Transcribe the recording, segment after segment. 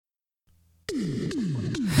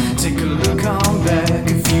Take a look on back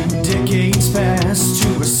a few decades past to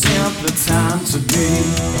a simpler time to be,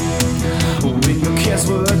 when your cares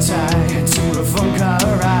were tied to a phone car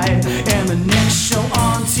ride and the next show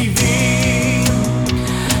on TV.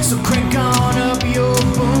 So crank on up your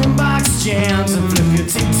boombox jams and flip your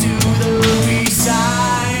tape to the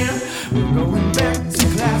B-side. We're going back to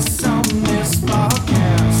class on this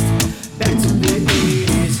podcast, back to the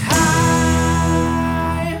 80s high.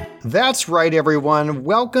 That's right, everyone.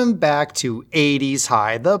 Welcome back to 80s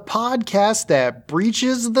High, the podcast that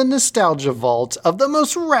breaches the nostalgia vault of the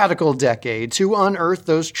most radical decade to unearth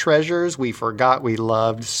those treasures we forgot we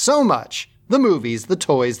loved so much. The movies, the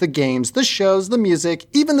toys, the games, the shows, the music,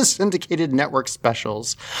 even the syndicated network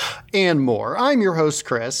specials, and more. I'm your host,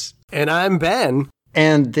 Chris. And I'm Ben.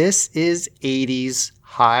 And this is 80s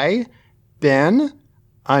High. Ben,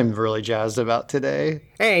 I'm really jazzed about today.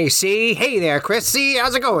 Hey, see? Hey there, Chris. See?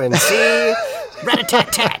 How's it going? See?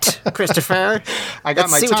 Rat-a-tat-tat, Christopher. I got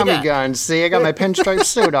Let's my see what you Tommy got. gun. See, I got my pinstripe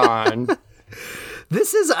suit on.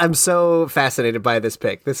 I'm so fascinated by this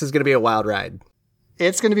pick. This is going to be a wild ride.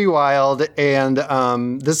 It's going to be wild, and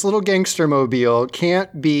this little gangster mobile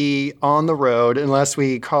can't be on the road unless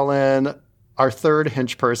we call in our third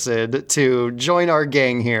hench person to join our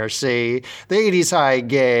gang here. See, the 80s High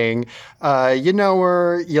gang. You know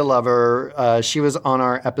her, you love her. She was on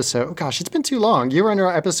our episode. Oh gosh, it's been too long. You were on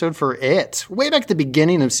our episode for It, way back at the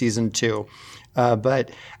beginning of season 2.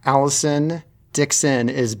 But Allison Dixon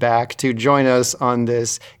is back to join us on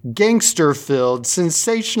this gangster-filled,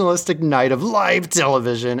 sensationalistic night of live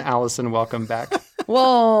television. Allison, welcome back.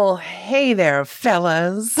 Well, hey there,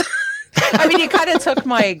 fellas. I mean, you kind of took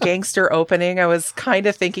my gangster opening. I was kind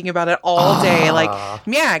of thinking about it all day. Like,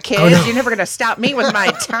 yeah, kids, you're never going to stop me with my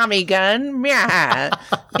Tommy gun. Yeah.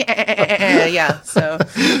 Yeah, so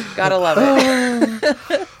gotta love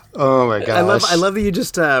it. Oh my gosh. I love that you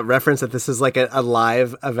just referenced that this is like a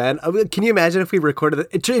live event. I mean, can you imagine if we recorded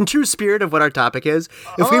it in true spirit of what our topic is?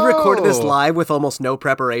 If we recorded this live with almost no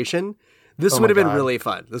preparation, this would have been really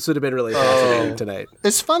fun. This would have been really fascinating tonight.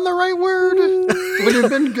 Is fun the right word? Would it have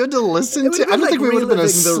been good to listen to? I don't think we would have been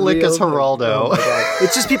as slick as Geraldo. Oh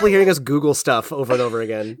it's just people hearing us Google stuff over and over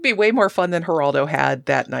again. It'd be way more fun than Geraldo had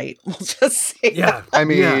that night. We'll just say Yeah. I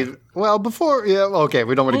mean, well, before, okay,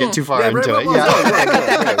 we don't want to get too far into it. Whoa.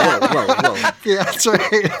 Yeah, that's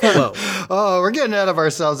right. Whoa. Oh, we're getting out of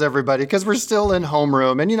ourselves, everybody, because we're still in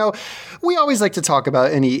homeroom. And, we always like to talk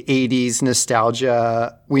about any 80s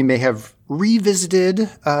nostalgia we may have revisited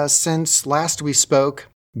since last we spoke.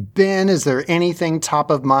 Ben, is there anything top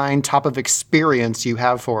of mind, top of experience you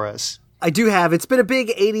have for us? I do have. It's been a big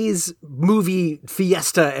 80s movie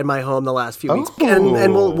fiesta in my home the last few weeks.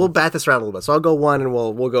 And we'll bat this around a little bit. So I'll go one and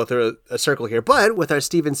we'll go through a circle here. But with our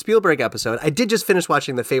Steven Spielberg episode, I did just finish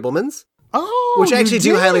watching The Fabelmans. Oh, which I actually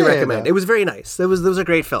do highly did. recommend. It was very nice. It was a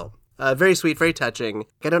great film. Very sweet, very touching.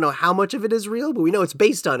 I don't know how much of it is real, but we know it's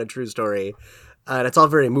based on a true story. And it's all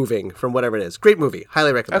very moving from whatever it is. Great movie.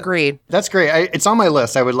 Highly recommend. Agreed. That's great. It's on my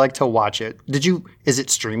list. I would like to watch it. Is it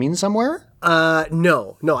streaming somewhere?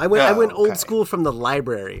 No. I went old school from the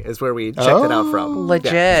library is where we checked it out from.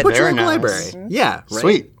 Legit. Yeah. What's your Very local nice. library? Yeah. Right?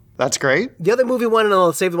 Sweet. That's great. The other movie one, and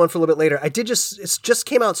I'll save the one for a little bit later. It just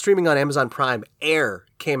came out streaming on Amazon Prime. Air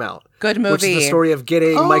came out. Good movie. Which is the story of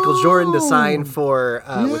getting Michael Jordan to sign for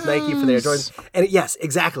with Nike for their Jordans. And yes,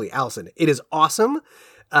 exactly, Allison. It is awesome.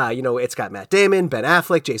 It's got Matt Damon, Ben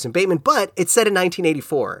Affleck, Jason Bateman, but it's set in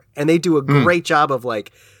 1984, and they do a great job of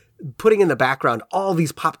like putting in the background all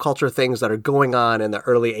these pop culture things that are going on in the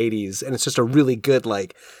early 80s, and it's just a really good,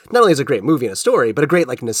 like, not only is it a great movie and a story, but a great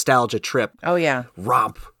like nostalgia trip. Oh yeah,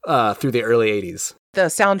 romp through the early 80s. The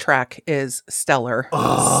soundtrack is stellar.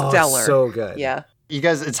 Stellar. So good. Yeah. You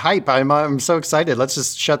guys, it's hype. I'm so excited. Let's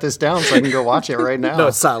just shut this down so I can go watch it right now. No,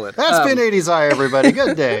 it's solid. That's been 80s High, everybody.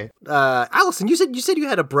 Good day. Allison, you said you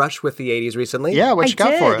had a brush with the 80s recently. Yeah, what you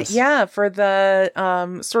got for us? Yeah, for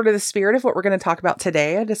the sort of the spirit of what we're going to talk about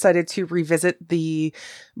today, I decided to revisit the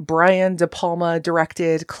Brian De Palma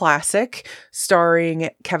directed classic starring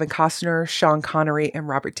Kevin Costner, Sean Connery, and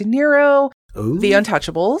Robert De Niro, Ooh. The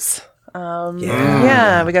Untouchables.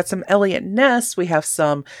 Yeah, we got some Elliot Ness. We have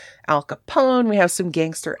some Al Capone. We have some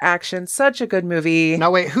gangster action. Such a good movie.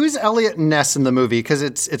 Now, wait, who's Elliot Ness in the movie? Because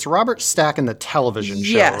it's Robert Stack in the television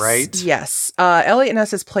show, right? Yes. Elliot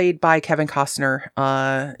Ness is played by Kevin Costner.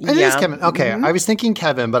 It is Kevin. Okay, Mm-hmm. I was thinking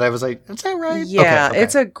Kevin, but I was like, is that right? Yeah, Okay.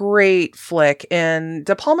 It's a great flick. And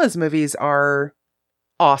De Palma's movies are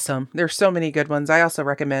awesome. There's so many good ones. I also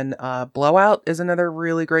recommend Blowout is another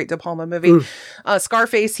really great De Palma movie.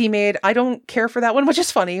 Scarface he made. I don't care for that one, which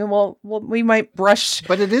is funny. Well, we might brush.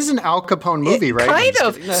 But it is an Al Capone movie, right? Kind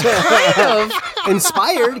of.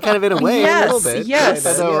 inspired kind of in a way, a little bit. Yes.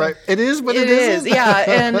 I know, right? It is, but It isn't. is,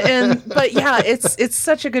 yeah, but yeah, it's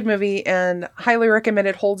such a good movie and highly recommend.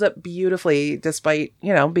 It holds up beautifully despite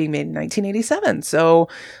being made in 1987. So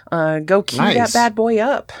go cue that bad boy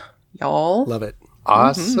up, y'all. Love it.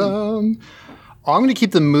 Awesome. I'm going to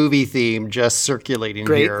keep the movie theme just circulating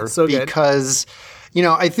here so good. because,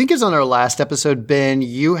 I think it's on our last episode, Ben,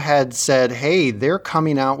 you had said, hey, they're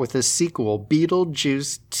coming out with a sequel.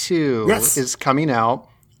 Beetlejuice 2 is coming out.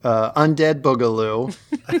 Undead Boogaloo.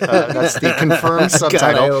 That's the confirmed subtitle.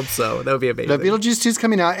 God, I hope so. That would be amazing. The Beetlejuice 2 is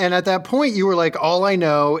coming out. And at that point, you were like, all I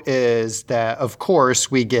know is that, of course,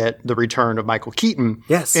 we get the return of Michael Keaton.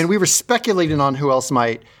 Yes. And we were speculating on who else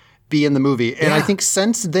might be in the movie. And I think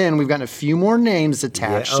since then, we've gotten a few more names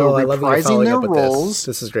attached. So reprising their roles.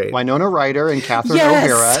 This is great. Winona Ryder and Catherine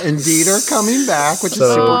O'Hara indeed are coming back, which is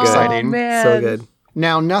super exciting. Man. So good.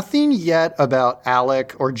 Now, nothing yet about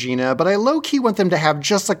Alec or Gina, but I low-key want them to have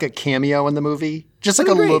just like a cameo in the movie. Just like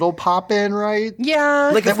a little pop-in, right?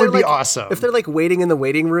 Yeah. Like that would be awesome. If they're like waiting in the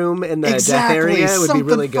waiting room in the death area, it would be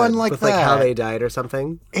really good. Fun like with that. Like how they died or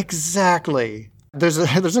something. Exactly. There's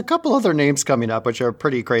a couple other names coming up, which are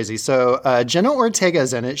pretty crazy. So Jenna Ortega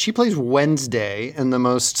is in it. She plays Wednesday in the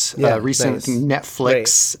most recent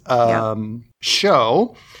Netflix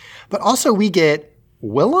show. But also we get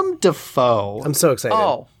Willem Dafoe. I'm so excited.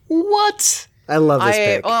 Oh. What? I love this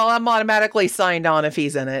pick. Well, I'm automatically signed on if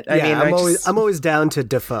he's in it. I'm always down to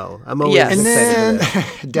Defoe. I'm always and then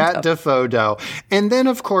excited Defoe. And then,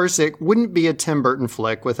 of course, it wouldn't be a Tim Burton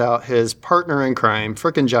flick without his partner in crime.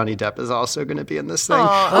 Frickin' Johnny Depp is also going to be in this thing.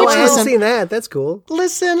 I haven't seen that. That's cool.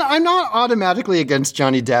 Listen, I'm not automatically against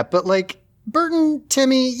Johnny Depp, but like Burton,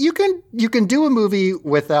 Timmy, you can do a movie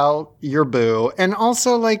without your boo. And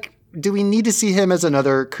also, like, do we need to see him as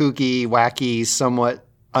another kooky, wacky, somewhat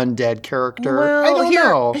undead character? Well, I don't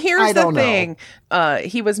know. Here's the thing.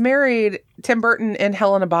 He was married. Tim Burton and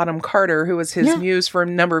Helena Bonham Carter, who was his muse for a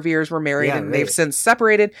number of years, were married, and they've since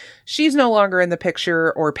separated. She's no longer in the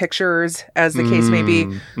picture or pictures, as the case may be.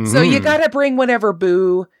 So you got to bring whatever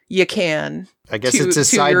boo you can. I guess it's his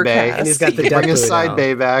side bae. And he's got the bring his side now.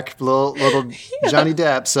 bae back, little Johnny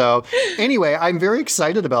Depp. So anyway, I'm very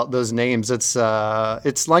excited about those names. It's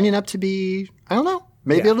lining up to be, I don't know.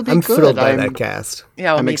 Maybe it'll be I'm good. thrilled by that cast.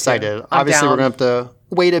 Yeah, I'm excited. Obviously, we're going to have to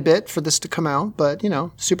wait a bit for this to come out, but,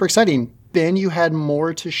 super exciting. Ben, you had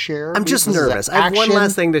more to share? I'm just nervous. I have one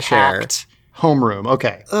last thing to share. Homeroom.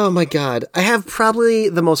 Okay. Oh, my God. I have probably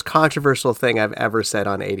the most controversial thing I've ever said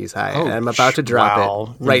on 80s High, and I'm about to drop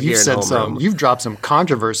it right here in Homeroom. You've dropped some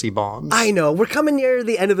controversy bombs. I know. We're coming near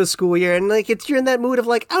the end of the school year, and you're in that mood of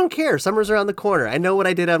I don't care. Summer's around the corner. I know what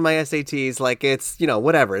I did on my SATs. It's,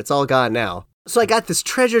 whatever. It's all gone now. So I got this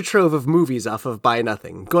treasure trove of movies off of Buy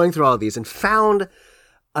Nothing, going through all of these, and found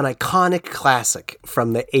an iconic classic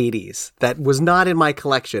from the 80s that was not in my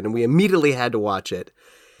collection, and we immediately had to watch it.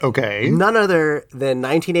 Okay. None other than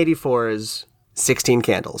 1984's 16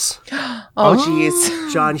 Candles. Oh,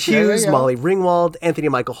 geez. John Hughes, Molly Ringwald, Anthony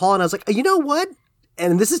Michael Hall, and I was like, you know what?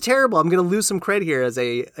 And this is terrible. I'm going to lose some credit here as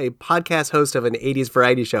a podcast host of an 80s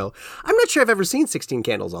variety show. I'm not sure I've ever seen 16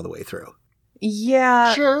 Candles all the way through.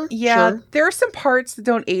 Yeah. Sure. There are some parts that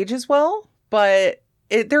don't age as well, but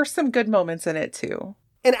there's some good moments in it too.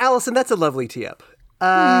 And Allison, that's a lovely tee up.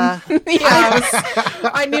 I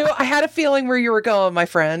knew, I had a feeling where you were going, my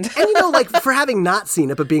friend. And for having not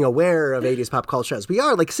seen it, but being aware of 80s pop culture as we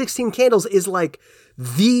are, 16 Candles is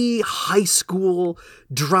the high school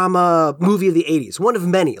drama movie of the 80s. One of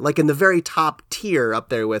many, in the very top tier up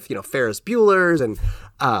there with, Ferris Bueller's and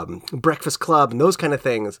Breakfast Club and those kind of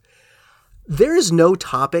things. There is no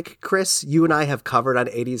topic, Chris, you and I have covered on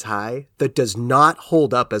 80s High that does not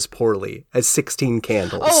hold up as poorly as 16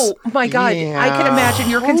 Candles. Oh, my God. Yeah. I can imagine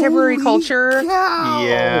your contemporary culture.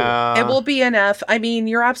 Yeah. It will be an F. I mean,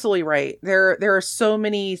 you're absolutely right. There are so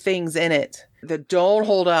many things in it that don't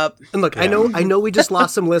hold up. And look, I know we just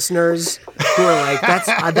lost some listeners who are like,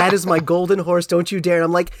 that is my golden horse, don't you dare. And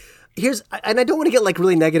I'm like, and I don't want to get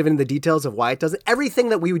really negative into the details of why it doesn't. Everything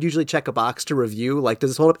that we would usually check a box to review,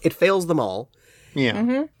 does this hold up? It fails them all. Yeah.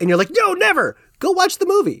 Mm-hmm. And you're like, no, never. Go watch the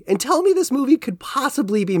movie and tell me this movie could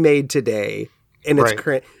possibly be made today in its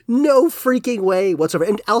current. No freaking way whatsoever.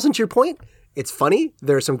 And Allison, to your point, it's funny.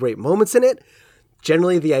 There are some great moments in it.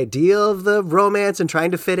 Generally, the idea of the romance and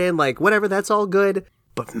trying to fit in, whatever, that's all good.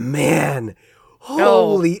 But man,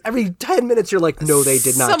 every 10 minutes you're like, no, they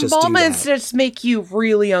did not just do that. Some moments just make you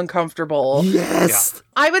really uncomfortable. Yes.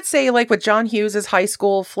 I would say, like with John Hughes' high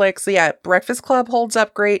school flicks, yeah, Breakfast Club holds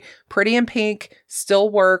up great. Pretty in Pink still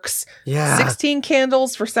works. Yeah. 16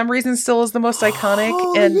 Candles, for some reason, still is the most iconic.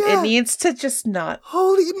 Oh, and yeah. it needs to just not.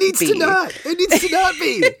 Holy, it needs to not. It needs to not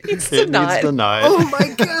be. It needs to not. Oh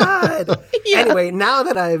my God. Yeah. Anyway, now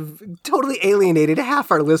that I've totally alienated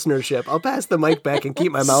half our listenership, I'll pass the mic back and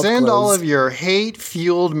keep my mouth Send closed. all of your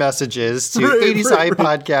hate-fueled messages to Right,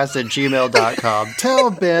 80shipodcast@gmail.com.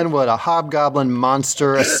 Tell Ben what a hobgoblin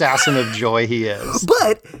monster assassin of joy he is.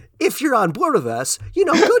 But if you're on board with us,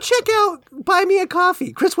 go check out Buy Me a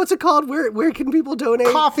Coffee. Chris, what's it called? Where can people donate?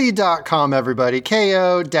 Coffee.com, everybody.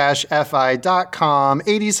 ko-fi.com.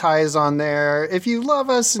 80s High is on there. If you love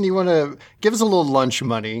us and you want to give us a little lunch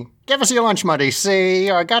money, give us your lunch money. See,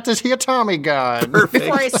 I got this here Tommy gun.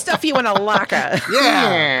 Before I stuff you in a locker.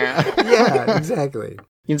 Yeah. Yeah, exactly.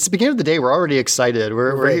 It's the beginning of the day. We're already excited.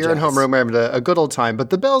 We're very here in jealous. homeroom. We're having a good old time. But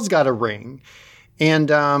the bell's got to ring.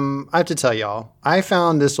 And I have to tell y'all, I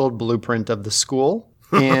found this old blueprint of the school.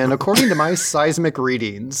 And according to my seismic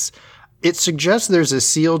readings, it suggests there's a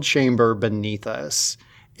sealed chamber beneath us.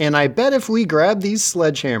 And I bet if we grab these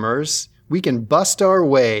sledgehammers, we can bust our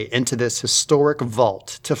way into this historic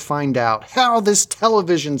vault to find out how this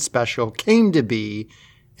television special came to be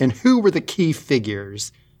and who were the key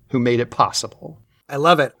figures who made it possible. I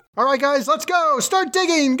love it. All right, guys, let's go. Start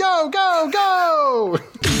digging. Go, go, go.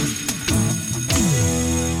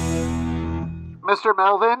 Mr.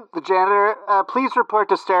 Melvin, the janitor, please report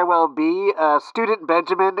to Stairwell B. Student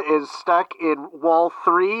Benjamin is stuck in Wall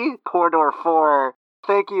 3, Corridor 4.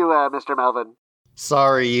 Thank you, Mr. Melvin.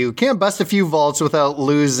 Sorry, you can't bust a few vaults without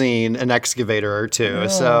losing an excavator or two.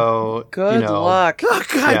 So, Good luck. Oh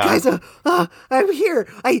God, Yeah. guys, I'm here.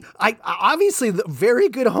 I obviously the very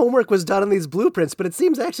good homework was done on these blueprints, but it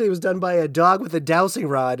seems actually it was done by a dog with a dowsing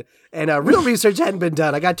rod, and real research hadn't been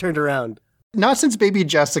done. I got turned around. Not since baby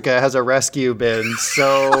Jessica has a rescue been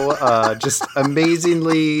so just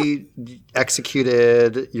amazingly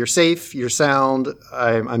executed. You're safe, you're sound.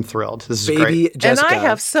 I'm thrilled. This is Baby great. Jessica. And I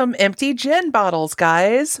have some empty gin bottles,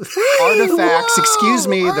 guys. Artifacts, Whoa, excuse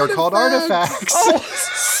me, they're called artifacts. Oh,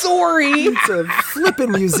 sorry. It's a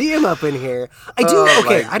flippin' museum up in here. I do. Oh,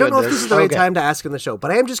 Okay, my I don't know if this goodness. is the right Okay. time to ask in the show,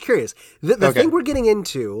 but I am just curious. The Okay. thing we're getting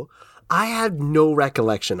into, I had no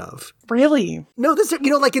recollection of. Really? No, this,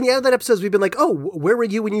 like in the other episodes, we've been like, oh, where were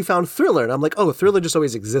you when you found Thriller? And I'm like, oh, Thriller just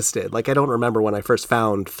always existed. Like, I don't remember when I first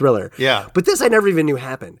found Thriller. Yeah. But this I never even knew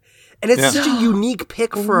happened. And it's such a unique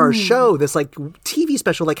pick for our show, this like TV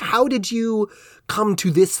special. Like, how did you come to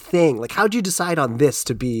this thing? Like, how did you decide on this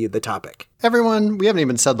to be the topic? Everyone, we haven't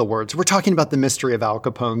even said the words. We're talking about the mystery of Al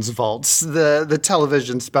Capone's vaults, the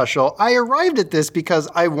television special. I arrived at this because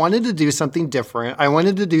I wanted to do something different. I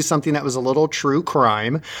wanted to do something that was a little true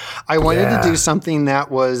crime. I wanted to do something that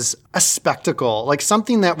was a spectacle, like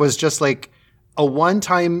something that was just like a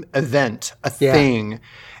one-time event, a thing.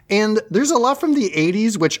 And there's a lot from the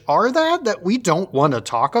 80s which are that we don't want to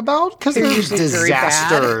talk about because they're usually very bad.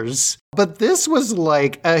 disasters. But this was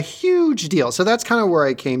like a huge deal. So that's kind of where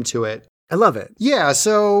I came to it. I love it. Yeah,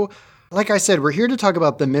 so like I said, we're here to talk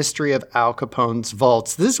about the mystery of Al Capone's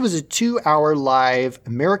vaults. This was a 2-hour live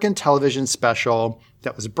American television special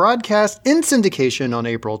that was broadcast in syndication on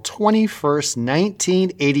April 21st,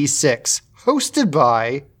 1986, hosted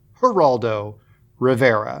by Geraldo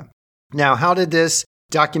Rivera. Now, how did this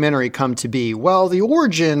documentary come to be? Well, the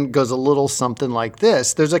origin goes a little something like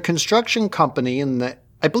this. There's a construction company in the,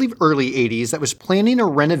 I believe, early 80s that was planning a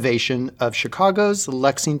renovation of Chicago's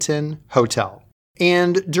Lexington Hotel.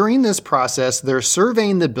 And during this process, they're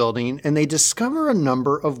surveying the building and they discover a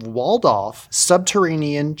number of walled-off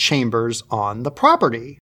subterranean chambers on the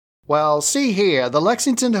property. Well, see here, the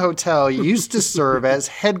Lexington Hotel used to serve as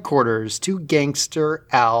headquarters to gangster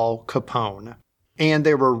Al Capone. And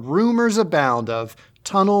there were rumors abound of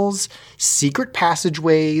tunnels, secret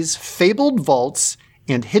passageways, fabled vaults,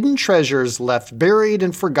 and hidden treasures left buried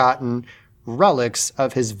and forgotten, relics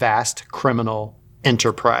of his vast criminal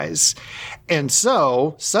enterprise. And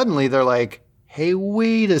so, suddenly they're like, hey,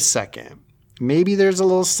 wait a second. Maybe there's a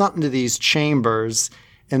little something to these chambers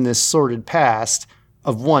in this sordid past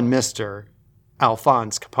of one Mr.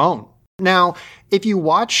 Alphonse Capone. Now, if you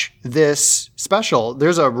watch this special,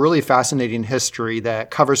 there's a really fascinating history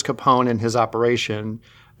that covers Capone and his operation.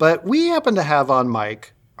 But we happen to have on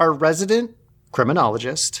mic our resident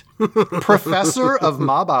criminologist, professor of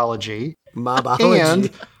mobology,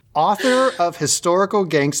 and author of historical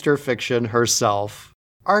gangster fiction herself,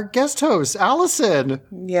 our guest host, Allison.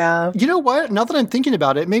 Yeah. You know what? Now that I'm thinking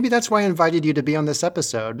about it, maybe that's why I invited you to be on this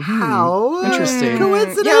episode. How interesting.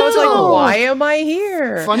 coincidental. Yeah, I was like, why am I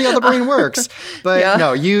here? Funny how the brain works. But Yeah.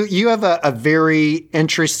 no, you have a very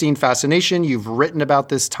interesting fascination. You've written about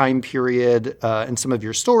this time period in some of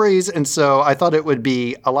your stories. And so I thought it would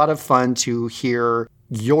be a lot of fun to hear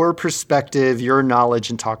your perspective, your knowledge,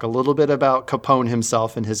 and talk a little bit about Capone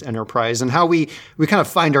himself and his enterprise and how we kind of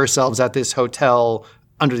find ourselves at this hotel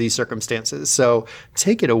under these circumstances. So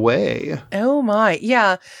take it away. Oh my.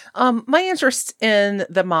 Yeah. My interest in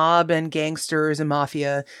the mob and gangsters and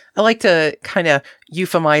mafia, I like to kind of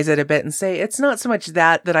euphemize it a bit and say it's not so much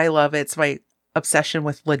that I love, it's my obsession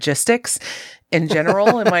with logistics in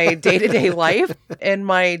general in my day-to-day life. And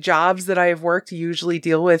my jobs that I've worked usually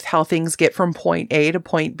deal with how things get from point A to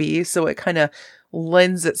point B. So it kind of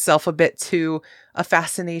lends itself a bit to a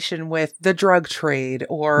fascination with the drug trade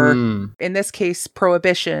or in this case,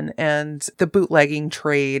 prohibition and the bootlegging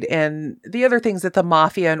trade and the other things that the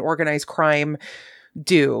mafia and organized crime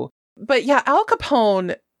do. But yeah, Al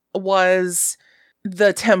Capone was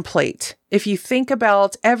the template. If you think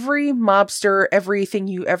about every mobster, everything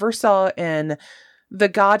you ever saw in The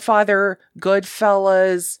Godfather,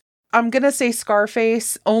 Goodfellas, I'm going to say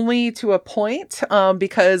Scarface only to a point,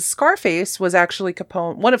 because Scarface was actually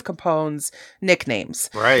one of Capone's nicknames.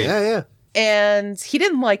 Right. Yeah. And he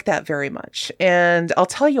didn't like that very much. And I'll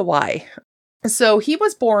tell you why. So he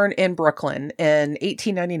was born in Brooklyn in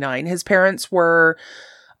 1899. His parents were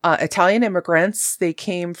Italian immigrants. They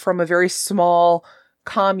came from a very small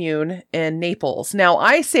commune in Naples. Now,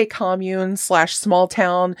 I say commune / small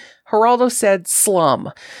town. Geraldo said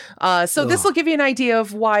slum. So this will give you an idea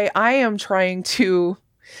of why I am trying to...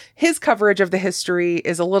 His coverage of the history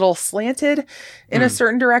is a little slanted in a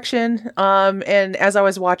certain direction. And as I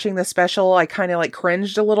was watching the special, I kind of like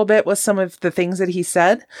cringed a little bit with some of the things that he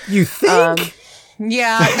said. You think?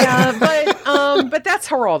 Yeah, but that's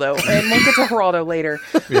Geraldo, and we'll get to Geraldo later.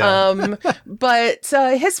 Yeah. But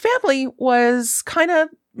his family was kind of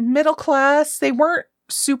middle class. They weren't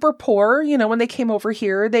super poor, when they came over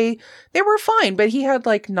here. They were fine, but he had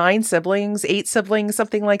like 8 siblings,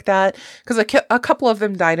 something like that, because a couple of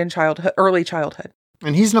them died in early childhood.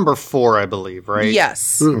 And he's number 4, I believe, right?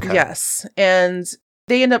 Yes, Okay. yes, and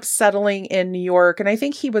they end up settling in New York, and I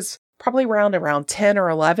think he was probably around 10 or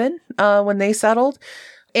 11 when they settled.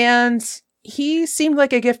 And he seemed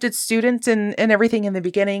like a gifted student and everything in the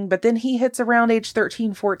beginning, but then he hits around age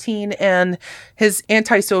 13, 14, and his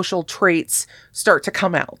antisocial traits start to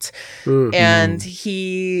come out. Mm-hmm. And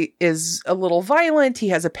he is a little violent. He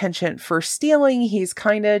has a penchant for stealing. He's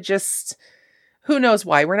kind of just, who knows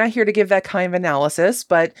why. We're not here to give that kind of analysis,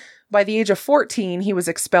 but by the age of 14, he was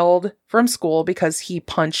expelled from school because he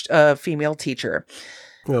punched a female teacher.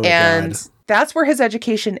 Oh, and God. That's where his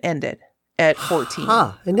education ended at 14.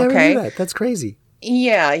 I never knew that. That's crazy.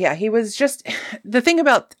 Yeah. He was just, the thing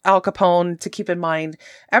about Al Capone to keep in mind,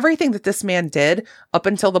 everything that this man did up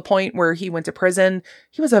until the point where he went to prison,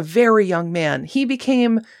 he was a very young man. He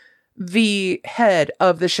became the head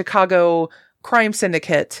of the Chicago crime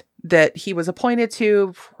syndicate that he was appointed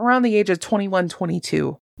to around the age of 21,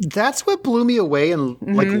 22. That's what blew me away in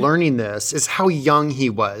like learning this is how young he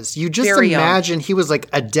was. You just Very imagine he was like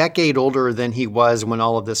a decade older than he was when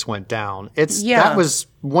all of this went down. That was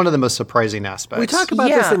one of the most surprising aspects. We talk about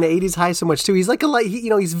this in the 80s high so much too. He's like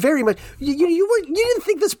he's very much, you didn't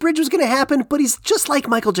think this bridge was going to happen, but he's just like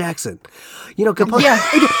Michael Jackson. Capone. Yeah.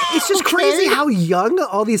 It's just crazy how young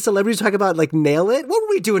all these celebrities talk about like nail it. What were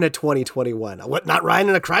we doing at 2021? What, not riding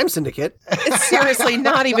in a crime syndicate? It's seriously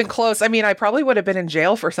not even close. I mean, I probably would have been in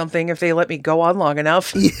jail for something if they let me go on long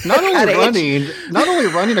enough. Not only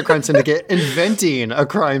running a crime syndicate, inventing a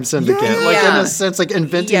crime syndicate. Yeah. Like in a sense, like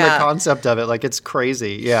inventing the concept of it. Like it's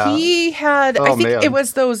crazy. Yeah. He had, I think it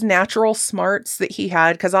was those natural smarts that he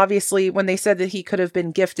had, because obviously when they said that he could have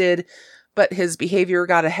been gifted, but his behavior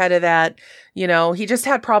got ahead of that, he just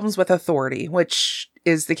had problems with authority, which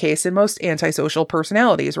is the case in most antisocial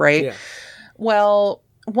personalities, right? Yeah. Well,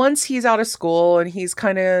 once he's out of school and he's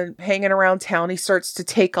kind of hanging around town, he starts to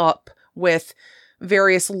take up with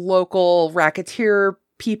various local racketeer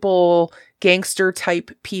people, gangster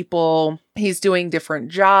type people. He's doing different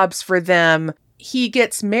jobs for them. He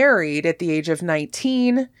gets married at the age of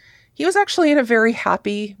 19. He was actually in a very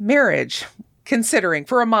happy marriage, considering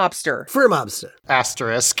for a mobster.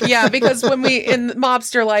 Asterisk. Yeah, because when in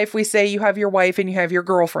mobster life, we say you have your wife and you have your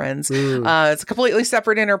girlfriends. It's a completely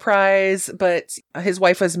separate enterprise, but his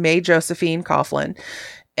wife was May Josephine Coughlin.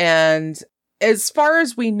 And as far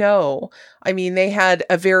as we know, I mean, they had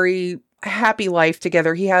a very happy life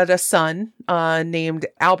together. He had a son named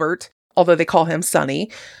Albert. although they call him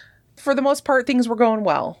Sonny. For the most part, things were going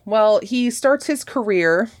well. Well, he starts his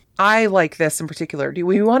career. I like this in particular. Do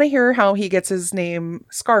we want to hear how he gets his name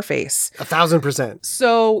Scarface? 1,000%.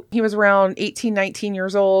 So he was around 18, 19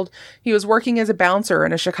 years old. He was working as a bouncer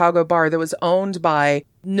in a Chicago bar that was owned by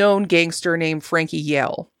known gangster named Frankie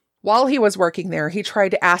Yale. While he was working there, he tried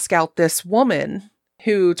to ask out this woman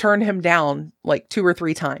who turned him down like 2 or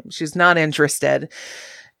 3 times. She's not interested.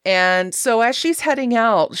 And so as she's heading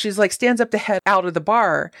out, she's like stands up to head out of the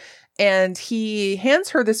bar. And he hands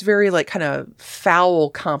her this very like kind of foul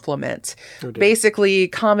compliment, basically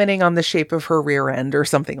commenting on the shape of her rear end or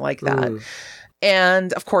something like that. Ooh.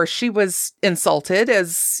 And of course she was insulted,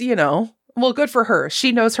 as, you know, well, good for her.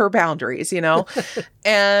 She knows her boundaries, you know,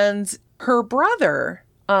 and her brother,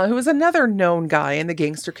 who was another known guy in the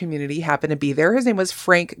gangster community, happened to be there. His name was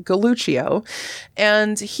Frank Galluccio,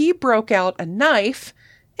 and he broke out a knife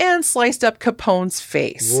and sliced up Capone's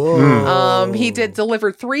face. He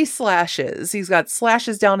delivered 3 slashes. He's got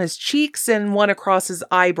slashes down his cheeks and one across his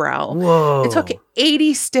eyebrow. Whoa. It took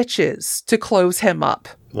 80 stitches to close him up.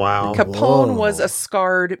 Wow. Capone was a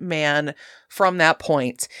scarred man from that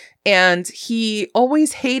point. And he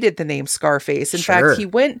always hated the name Scarface. In fact, he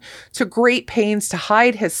went to great pains to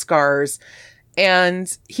hide his scars.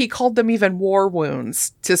 And he called them even war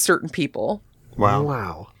wounds to certain people.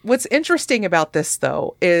 Wow. What's interesting about this,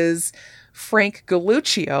 though, is Frank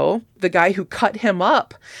Galluccio, the guy who cut him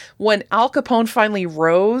up, when Al Capone finally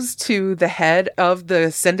rose to the head of the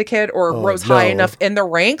syndicate or rose high enough in the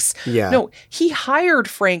ranks, he hired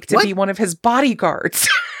Frank to be one of his bodyguards.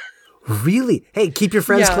 Really? Hey, keep your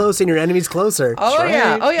friends close and your enemies closer. Oh,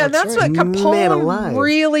 yeah. Oh, yeah. That's what Capone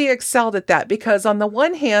really excelled at that, because on the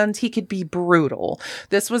one hand, he could be brutal.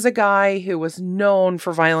 This was a guy who was known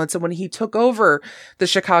for violence. And when he took over the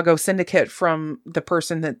Chicago syndicate from the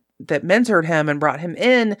person that mentored him and brought him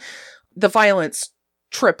in, the violence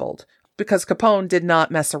tripled because Capone did not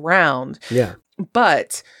mess around. Yeah.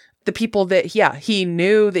 But the people that, he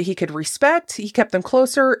knew that he could respect, he kept them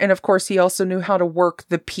closer. And of course, he also knew how to work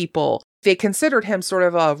the people. They considered him sort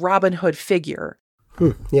of a Robin Hood figure.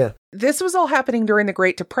 Yeah. This was all happening during the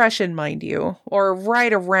Great Depression, mind you, or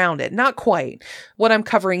right around it. Not quite. What I'm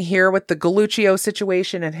covering here with the Galluccio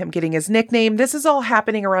situation and him getting his nickname, this is all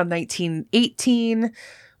happening around 1918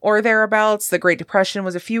 or thereabouts. The Great Depression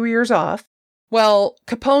was a few years off. Well,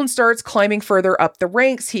 Capone starts climbing further up the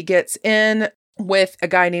ranks. He gets in with a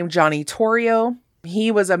guy named Johnny Torrio. He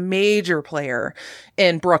was a major player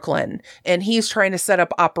in Brooklyn, and he's trying to set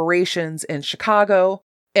up operations in Chicago,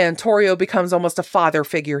 and Torrio becomes almost a father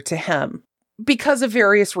figure to him because of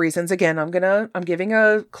various reasons. Again, I'm giving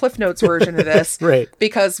a Cliff Notes version of this, right?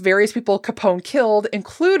 Because various people Capone killed,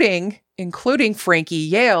 including Frankie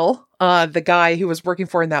Yale, the guy who was working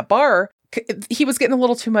for in that bar. He was getting a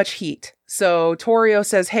little too much heat. So Torrio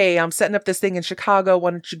says, hey, I'm setting up this thing in Chicago.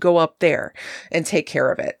 Why don't you go up there and take care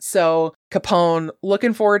of it? So Capone,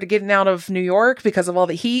 looking forward to getting out of New York because of all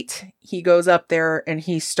the heat, he goes up there and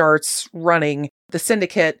he starts running the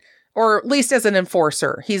syndicate, or at least as an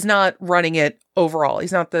enforcer. He's not running it overall.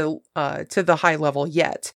 He's not to the high level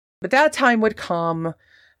yet. But that time would come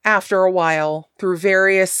after a while through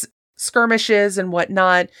various skirmishes and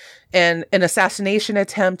whatnot, and an assassination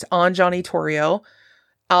attempt on Johnny Torrio.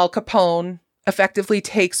 Al Capone effectively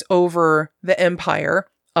takes over the empire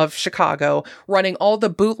of Chicago, running all the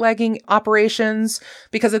bootlegging operations,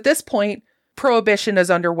 because at this point, Prohibition is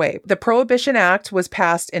underway. The Prohibition Act was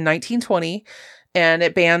passed in 1920, and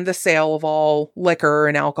it banned the sale of all liquor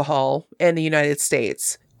and alcohol in the United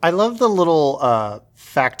States. I love the little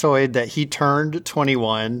factoid that he turned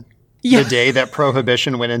 21 the day that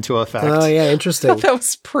Prohibition went into effect. Oh, yeah, interesting. That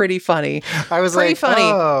was pretty funny. I was pretty funny.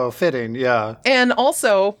 Oh, fitting, yeah. And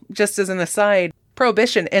also, just as an aside,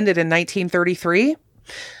 Prohibition ended in 1933.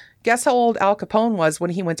 Guess how old Al Capone was when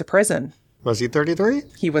he went to prison? Was he 33?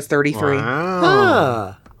 He was 33.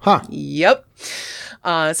 Wow. Huh. Yep.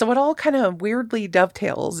 So it all kind of weirdly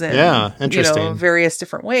dovetails in, interesting. Various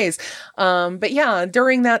different ways. But yeah,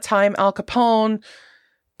 during that time, Al Capone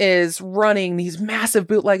is running these massive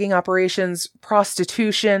bootlegging operations,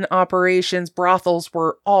 prostitution operations, brothels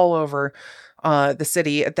were all over the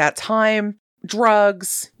city at that time,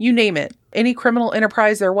 drugs, you name it. Any criminal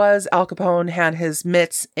enterprise there was, Al Capone had his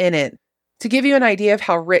mitts in it. To give you an idea of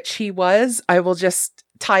how rich he was, I will just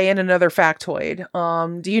tie in another factoid.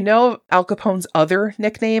 Do you know Al Capone's other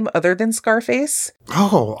nickname other than Scarface?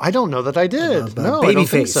 Oh, I don't know that I did. No, I don't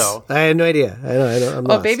think so. I had no idea. I know. I'm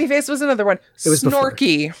lost. Babyface was another one. It was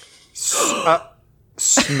Snorky.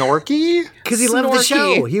 Snorky? Because he loved the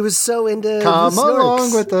show. He was so into Come the snorks.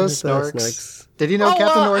 along with the snorks. Did you know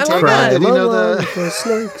Captain Ortega? Did you know the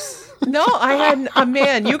snorks? No, I had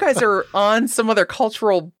man, you guys are on some other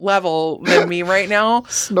cultural level than me right now.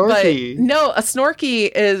 Snorky. But no, a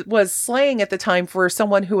snorky was slang at the time for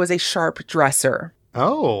someone who was a sharp dresser.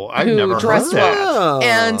 Oh, I've Who never heard dressed that. well.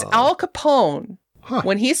 And Al Capone, Huh.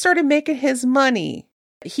 when he started making his money,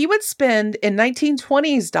 he would spend in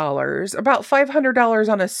 1920s dollars about $500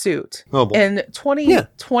 on a suit. Oh, boy. In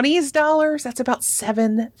 2020s dollars, that's about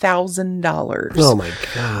 $7,000. Oh my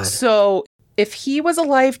God. So if he was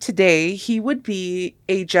alive today, he would be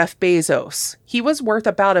a Jeff Bezos. He was worth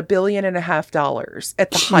about $1.5 billion at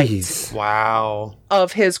the height Jeez. Wow.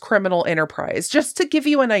 of his criminal enterprise, just to give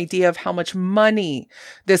you an idea of how much money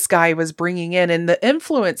this guy was bringing in and the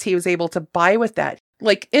influence he was able to buy with that.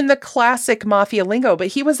 Like in the classic mafia lingo, but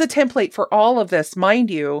he was the template for all of this. Mind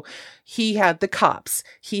you, he had the cops,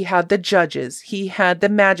 he had the judges, he had the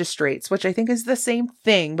magistrates, which I think is the same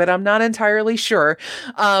thing, but I'm not entirely sure.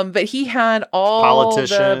 But he had all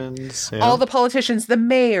the politicians, the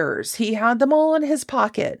mayors, he had them all in his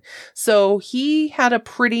pocket. So he had a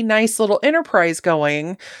pretty nice little enterprise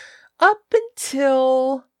going up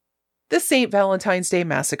until the St. Valentine's Day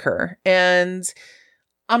Massacre. And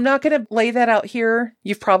I'm not going to lay that out here.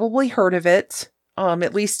 You've probably heard of it,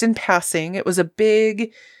 at least in passing. It was a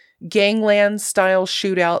big gangland style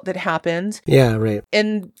shootout that happened. Yeah, right.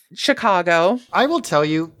 In Chicago. I will tell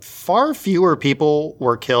you, far fewer people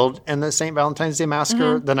were killed in the St. Valentine's Day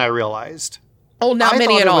Massacre than I realized. Oh, not I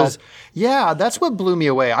many thought at it all. was- yeah, that's what blew me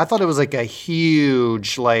away. I thought it was like a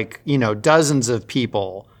huge, dozens of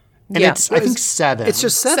people. And Yeah. I think 7. It's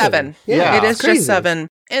just 7. Seven. Yeah. It is Crazy. just 7.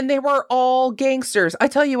 And they were all gangsters. I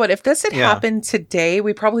tell you what, if this had Yeah. happened today,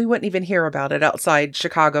 we probably wouldn't even hear about it outside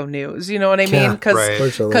Chicago news. You know what I Yeah, mean? Because right.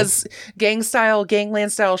 Unfortunately.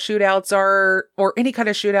 gangland style shootouts are, or any kind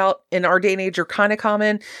of shootout in our day and age are kind of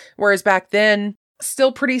common. Whereas back then,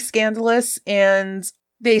 still pretty scandalous. And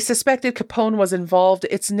they suspected Capone was involved.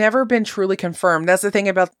 It's never been truly confirmed. That's the thing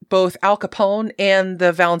about both Al Capone and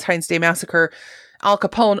the Valentine's Day Massacre. Al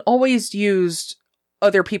Capone always used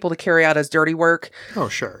other people to carry out his dirty work. Oh,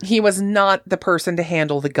 sure. He was not the person to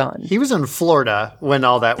handle the gun. He was in Florida when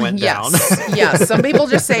all that went down. Yes. Some people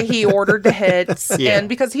just say he ordered the hits. Yeah. And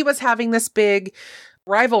because he was having this big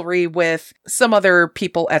rivalry with some other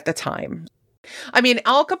people at the time. I mean,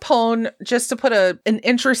 Al Capone, just to put an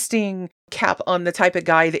interesting cap on the type of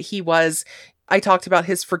guy that he was, I talked about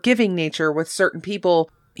his forgiving nature with certain people.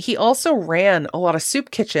 He also ran a lot of soup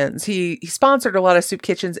kitchens. He sponsored a lot of soup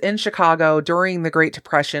kitchens in Chicago during the Great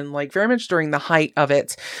Depression, like very much during the height of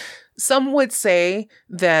it. Some would say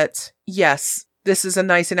that, yes, this is a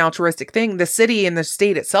nice and altruistic thing. The city and the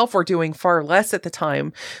state itself were doing far less at the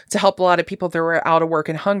time to help a lot of people that were out of work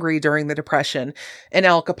and hungry during the Depression. And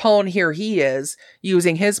Al Capone, here he is,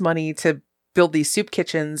 using his money to build these soup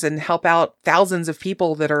kitchens and help out thousands of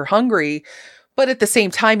people that are hungry. But at the same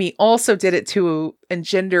time, he also did it to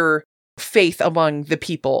engender faith among the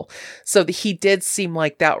people. So that he did seem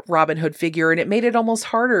like that Robin Hood figure, and it made it almost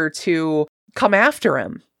harder to come after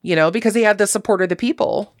him, because he had the support of the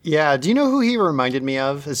people. Yeah. Do you know who he reminded me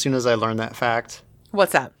of as soon as I learned that fact?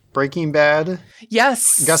 What's that? Breaking Bad?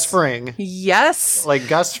 Yes. Gus Fring. Yes. Like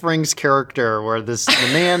Gus Fring's character, where the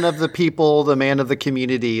man of the people, the man of the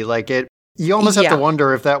community, you almost have Yeah. to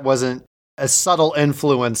wonder if that wasn't a subtle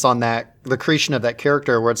influence on the creation of that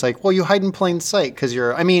character, where it's like, well, you hide in plain sight because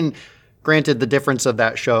granted, the difference of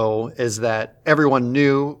that show is that everyone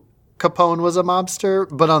knew Capone was a mobster,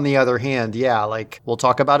 but on the other hand, we'll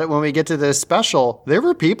talk about it when we get to this special. There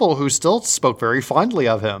were people who still spoke very fondly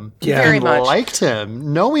of him. Yeah. Very and much. liked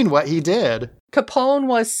him, knowing what he did. Capone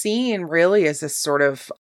was seen really as this sort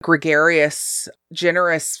of gregarious,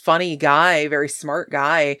 generous, funny guy, very smart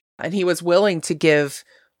guy. And he was willing to give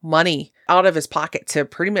money out of his pocket to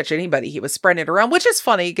pretty much anybody. He was spreading it around, which is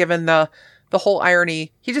funny given the whole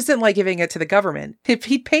irony. He just didn't like giving it to the government. If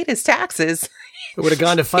he'd paid his taxes, It would have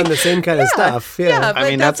gone to fund the same kind of stuff. Yeah.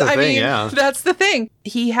 but that's the thing, yeah. That's the thing.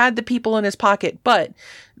 He had the people in his pocket, but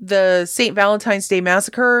the St. Valentine's Day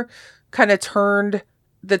Massacre kind of turned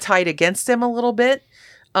the tide against him a little bit.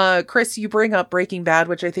 Chris, you bring up Breaking Bad,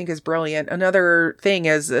 which I think is brilliant. Another thing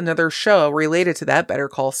is another show related to that, Better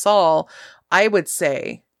Call Saul, I would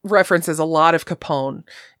say references a lot of Capone,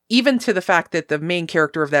 even to the fact that the main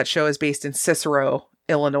character of that show is based in Cicero,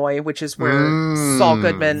 Illinois, which is where Saul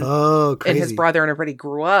Goodman Oh, and crazy. his brother and everybody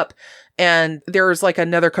grew up. And there's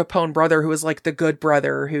another Capone brother who was the good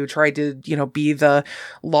brother who tried to, be the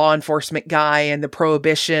law enforcement guy and the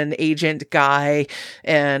prohibition agent guy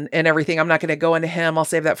and everything. I'm not going to go into him. I'll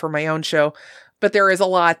save that for my own show. But there is a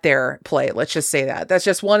lot there at play. Let's just say that. That's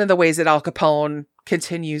just one of the ways that Al Capone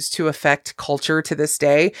continues to affect culture to this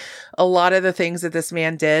day. A lot of the things that this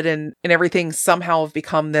man did and everything somehow have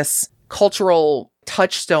become this cultural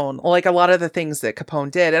touchstone, like a lot of the things that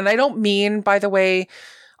Capone did. And I don't mean, by the way,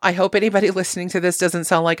 I hope anybody listening to this doesn't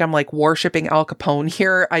sound like I'm like worshiping Al Capone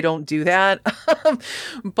here. I don't do that.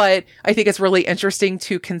 But I think it's really interesting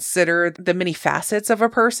to consider the many facets of a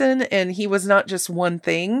person. And he was not just one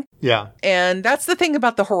thing. Yeah. And that's the thing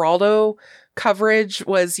about the Geraldo coverage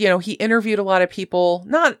was, he interviewed a lot of people,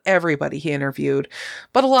 not everybody he interviewed,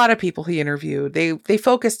 but a lot of people he interviewed. They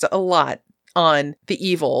focused a lot on the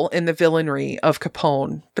evil and the villainy of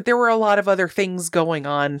Capone, but there were a lot of other things going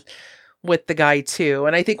on with the guy too.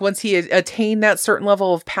 And I think once he attained that certain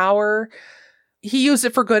level of power, he used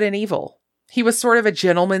it for good and evil. He was sort of a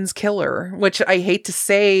gentleman's killer, which I hate to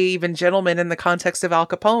say even gentleman in the context of Al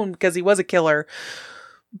Capone because he was a killer,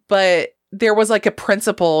 but there was like a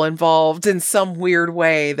principle involved in some weird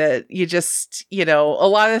way that you just, a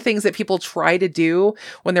lot of the things that people try to do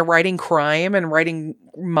when they're writing crime and writing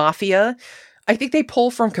mafia, I think they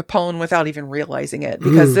pull from Capone without even realizing it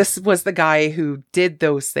because this was the guy who did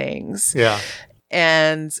those things. Yeah.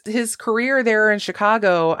 And his career there in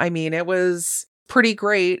Chicago, I mean, it was pretty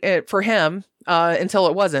great for him until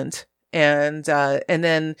it wasn't. And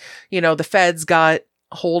then, the feds got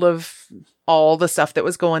hold of all the stuff that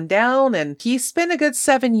was going down. And he spent a good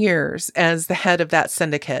 7 years as the head of that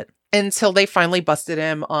syndicate until they finally busted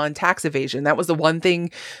him on tax evasion. That was the one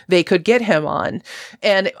thing they could get him on.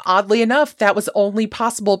 And oddly enough, that was only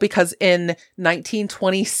possible because in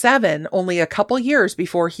 1927, only a couple years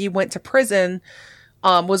before he went to prison,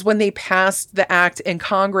 was when they passed the act in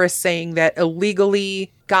Congress saying that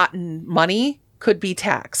illegally gotten money could be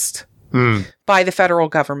taxed by the federal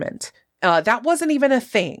government. That wasn't even a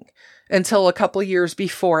thing until a couple years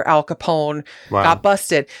before Al Capone got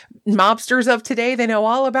busted. Mobsters of today, they know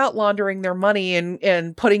all about laundering their money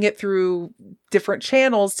and putting it through different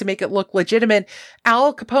channels to make it look legitimate.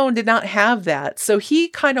 Al Capone did not have that. So he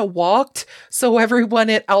kind of walked so everyone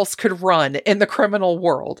else could run in the criminal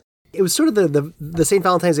world. It was sort of the St.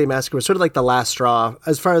 Valentine's Day Massacre was sort of like the last straw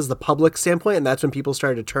as far as the public standpoint. And that's when people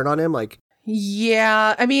started to turn on him.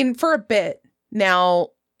 Yeah, I mean, for a bit. Now,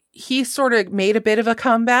 he sort of made a bit of a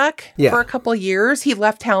comeback for a couple of years. He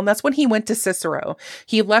left town. That's when he went to Cicero.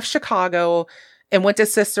 He left Chicago and went to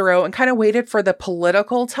Cicero and kind of waited for the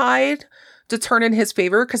political tide to turn in his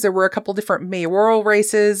favor because there were a couple different mayoral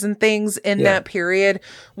races and things in that period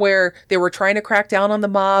where they were trying to crack down on the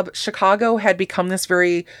mob. Chicago had become this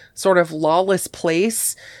very sort of lawless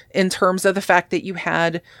place in terms of the fact that you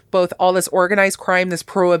had both all this organized crime, this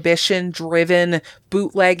prohibition-driven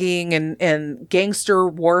bootlegging and gangster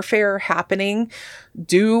warfare happening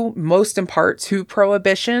due most in part to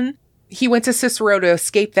prohibition. He went to Cicero to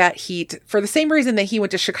escape that heat for the same reason that he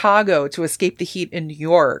went to Chicago to escape the heat in New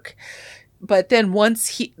York. But then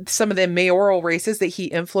once some of the mayoral races that he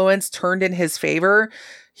influenced turned in his favor,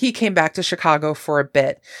 he came back to Chicago for a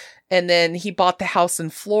bit. And then he bought the house in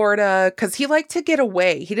Florida because he liked to get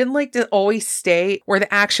away. He didn't like to always stay where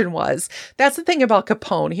the action was. That's the thing about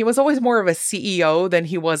Capone. He was always more of a CEO than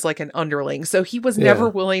he was like an underling. So he was never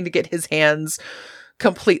willing to get his hands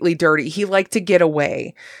completely dirty. He liked to get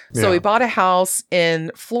away. So he bought a house in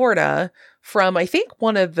Florida from, I think,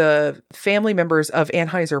 one of the family members of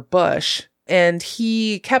Anheuser-Busch. And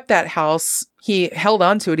he kept that house. He held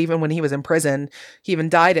on to it even when he was in prison. He even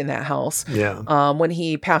died in that house. When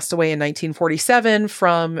he passed away in 1947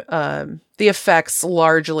 from the effects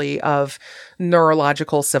largely of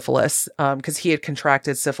neurological syphilis, because he had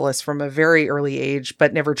contracted syphilis from a very early age,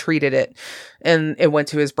 but never treated it. And it went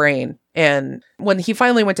to his brain. And when he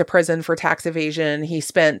finally went to prison for tax evasion, he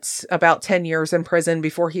spent about 10 years in prison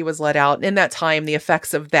before he was let out. In that time, the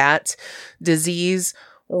effects of that disease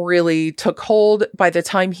really took hold. By the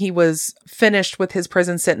time he was finished with his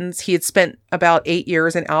prison sentence, he had spent about 8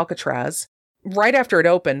 years in Alcatraz. Right after it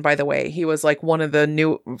opened, by the way, he was like one of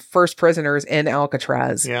the first prisoners in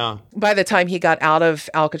Alcatraz. Yeah. By the time he got out of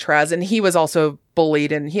Alcatraz, and he was also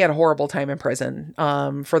bullied and he had a horrible time in prison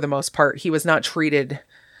for the most part. He was not treated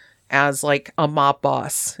as like a mob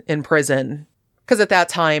boss in prison because at that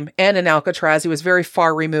time and in Alcatraz, he was very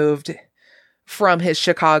far removed from his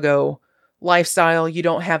Chicago lifestyle. You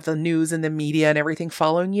don't have the news and the media and everything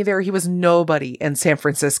following you there. He was nobody in San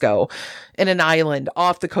Francisco, in an island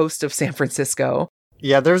off the coast of San Francisco.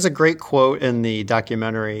 Yeah, there's a great quote in the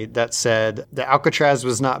documentary that said the Alcatraz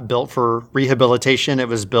was not built for rehabilitation. It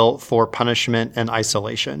was built for punishment and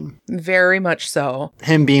isolation. Very much so.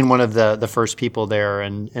 Him being one of the first people there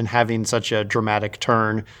and having such a dramatic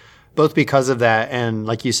turn both because of that and,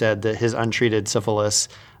 like you said, his untreated syphilis,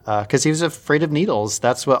 because he was afraid of needles.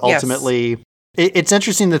 That's what ultimately... Yes. It's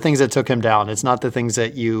interesting the things that took him down. It's not the things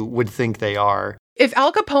that you would think they are. If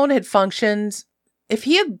Al Capone had functioned, if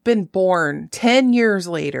he had been born 10 years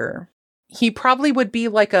later, he probably would be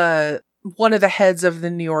like one of the heads of the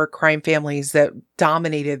New York crime families that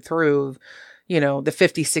dominated through, the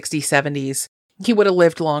 50s, 60s, 70s. He would have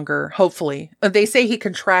lived longer, hopefully. They say he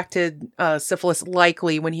contracted syphilis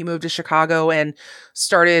likely when he moved to Chicago and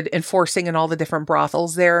started enforcing in all the different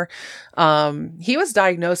brothels there. He was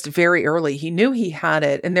diagnosed very early. He knew he had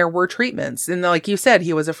it, and there were treatments. And like you said,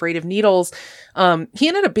 he was afraid of needles. He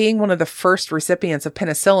ended up being one of the first recipients of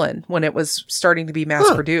penicillin when it was starting to be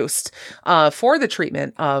mass-produced for the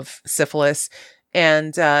treatment of syphilis.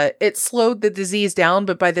 And it slowed the disease down.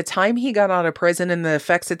 But by the time he got out of prison and the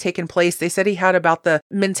effects had taken place, they said he had about the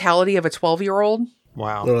mentality of a 12-year-old.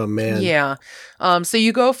 Wow. Oh, man. Yeah. So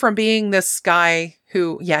you go from being this guy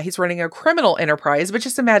who, he's running a criminal enterprise, but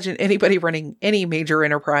just imagine anybody running any major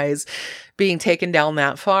enterprise being taken down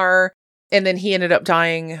that far. And then he ended up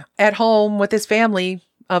dying at home with his family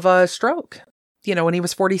of a stroke, when he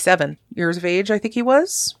was 47 years of age, I think he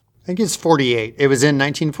was. I think it's 48. It was in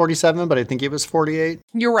 1947, but I think it was 48.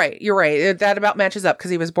 You're right. That about matches up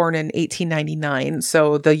because he was born in 1899.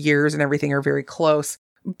 So the years and everything are very close.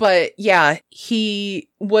 But yeah, he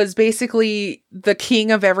was basically the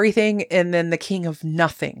king of everything and then the king of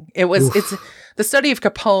nothing. It's the study of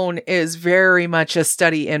Capone is very much a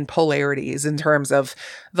study in polarities in terms of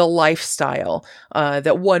the lifestyle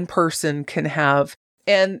that one person can have.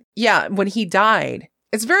 And yeah, when he died,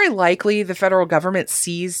 it's very likely the federal government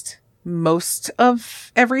seized most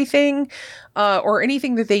of everything or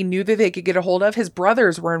anything that they knew that they could get a hold of. His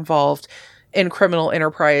brothers were involved in criminal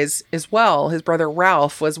enterprise as well. His brother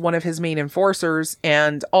Ralph was one of his main enforcers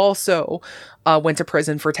and also went to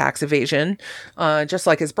prison for tax evasion, just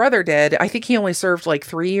like his brother did. I think he only served like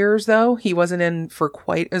 3 years, though. He wasn't in for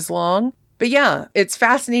quite as long. But yeah, it's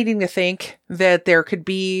fascinating to think that there could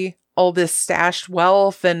be all this stashed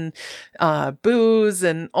wealth and booze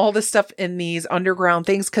and all this stuff in these underground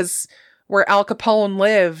things, because where Al Capone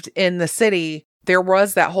lived in the city, there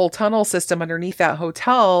was that whole tunnel system underneath that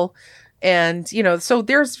hotel. And, so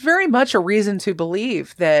there's very much a reason to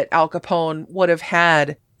believe that Al Capone would have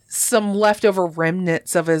had some leftover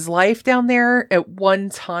remnants of his life down there at one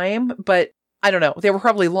time. But I don't know, they were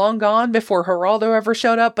probably long gone before Geraldo ever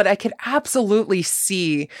showed up. But I could absolutely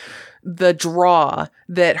see the draw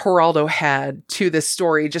that Geraldo had to this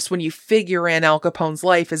story, just when you figure in Al Capone's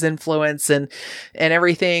life, his influence and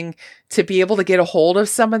everything, to be able to get a hold of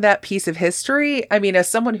some of that piece of history. I mean, as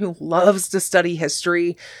someone who loves to study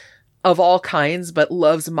history of all kinds, but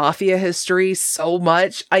loves mafia history so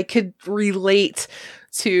much, I could relate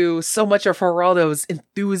to so much of Geraldo's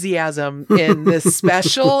enthusiasm in this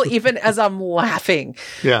special, even as I'm laughing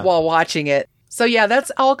while watching it. So yeah,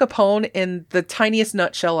 that's Al Capone in the tiniest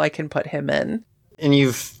nutshell I can put him in. And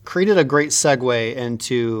you've created a great segue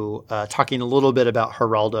into talking a little bit about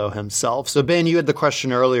Geraldo himself. So Ben, you had the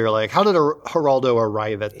question earlier, like, how did Geraldo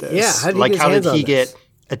arrive at this? Yeah, how did he get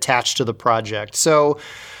attached to the project? So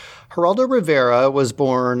Geraldo Rivera was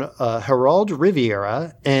born Gerald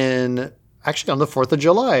Riviera on the 4th of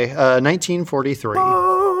July, 1943.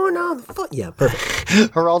 Oh, no. Yeah,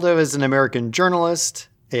 perfect. Geraldo is an American journalist,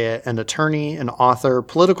 an attorney, an author,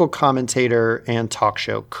 political commentator, and talk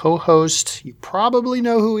show co-host. You probably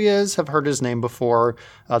know who he is, have heard his name before.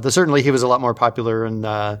 Certainly he was a lot more popular in,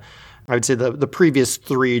 I would say, the previous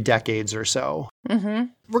 3 decades or so. Mm-hmm.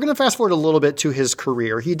 We're going to fast forward a little bit to his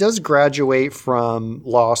career. He does graduate from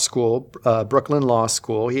law school, Brooklyn Law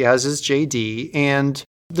School. He has his JD, and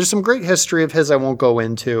there's some great history of his I won't go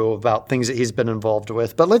into about things that he's been involved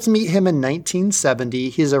with. But let's meet him in 1970.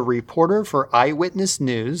 He's a reporter for Eyewitness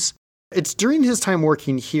News. It's during his time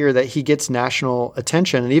working here that he gets national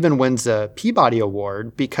attention and even wins a Peabody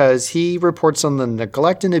Award because he reports on the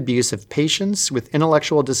neglect and abuse of patients with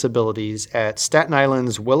intellectual disabilities at Staten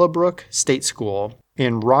Island's Willowbrook State School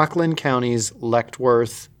in Rockland County's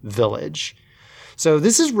Lechtworth Village. So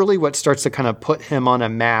this is really what starts to kind of put him on a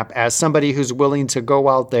map as somebody who's willing to go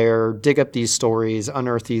out there, dig up these stories,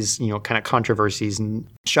 unearth these, kind of controversies and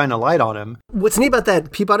shine a light on him. What's neat about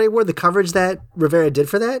that Peabody Award, the coverage that Rivera did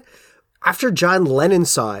for that, after John Lennon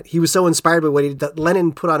saw it, he was so inspired by what he did.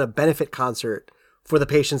 Lennon put on a benefit concert for the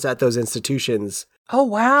patients at those institutions. Oh,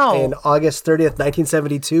 wow. In August 30th,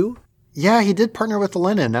 1972. Yeah, he did partner with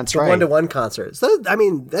Lennon. That's right. One-to-one concert. So, I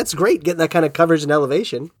mean, that's great, getting that kind of coverage and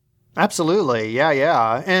elevation. Absolutely.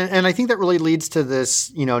 Yeah. And I think that really leads to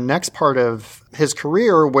this, next part of his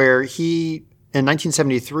career where he in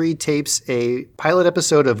 1973 tapes a pilot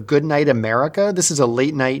episode of Good Night America. This is a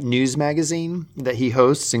late night news magazine that he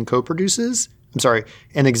hosts and co-produces.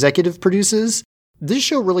 And executive produces. This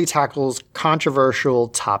show really tackles controversial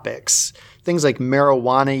topics. Things like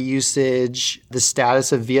marijuana usage, the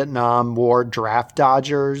status of Vietnam War draft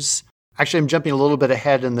dodgers. Actually, I'm jumping a little bit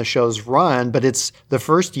ahead in the show's run, but it's the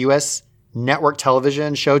first U.S. network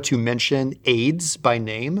television show to mention AIDS by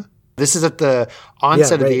name. This is at the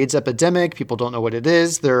onset of the AIDS epidemic. People don't know what it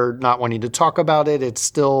is. They're not wanting to talk about it. It's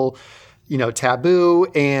still, taboo.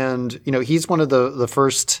 And, he's one of the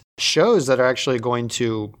first shows that are actually going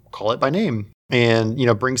to call it by name and,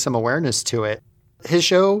 bring some awareness to it. His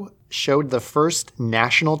show showed the first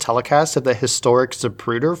national telecast of the historic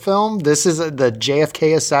Zapruder film. This is the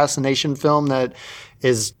JFK assassination film that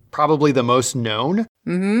is probably the most known.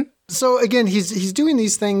 Mm-hmm. So again, he's doing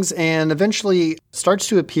these things and eventually starts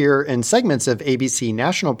to appear in segments of ABC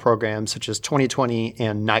national programs such as 2020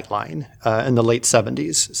 and Nightline in the late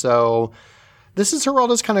 70s. So this is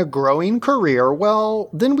Geraldo's kind of growing career. Well,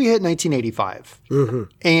 then we hit 1985. Mm-hmm.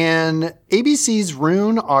 And ABC's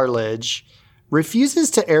Rune Arledge refuses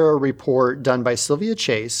to air a report done by Sylvia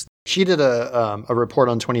Chase. She did a report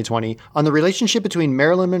on 2020 on the relationship between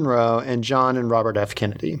Marilyn Monroe and John and Robert F.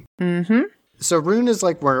 Kennedy. Mm-hmm. So Rune is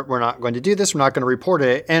like, we're not going to do this. We're not going to report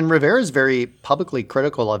it. And Rivera is very publicly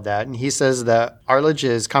critical of that. And he says that Arledge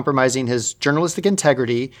is compromising his journalistic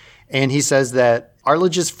integrity. And he says that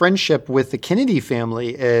Arledge's friendship with the Kennedy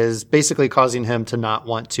family is basically causing him to not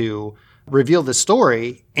want to reveal the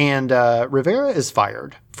story. And Rivera is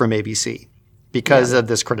fired from ABC because of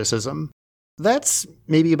this criticism. That's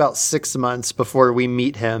maybe about 6 months before we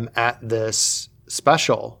meet him at this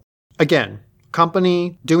special. Again,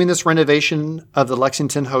 company doing this renovation of the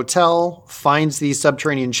Lexington Hotel, finds these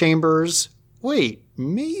subterranean chambers. Wait,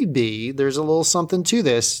 maybe there's a little something to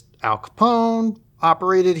this. Al Capone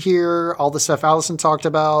operated here, all the stuff Allison talked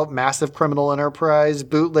about, massive criminal enterprise,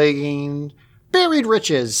 bootlegging, buried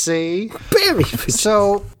riches, see? Buried riches.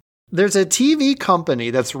 So there's a TV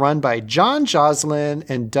company that's run by John Joslin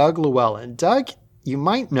and Doug Llewellyn. Doug, you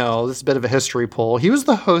might know, this is a bit of a history poll. He was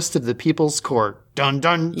the host of the People's Court. Dun,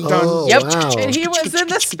 dun, dun. Oh, yep. wow. And he was in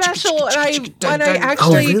the special. And I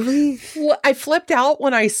actually, really? I flipped out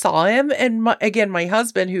when I saw him. And my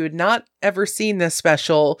husband, who had not ever seen this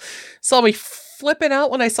special, saw me flipping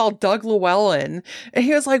out when I saw Doug Llewellyn. And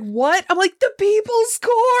he was like, what? I'm like, the People's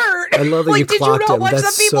Court. I love that you did clocked you not him. watch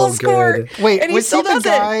That's the People's so Court? good. Wait, and was he the does it.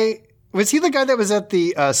 guy? Was he the guy that was at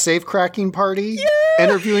the safe cracking party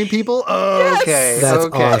interviewing people? Oh, Yes. okay. That's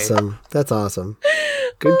okay. awesome. That's awesome.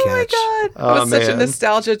 Good catch. Oh my God. Oh, It was such a man.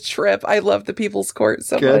 nostalgia trip. I love the People's Court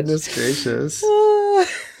so Goodness gracious.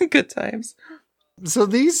 much. Good times. So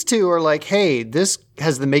these two are like, hey, this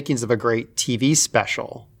has the makings of a great TV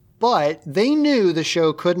special. But they knew the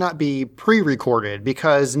show could not be pre-recorded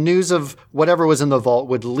because news of whatever was in the vault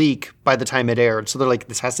would leak by the time it aired. So they're like,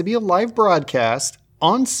 this has to be a live broadcast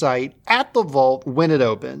on site at the vault when it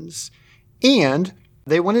opens. And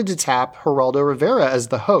they wanted to tap Geraldo Rivera as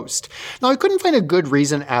the host. Now, I couldn't find a good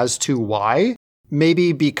reason as to why.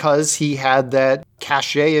 Maybe because he had that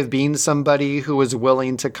cachet of being somebody who was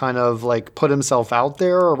willing to kind of like put himself out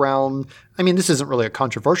there around, I mean, this isn't really a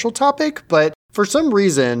controversial topic, but for some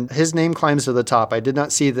reason, his name climbs to the top. I did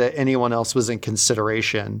not see that anyone else was in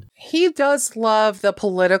consideration. He does love the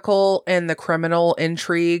political and the criminal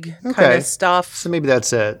intrigue kind of stuff. So maybe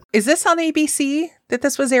that's it. Is this on ABC that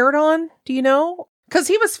this was aired on? Do you know? Because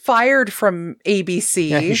he was fired from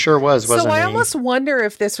ABC. Yeah, he sure was, wasn't so I he? almost wonder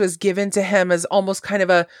if this was given to him as almost kind of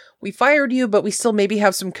a, we fired you, but we still maybe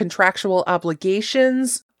have some contractual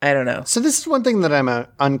obligations. I don't know. So this is one thing that I'm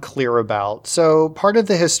unclear about. So part of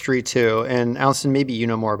the history too, and Allison, maybe you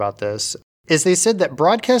know more about this, is they said that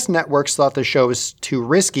broadcast networks thought the show was too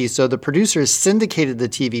risky, so the producers syndicated the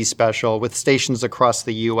TV special with stations across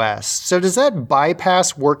the U.S. So does that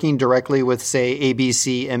bypass working directly with, say,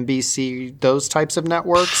 ABC, NBC, those types of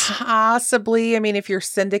networks? Possibly. I mean, if you're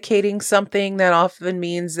syndicating something, that often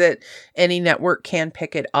means that any network can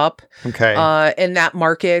pick it up in that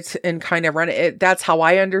market and kind of run it. That's how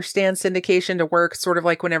I understand syndication to work. Sort of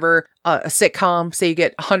like whenever a sitcom, say you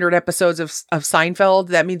get 100 episodes of Seinfeld,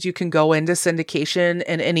 that means you can go into syndication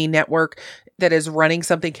and any network that is running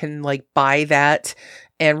something can like buy that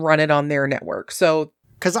and run it on their network. So,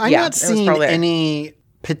 because I'm not seeing any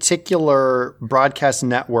particular broadcast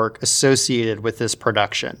network associated with this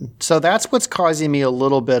production. So that's what's causing me a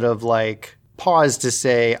little bit of like, pause to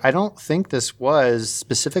say, I don't think this was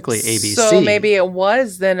specifically ABC. So maybe it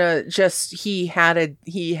was then just he had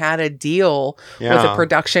a deal with a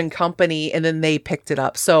production company and then they picked it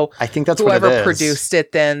up. So I think that's whoever what it is. produced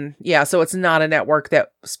it then, so it's not a network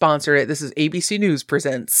that sponsored it. This is ABC News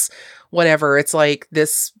presents whatever. It's like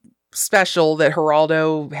this special that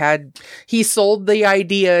Geraldo had. He sold the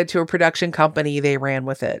idea to a production company. They ran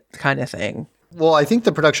with it kind of thing. Well, I think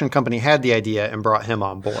the production company had the idea and brought him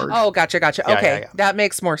on board. Oh, gotcha. Yeah, okay. yeah. That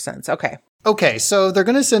makes more sense. Okay. Okay, so they're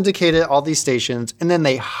going to syndicate it, all these stations, and then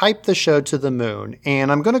they hype the show to the moon. And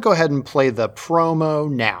I'm going to go ahead and play the promo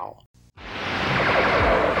now.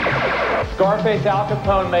 Scarface Al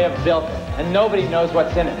Capone may have built it, and nobody knows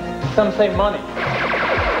what's in it. Some say money.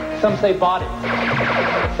 Some say bodies.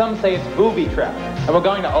 Some say it's booby trapped, and we're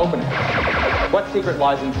going to open it. What secret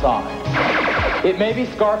lies inside? It may be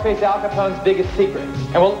Scarface Al Capone's biggest secret,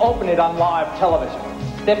 and we'll open it on live television.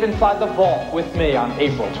 Step inside the vault with me on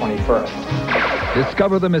April 21st.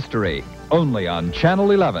 Discover the mystery, only on Channel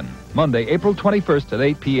 11, Monday, April 21st at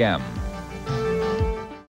 8 p.m.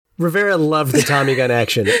 Rivera loved the Tommy gun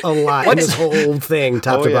action a lot in this whole thing,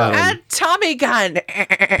 top to bottom. And Tommy gun.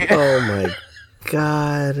 Oh my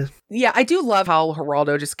God. Yeah, I do love how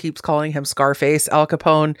Geraldo just keeps calling him Scarface Al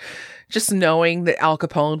Capone, just knowing that Al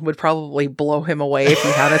Capone would probably blow him away if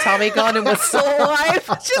he had a Tommy gun and was still alive.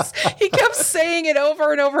 He kept saying it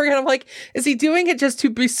over and over again. I'm like, is he doing it just to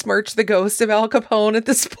besmirch the ghost of Al Capone at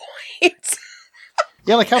this point?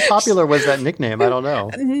 Yeah, like how popular was that nickname? I don't know.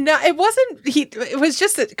 No, it wasn't. It was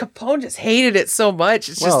just that Capone just hated it so much.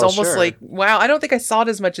 It's just almost like, wow. I don't think I saw it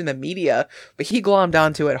as much in the media, but he glommed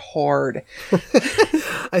onto it hard.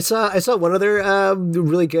 I saw one other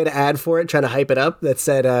really good ad for it, trying to hype it up, that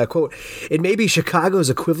said, quote, "It may be Chicago's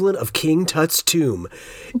equivalent of King Tut's tomb.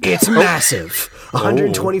 It's massive.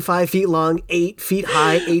 125 feet long, 8 feet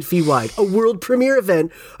high, 8 feet wide. A world premiere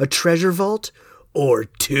event, a treasure vault, or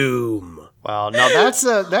tomb." Wow, now that's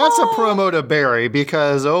a promo to bury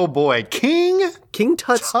because, oh boy, King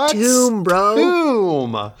Tut's tomb, bro.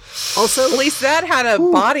 Tomb. Also, at least that had a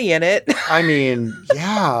body in it. I mean,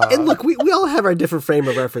 yeah. And look, we all have our different frame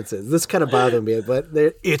of references. This kind of bothered me, but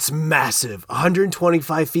it's massive.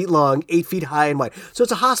 125 feet long, 8 feet high and wide. So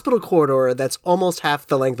it's a hospital corridor that's almost half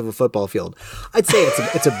the length of a football field. I'd say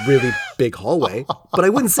it's a really big hallway, but I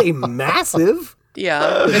wouldn't say massive.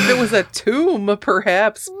 Yeah, if it was a tomb,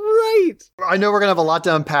 perhaps. Right. I know we're going to have a lot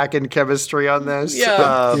to unpack in chemistry on this.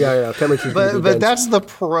 Yeah. Chemistry. But that's the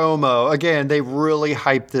promo. Again, they really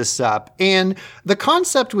hyped this up. And the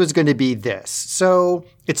concept was going to be this. So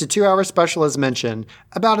it's a 2-hour special, as mentioned.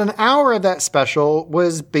 About an hour of that special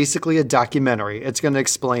was basically a documentary. It's going to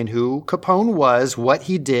explain who Capone was, what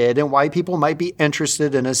he did, and why people might be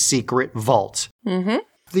interested in a secret vault. Mm-hmm.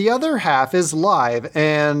 The other half is live,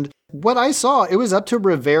 and what I saw, it was up to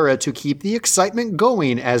Rivera to keep the excitement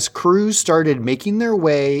going as crews started making their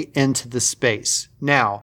way into the space.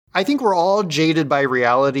 Now, I think we're all jaded by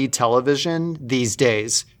reality television these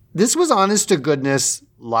days. This was honest to goodness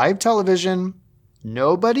live television.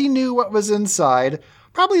 Nobody knew what was inside.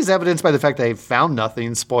 Probably is evidenced by the fact they found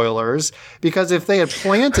nothing, spoilers, because if they had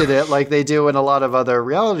planted it like they do in a lot of other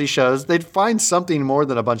reality shows, they'd find something more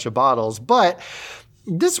than a bunch of bottles. But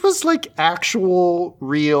this was like actual,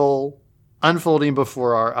 real unfolding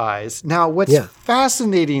before our eyes. Now, what's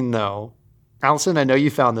fascinating, though, Allison, I know you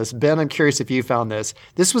found this. Ben, I'm curious if you found this.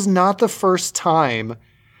 This was not the first time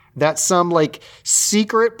that some like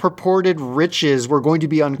secret purported riches were going to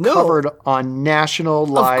be uncovered on national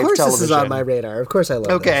live television. Of course this is on my radar. Of course I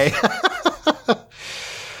love this.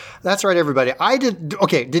 That's right, everybody.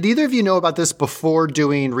 Did either of you know about this before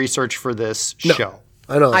doing research for this show?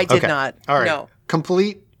 I know. I did not. All right. No.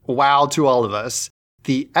 Complete wow to all of us.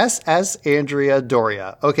 The SS Andrea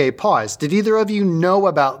Doria. Okay, pause. Did either of you know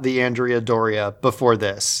about the Andrea Doria before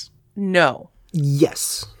this? No.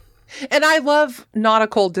 Yes. And I love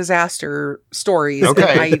nautical disaster stories.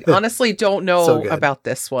 Okay. And I honestly don't know about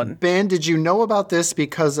this one. Ben, did you know about this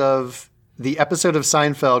because of the episode of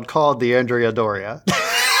Seinfeld called The Andrea Doria?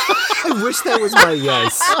 I wish that was my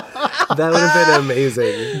yes. That would have been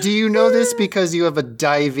amazing. Do you know this because you have a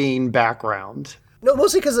diving background? No,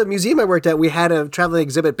 mostly because the museum I worked at, we had a traveling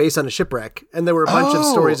exhibit based on a shipwreck, and there were a bunch of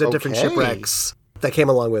stories of different shipwrecks that came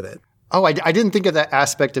along with it. Oh, I didn't think of that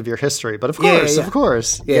aspect of your history, but of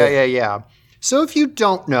course. Yeah. So if you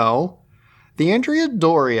don't know, the Andrea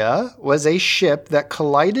Doria was a ship that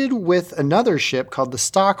collided with another ship called the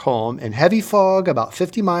Stockholm in heavy fog about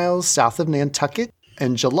 50 miles south of Nantucket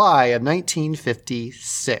in July of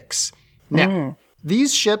 1956. Now,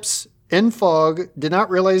 these ships in fog, did not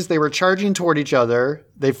realize they were charging toward each other.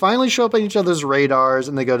 They finally show up on each other's radars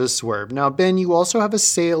and they go to swerve. Now, Ben, you also have a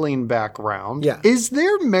sailing background. Yeah. Is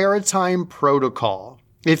there maritime protocol?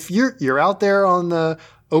 If you're out there on the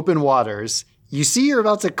open waters, you see you're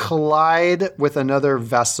about to collide with another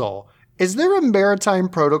vessel. Is there a maritime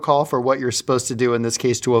protocol for what you're supposed to do in this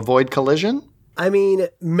case to avoid collision? I mean,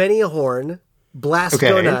 many a horn, blast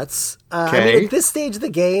go nuts. I mean, at this stage of the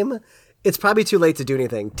game, it's probably too late to do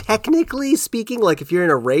anything. Technically speaking, like if you're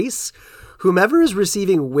in a race, whomever is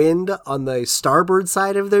receiving wind on the starboard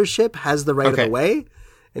side of their ship has the right of the way,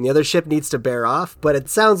 and the other ship needs to bear off. But it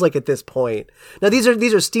sounds like at this point, now these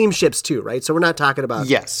are steamships too, right? So we're not talking about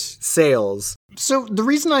sails. So the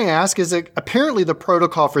reason I ask is that apparently the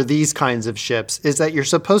protocol for these kinds of ships is that you're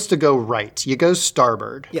supposed to go right. You go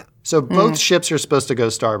starboard. Yeah. So both ships are supposed to go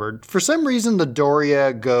starboard. For some reason, the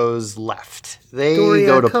Doria goes left. They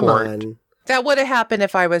go to port. On. That would have happened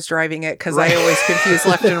if I was driving it, because I always confuse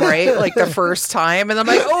left and right, like the first time. And I'm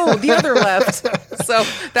like, oh, the other left. So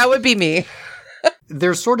that would be me.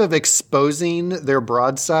 They're sort of exposing their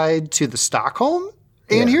broadside to the Stockholm.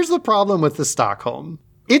 And here's the problem with the Stockholm.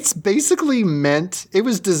 It's basically it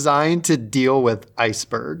was designed to deal with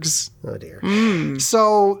icebergs. Oh, dear.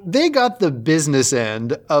 So they got the business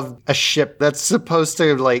end of a ship that's supposed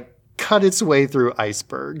to, like, cut its way through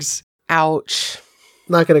icebergs. Ouch.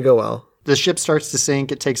 Not going to go well. The ship starts to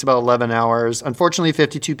sink. It takes about 11 hours. Unfortunately,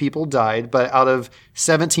 52 people died, but out of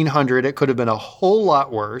 1,700, it could have been a whole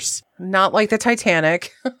lot worse. Not like the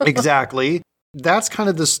Titanic. Exactly. That's kind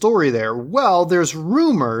of the story there. Well, there's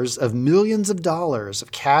rumors of millions of dollars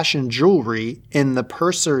of cash and jewelry in the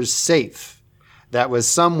purser's safe that was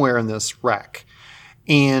somewhere in this wreck.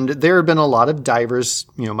 And there have been a lot of divers,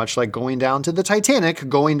 much like going down to the Titanic,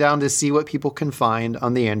 going down to see what people can find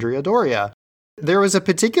on the Andrea Doria. There was a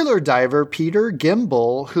particular diver, Peter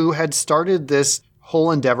Gimbel, who had started this whole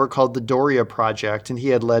endeavor called the Doria Project, and he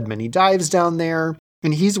had led many dives down there.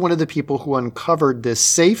 And he's one of the people who uncovered this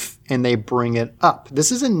safe, and they bring it up.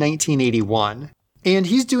 This is in 1981. And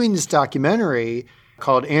he's doing this documentary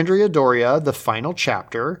called Andrea Doria, The Final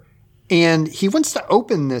Chapter. And he wants to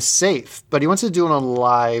open this safe, but he wants to do it on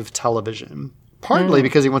live television, partly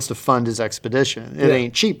because he wants to fund his expedition. It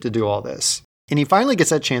ain't cheap to do all this. And he finally gets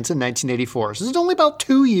that chance in 1984. So this is only about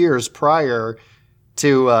 2 years prior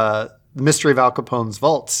to the Mystery of Al Capone's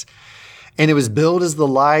Vaults. And it was billed as the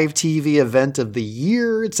live TV event of the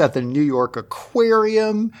year. It's at the New York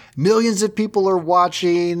Aquarium. Millions of people are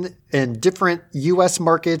watching in different U.S.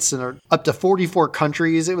 markets and up to 44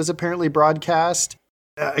 countries it was apparently broadcast.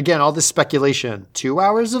 Again, all this speculation. 2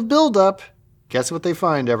 hours of buildup. Guess what they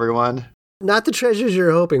find, everyone? Not the treasures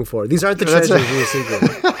you're hoping for. These aren't the treasures you're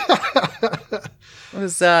seeking. It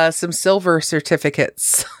was some silver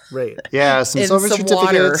certificates. Right. Yeah, some silver some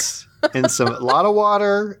certificates and a lot of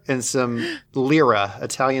water and some lira,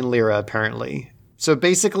 Italian lira, apparently. So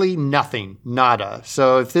basically nothing, nada.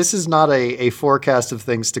 So if this is not a forecast of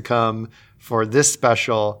things to come for this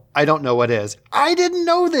special, I don't know what is. I didn't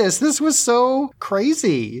know this. This was so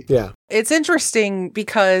crazy. Yeah. It's interesting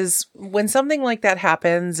because when something like that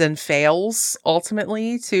happens and fails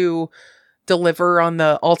ultimately to deliver on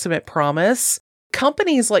the ultimate promise,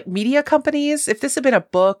 companies like media companies, if this had been a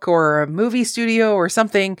book or a movie studio or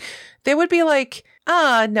something, they would be like,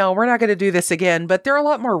 no, we're not going to do this again. But they're a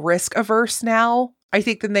lot more risk averse now, I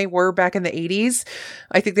think, than they were back in the 80s.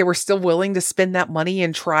 I think they were still willing to spend that money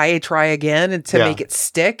and try again and to make it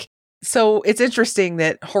stick. So it's interesting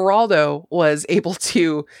that Geraldo was able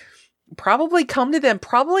to probably come to them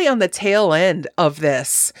probably on the tail end of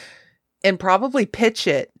this and probably pitch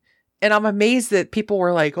it. And I'm amazed that people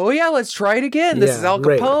were like, oh, yeah, let's try it again. This is Al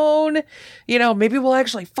Capone. Right. Maybe we'll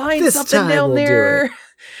actually find something down there.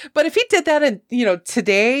 But if he did that in,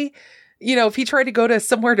 today, if he tried to go to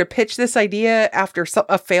somewhere to pitch this idea after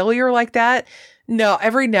a failure like that, no,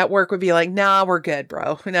 every network would be like, nah, we're good,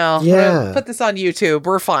 bro. No, put this on YouTube.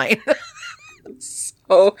 We're fine.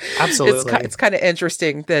 So absolutely, it's kind of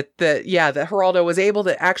interesting that Geraldo was able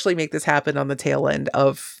to actually make this happen on the tail end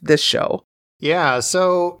of this show. Yeah.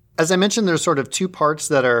 So as I mentioned, there's sort of two parts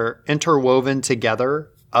that are interwoven together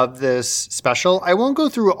of this special. I won't go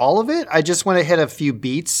through all of it. I just want to hit a few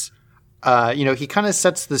beats. He kind of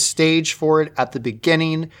sets the stage for it at the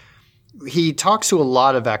beginning. He talks to a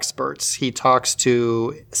lot of experts. He talks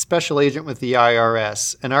to a special agent with the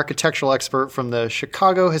IRS, an architectural expert from the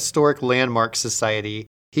Chicago Historic Landmark Society.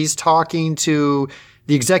 He's talking to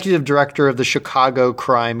the executive director of the Chicago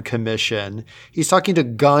Crime Commission. He's talking to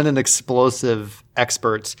gun and explosive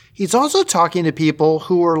experts. He's also talking to people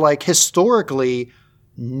who are like historically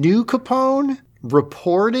knew Capone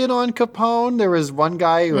reported on Capone. There was one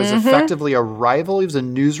guy who was effectively a rival. He was a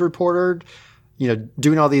news reporter,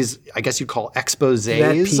 doing all these, I guess you'd call exposés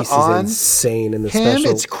That piece on is insane in the him.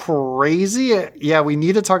 special. It's crazy. Yeah, we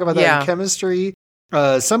need to talk about that in chemistry.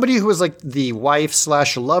 Somebody who was like the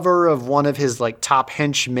wife/lover of one of his like top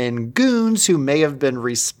henchmen goons who may have been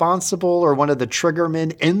responsible or one of the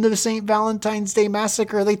triggermen in the St. Valentine's Day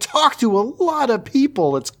massacre. They talked to a lot of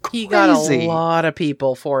people. It's crazy. He got a lot of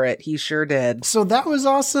people for it. He sure did. So that was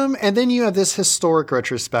awesome. And then you have this historic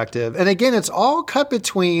retrospective. And again, it's all cut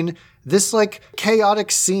between this like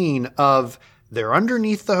chaotic scene of they're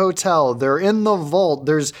underneath the hotel. They're in the vault.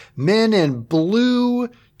 There's men in blue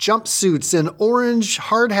jumpsuits and orange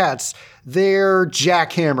hard hats. They're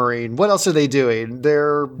jackhammering. What else are they doing?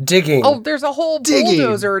 They're digging. Oh, there's a whole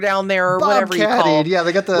bulldozer down there, or whatever you call it. Yeah,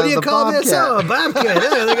 they got the What do you call bobcat. this? Oh, a bobcat.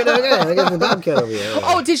 Yeah, they got the bobcat over here.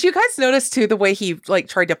 Oh, did you guys notice too the way he like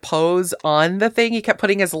tried to pose on the thing? He kept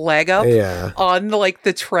putting his leg up on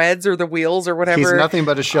the treads or the wheels or whatever. He's nothing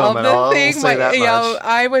but a showman. I'll say that much.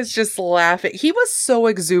 I was just laughing. He was so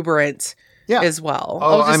exuberant. As well.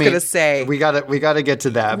 Oh, I was just gonna say we gotta get to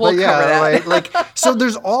that. We'll cover that. like so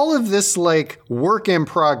there's all of this like work in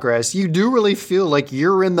progress. You do really feel like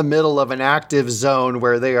you're in the middle of an active zone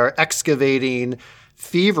where they are excavating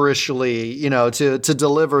feverishly, to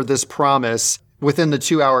deliver this promise within the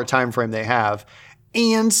 2-hour time frame they have.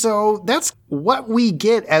 And so that's what we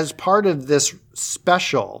get as part of this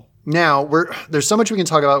special. Now, there's so much we can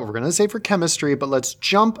talk about. We're going to say for chemistry, but let's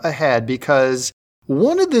jump ahead because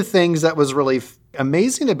one of the things that was really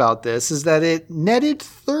amazing about this is that it netted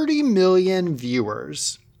 30 million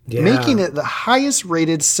viewers, making it the highest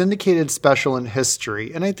rated syndicated special in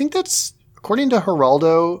history. And I think that's, according to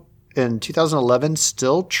Geraldo in 2011,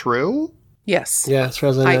 still true. Yes. Yeah, as far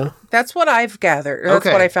as I know. That's what I've gathered. That's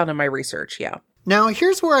what I found in my research. Yeah. Now,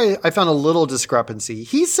 here's where I found a little discrepancy.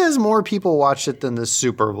 He says more people watched it than the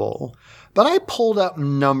Super Bowl. But I pulled up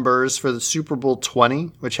numbers for the Super Bowl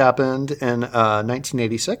 20, which happened in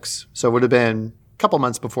 1986. So it would have been a couple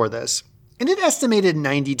months before this. And it estimated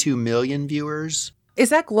 92 million viewers. Is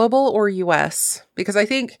that global or U.S.? Because I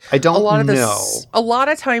think I don't a lot of know. A lot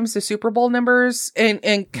of times the Super Bowl numbers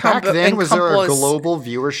back then, was there a global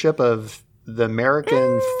viewership of the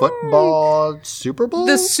American football Super Bowl?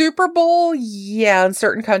 The Super Bowl, yeah, in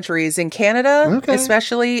certain countries. In Canada,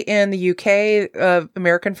 especially in the UK,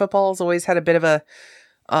 American football has always had a bit of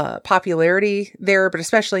a popularity there, but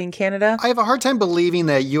especially in Canada. I have a hard time believing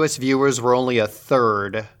that U.S. viewers were only a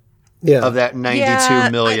third of that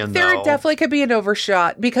 92 million, there definitely could be an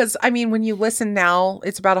overshot because, I mean, when you listen now,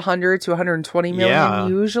 it's about 100 to 120 million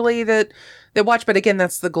usually that watch. But again,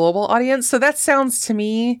 that's the global audience. So that sounds to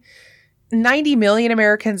me... 90 million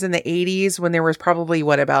Americans in the 80s when there was probably,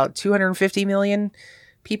 about 250 million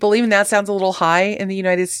people. Even that sounds a little high in the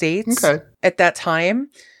United States at that time.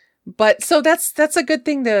 But so that's a good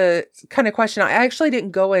thing to kind of question. I actually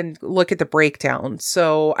didn't go and look at the breakdown,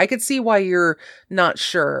 so I could see why you're not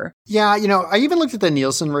sure. Yeah, I even looked at the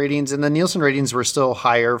Nielsen ratings, and the Nielsen ratings were still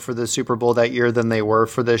higher for the Super Bowl that year than they were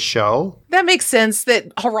for this show. That makes sense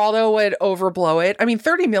that Geraldo would overblow it. I mean,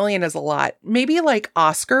 30 million is a lot. Maybe like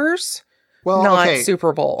Oscars. Well, not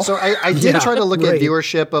Super Bowl. So I did try to look at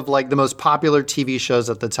viewership of like the most popular TV shows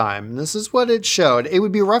at the time. This is what it showed. It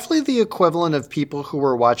would be roughly the equivalent of people who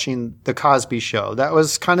were watching The Cosby Show. That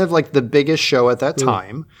was kind of like the biggest show at that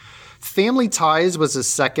time. Family Ties was a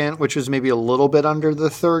second, which was maybe a little bit under the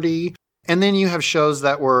 30. And then you have shows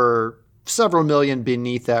that were several million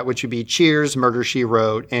beneath that, which would be Cheers, Murder, She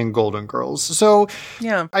Wrote, and Golden Girls. So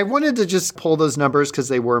I wanted to just pull those numbers because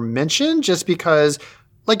they were mentioned, just because...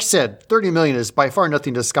 Like you said, 30 million is by far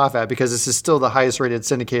nothing to scoff at because this is still the highest rated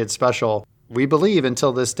syndicated special, we believe,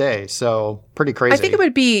 until this day. So pretty crazy. I think it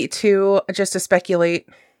would be, too, just to speculate,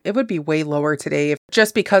 it would be way lower today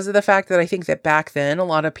just because of the fact that I think that back then, a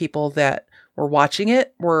lot of people that were watching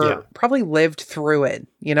it were probably lived through it.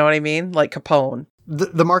 You know what I mean? Like Capone.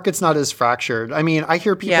 The market's not as fractured. I mean, I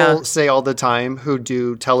hear people say all the time who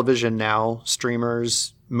do television now,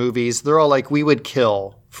 streamers, movies, they're all like, we would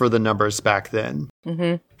kill for the numbers back then.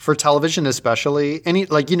 Mm-hmm. For television especially,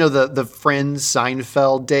 the Friends,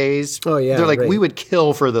 Seinfeld days. Oh, yeah. They're like, we would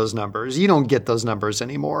kill for those numbers. You don't get those numbers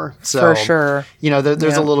anymore. So, for sure.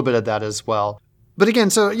 There's a little bit of that as well. But again,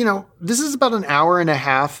 so, this is about an hour and a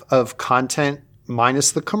half of content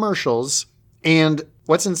minus the commercials. And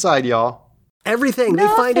what's inside, y'all? Everything. They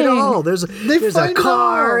find it all. There's a find it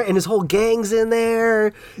car, all. and his whole gang's in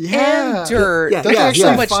there. Yeah. And dirt. Yeah, Don't you actually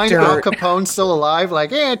so much find Al dirt. Capone still alive?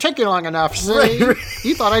 Like, it took you long enough, see?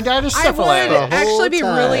 You thought I died of I syphilis. would actually be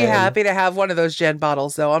really time. happy to have one of those gin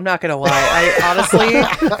bottles, though. I'm not going to lie. I honestly,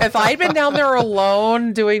 if I'd been down there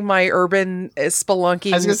alone doing my urban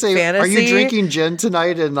spelunking I was going to say, fantasy, are you drinking gin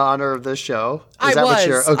tonight in honor of this show? I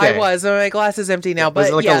was. My glass is empty now, but Was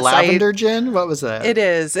it like yes, a lavender gin? What was that? It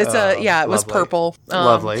is. It's it was lovely. purple.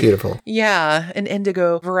 Lovely. Beautiful. Yeah, an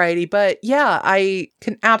indigo variety. But yeah, I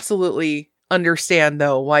can absolutely understand,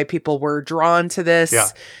 though, why people were drawn to this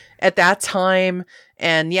at that time.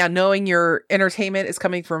 And yeah, knowing your entertainment is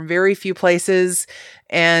coming from very few places.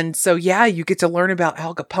 And so, yeah, you get to learn about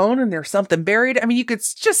Al Capone and there's something buried. I mean, you could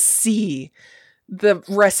just see the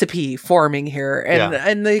recipe forming here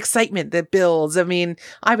and the excitement that builds. I mean,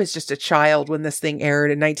 I was just a child when this thing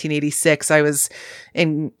aired in 1986. I was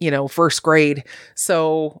in, first grade.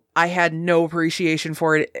 So I had no appreciation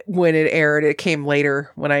for it when it aired. It came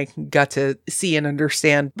later when I got to see and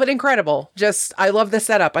understand. But incredible. Just, I love the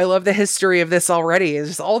setup. I love the history of this already. It's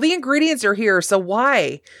just all the ingredients are here. So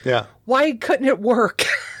why? Yeah. Why couldn't it work?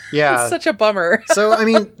 Yeah. It's such a bummer. So, I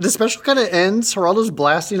mean, the special kind of ends. Geraldo's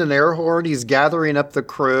blasting an air horn. He's gathering up the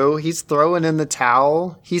crew. He's throwing in the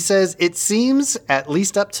towel. He says, "It seems, at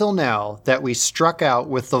least up till now, that we struck out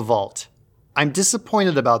with the vault. I'm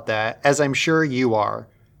disappointed about that, as I'm sure you are.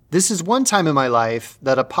 This is one time in my life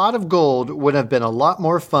that a pot of gold would have been a lot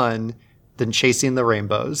more fun than chasing the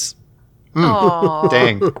rainbows." Aw.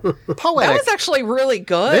 Dang. That Poetic. was actually really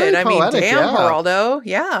good. Very I mean, poetic, damn, yeah. Geraldo.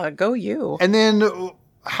 Yeah, go you. And then,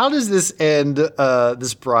 how does this end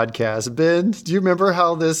this broadcast? Ben, do you remember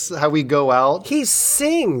how we go out? He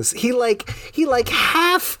sings. He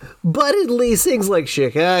half buttedly sings like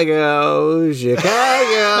Chicago,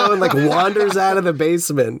 Chicago, and like wanders out of the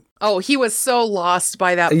basement. Oh, he was so lost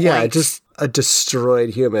by that point. Yeah, just a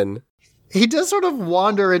destroyed human. He does sort of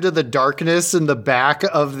wander into the darkness in the back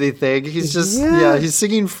of the thing. He's just, he's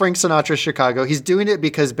singing Frank Sinatra Chicago. He's doing it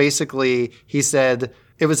because basically he said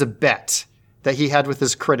it was a bet that he had with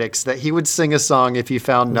his critics that he would sing a song if he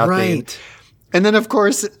found nothing. Right. And then, of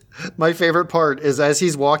course, my favorite part is as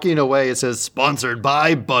he's walking away, it says, "Sponsored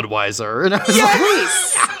by Budweiser." And I was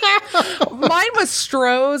Yes! Mine was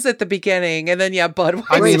Stroh's at the beginning, and then, Budweiser.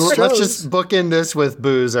 I mean, Right, let's Stroh's. just bookend this with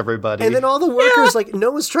booze, everybody. And then all the workers,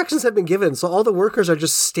 no instructions have been given, so all the workers are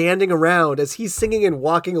just standing around as he's singing and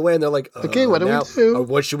walking away, and they're like, Okay, what do we now, do?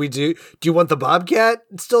 What should we do? Do you want the Bobcat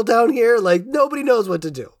still down here? Like, nobody knows what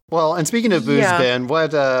to do. Well, and speaking of booze, Yeah. Ben,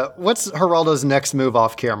 what's Geraldo's next move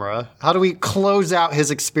off camera? How do we close out his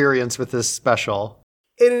experience with this special?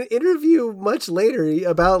 In an interview much later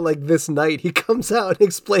about this night, he comes out and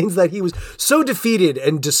explains that he was so defeated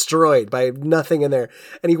and destroyed by nothing in there.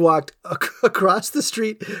 And he walked across the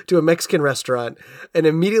street to a Mexican restaurant and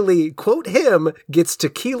immediately, quote him, gets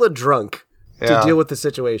tequila drunk to deal with the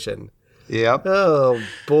situation. Yep. Oh,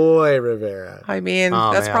 boy, Rivera. I mean,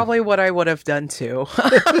 Oh, that's man. probably what I would have done too.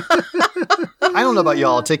 I don't know about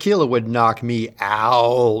y'all. Tequila would knock me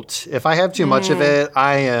out. If I have too much of it,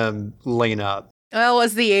 I am laying up. Well, it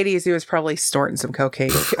was the 80s. He was probably snorting some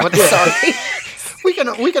cocaine. I'm sorry.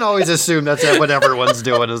 We can always assume that's what everyone's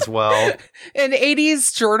doing as well. An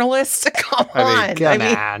 80s journalist? Come on. I mean, come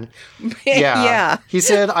on. Yeah. He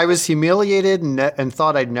said, "I was humiliated and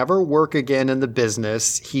thought I'd never work again in the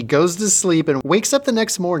business." He goes to sleep and wakes up the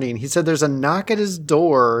next morning. He said there's a knock at his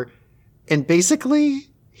door, and basically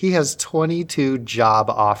he has 22 job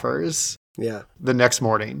offers Yeah. the next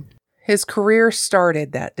morning. His career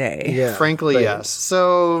started that day. Yeah. Frankly, Right. yes.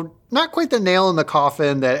 So not quite the nail in the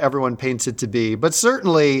coffin that everyone paints it to be, but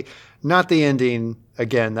certainly not the ending,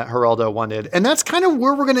 again, that Geraldo wanted. And that's kind of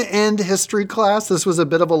where we're going to end history class. This was a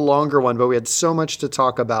bit of a longer one, but we had so much to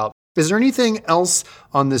talk about. Is there anything else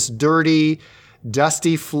on this dirty,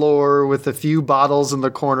 dusty floor with a few bottles in the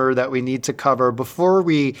corner that we need to cover before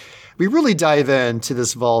we really dive into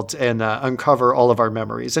this vault and uncover all of our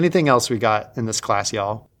memories? Anything else we got in this class,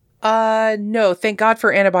 y'all? No, thank God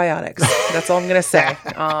for antibiotics. That's all I'm gonna say.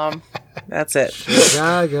 That's it.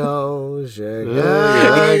 Chicago, Chicago.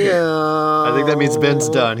 I think that means Ben's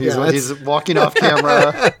done. He's walking off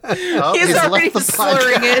camera. Oh, He's already left the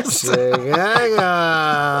slurring it.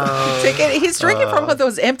 Chicago. He's drinking from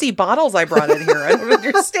those empty bottles I brought in here. I don't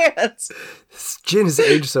understand. Gin has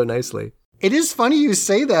aged so nicely. It is funny you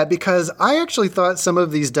say that because I actually thought some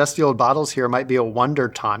of these dusty old bottles here might be a wonder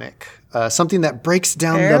tonic, something that breaks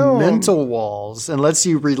down the mental walls and lets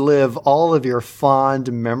you relive all of your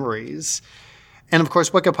fond memories. And of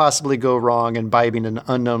course, what could possibly go wrong imbibing an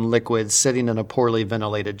unknown liquid sitting in a poorly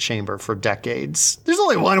ventilated chamber for decades? There's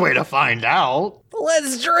only one way to find out.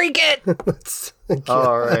 Let's drink it.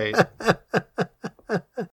 All right.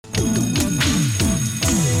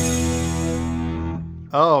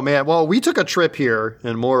 Oh, man. Well, we took a trip here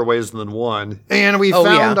in more ways than one. And we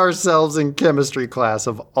found ourselves in chemistry class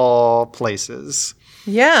of all places.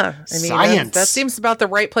 Yeah. I mean, Science. that seems about the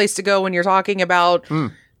right place to go when you're talking about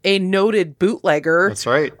a noted bootlegger. That's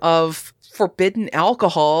right. Of forbidden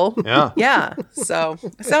alcohol. Yeah. Yeah. So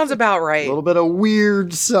it sounds about right. A little bit of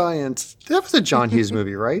weird science. That was a John Hughes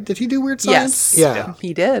movie, right? Did he do weird science? Yes. Yeah.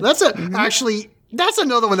 He did. That's actually, that's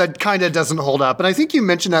another one that kind of doesn't hold up. And I think you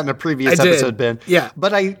mentioned that in a previous episode, Ben. Yeah.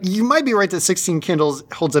 But you might be right that 16 Candles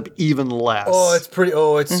holds up even less.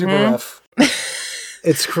 It's super rough.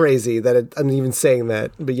 It's crazy that I'm even saying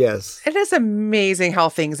that, but yes. It is amazing how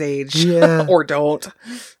things age. Yeah. Or don't.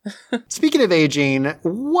 Speaking of aging,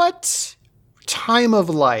 what time of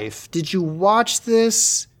life did you watch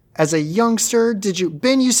this as a youngster?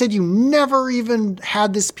 Ben, you said you never even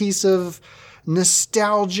had this piece of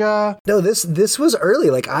nostalgia. No, this was early.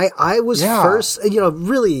 Like I was first,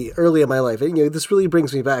 really early in my life. And, this really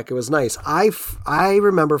brings me back. It was nice. I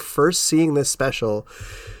remember first seeing this special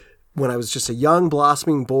when I was just a young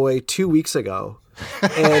blossoming boy 2 weeks ago.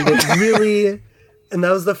 And it really, and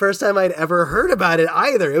that was the first time I'd ever heard about it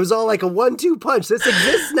either. It was all like a 1-2 punch. This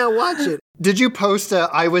exists now, watch it. Did you post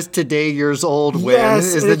I was today years old when?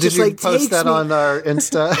 Yes, Did you post that on our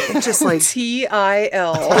Insta? It's just like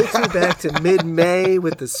TIL. takes me back to mid-May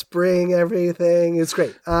with the spring, everything. It's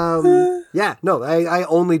great. Yeah, no, I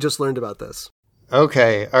only just learned about this.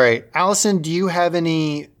 Okay, all right. Allison, do you have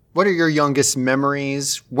what are your youngest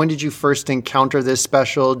memories? When did you first encounter this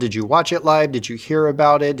special? Did you watch it live? Did you hear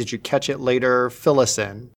about it? Did you catch it later? Fill us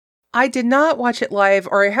in. I did not watch it live,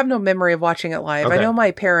 or I have no memory of watching it live. Okay. I know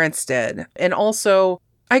my parents did. And also,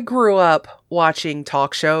 I grew up watching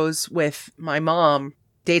talk shows with my mom,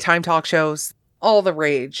 daytime talk shows, all the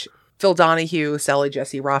rage. Phil Donahue, Sally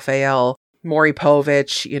Jesse Raphael, Maury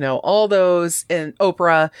Povich, all those, and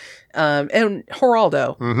Oprah, and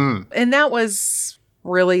Geraldo. Mm-hmm. And that was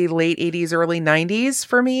really late 80s, early 90s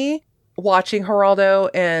for me, watching Geraldo.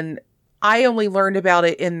 And I only learned about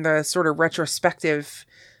it in the sort of retrospective.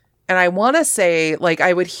 And I want to say, like,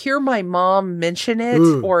 I would hear my mom mention it,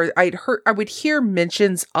 or I would hear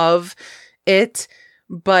mentions of it,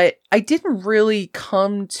 but I didn't really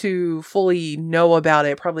come to fully know about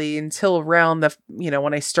it probably until around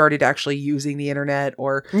when I started actually using the internet.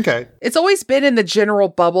 Or okay, it's always been in the general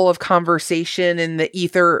bubble of conversation in the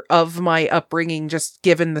ether of my upbringing, just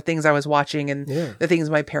given the things I was watching and the things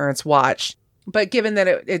my parents watched. But given that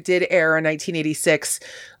it did air in 1986,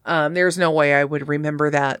 there's no way I would remember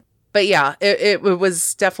that. But yeah, it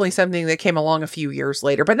was definitely something that came along a few years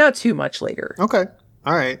later, but not too much later. Okay.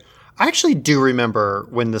 All right. I actually do remember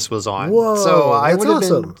when this was on. Whoa, so I would have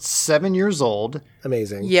awesome. been 7 years old.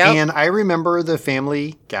 Amazing. Yeah. And I remember the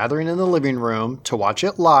family gathering in the living room to watch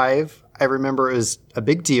it live. I remember it was a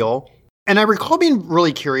big deal. And I recall being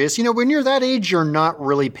really curious. When you're that age, you're not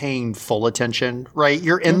really paying full attention, right?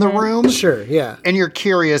 You're in the room. Sure, yeah. And you're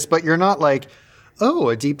curious, but you're not like, oh,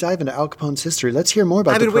 a deep dive into Al Capone's history. Let's hear more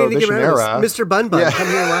about the Prohibition era. Mr. Bun Bun, come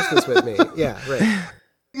here and watch this with me. Yeah, right.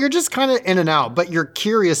 You're just kind of in and out, but you're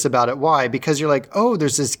curious about it. Why? Because you're like, oh,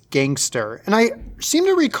 there's this gangster. And I seem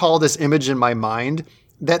to recall this image in my mind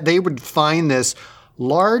that they would find this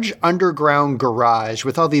large underground garage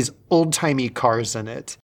with all these old-timey cars in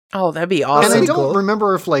it. Oh, that'd be awesome. And I don't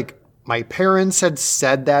remember if my parents had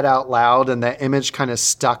said that out loud and that image kind of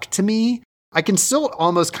stuck to me. I can still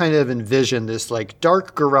almost kind of envision this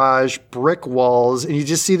dark garage, brick walls, and you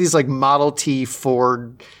just see these Model T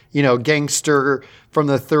Ford, gangster from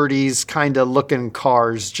the 30s kind of looking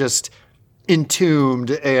cars just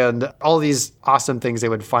entombed and all these awesome things they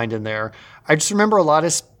would find in there. I just remember a lot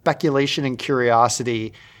of speculation and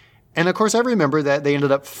curiosity. And of course, I remember that they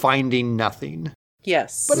ended up finding nothing.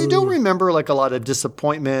 Yes. But I don't remember a lot of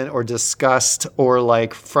disappointment or disgust or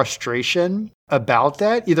frustration about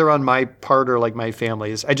that, either on my part or my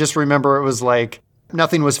family's. I just remember it was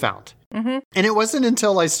nothing was found. Mm-hmm. And it wasn't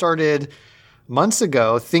until I started months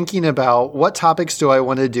ago thinking about what topics do I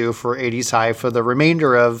want to do for 80s High for the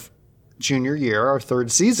remainder of junior year, our third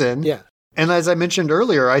season. Yeah. And as I mentioned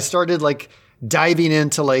earlier, I started diving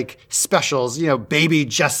into specials. Baby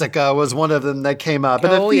Jessica was one of them that came up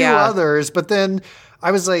and a few others. But then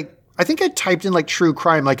I was I think I typed in true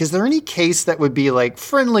crime. Is there any case that would be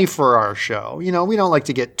friendly for our show? We don't like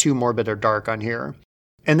to get too morbid or dark on here.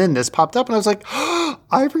 And then this popped up and I was like, oh,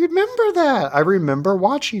 I remember that. I remember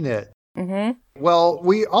watching it. Well,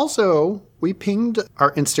 we pinged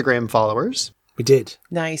our Instagram followers. We did.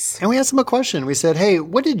 Nice. And we asked them a question. We said, hey,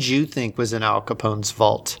 what did you think was in Al Capone's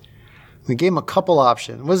vault? We gave him a couple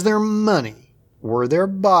options. Was there money? Were there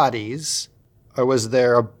bodies? Or was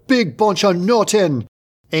there a big bunch of nothing?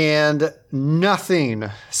 And nothing.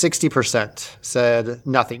 60% said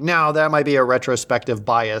nothing. Now, that might be a retrospective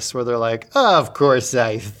bias where they're like, of course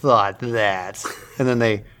I thought that. And then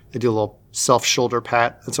they do a little self-shoulder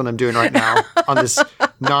pat. That's what I'm doing right now on this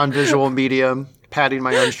non-visual medium, patting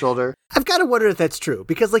my own shoulder. I've got to wonder if that's true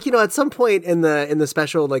because, like, at some point in the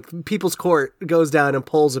special, like, People's Court goes down and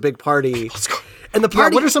pulls a big party. And the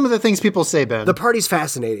party. Yeah, what are some of the things people say, Ben? The party's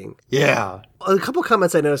fascinating. Yeah. A couple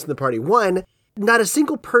comments I noticed in the party. One, not a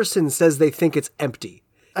single person says they think it's empty.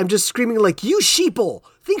 I'm just screaming like, you sheeple,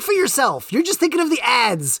 think for yourself. You're just thinking of the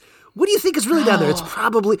ads. What do you think is really down there? It's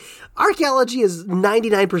probably... Archaeology is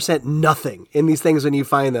 99% nothing in these things when you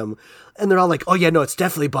find them. And they're all like, oh, yeah, no, it's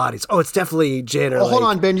definitely bodies. Oh, it's definitely gin. Well, hold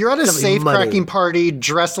on, Ben. You're at a safe-cracking party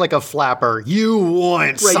dressed like a flapper. You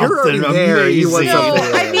want something amazing. You want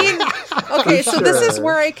something. I mean, okay, so this is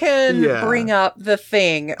where I can bring up the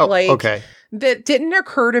thing. Okay. That didn't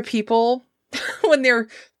occur to people when they're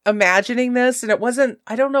imagining this. And it wasn't,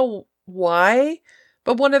 I don't know why,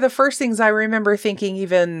 but one of the first things I remember thinking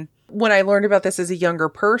even... when I learned about this as a younger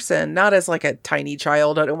person, not as like a tiny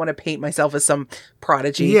child, I don't want to paint myself as some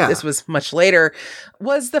prodigy. Yeah. This was much later,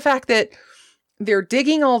 was the fact that they're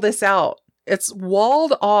digging all this out. It's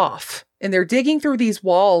walled off and they're digging through these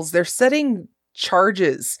walls. They're setting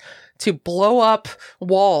charges to blow up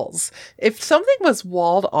walls. If something was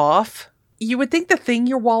walled off, you would think the thing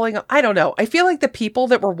you're walling, I don't know. I feel like the people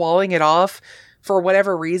that were walling it off for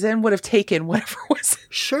whatever reason, would have taken whatever was.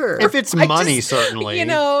 Sure. If it's money, certainly.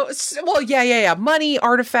 Well, yeah. Money,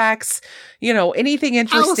 artifacts, anything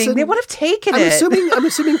interesting, Allison, they would have taken it. I'm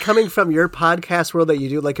assuming coming from your podcast world that you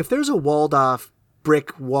do, like if there's a walled off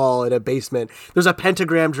brick wall in a basement, there's a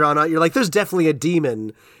pentagram drawn out, you're like, there's definitely a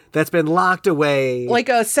demon that's been locked away. Like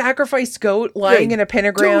a sacrificed goat lying in a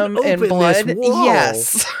pentagram and blood.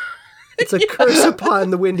 Yes. It's a curse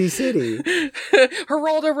upon the Windy City.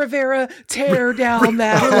 Geraldo Rivera, tear down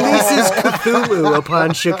that wall. Releases Cthulhu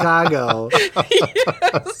upon Chicago.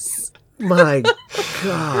 Yes. My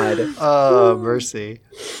God. Oh, mercy.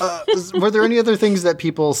 Were there any other things that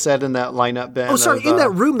people said in that lineup, Ben? Oh, sorry. In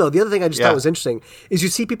that room, though, the other thing I just thought was interesting is you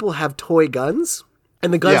see people have toy guns,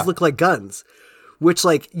 and the guns look like guns. Which,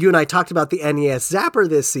 like, you and I talked about the NES Zapper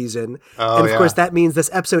this season. And, of course, that means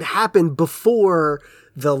this episode happened before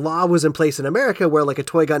the law was in place in America where, like, a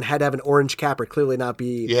toy gun had to have an orange cap or clearly not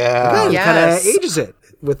be... Yeah. It kind of ages it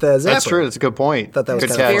with the Zapper. That's true. That's a good point. Thought that was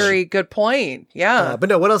good catch. Very good point. Yeah. But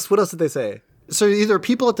no, what else did they say? So either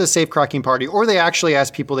people at the safe-cracking party or they actually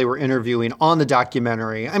asked people they were interviewing on the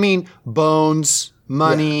documentary. I mean, bones,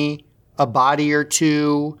 money, a body or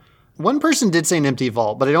two... One person did say an empty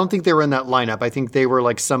vault, but I don't think they were in that lineup. I think they were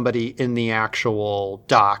like somebody in the actual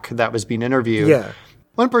doc that was being interviewed. Yeah.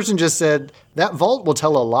 One person just said, that vault will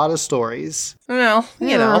tell a lot of stories. Well,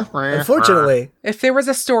 Unfortunately. If there was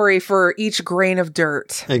a story for each grain of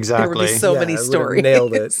dirt, exactly. there would be so many stories.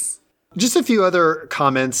 Nailed it. Just a few other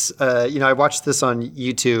comments. I watched this on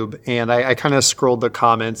YouTube and I kind of scrolled the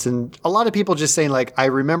comments and a lot of people just saying like, I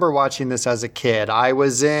remember watching this as a kid. I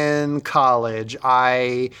was in college.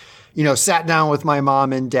 I sat down with my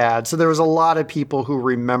mom and dad. So there was a lot of people who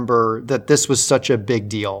remember that this was such a big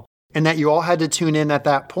deal and that you all had to tune in at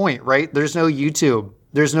that point, right? There's no YouTube.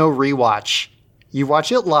 There's no rewatch. You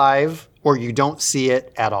watch it live or you don't see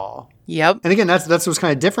it at all. Yep. And again, that's what's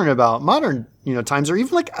kind of different about modern, times, or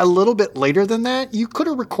even like a little bit later than that. You could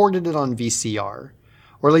have recorded it on VCR,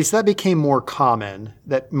 or at least that became more common,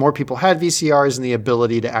 that more people had VCRs and the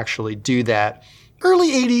ability to actually do that.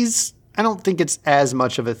 Early 80s, I don't think it's as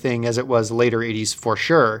much of a thing as it was later 80s for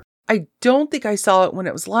sure. I don't think I saw it when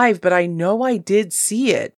it was live, but I know I did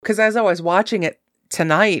see it because as I was watching it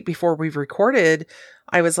tonight before we recorded,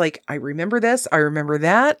 I was like, I remember this. I remember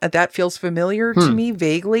that. That feels familiar to me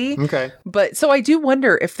vaguely. Okay. But so I do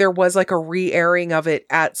wonder if there was like a re-airing of it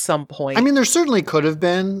at some point. I mean, there certainly could have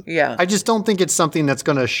been. Yeah. I just don't think it's something that's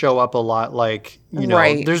going to show up a lot. Like,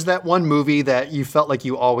 there's that one movie that you felt like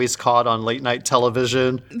you always caught on late night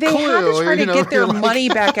television. They had to try to get their money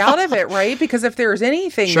back out of it, right? Because if there's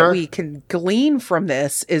anything that we can glean from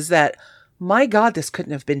this is that, my God, this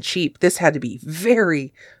couldn't have been cheap. This had to be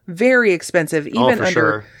very, very expensive. Even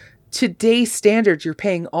under today's standards, you're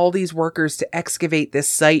paying all these workers to excavate this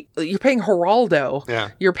site. You're paying Geraldo. Yeah.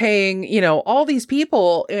 You're paying, all these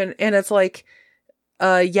people. And it's like,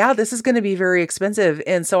 this is going to be very expensive.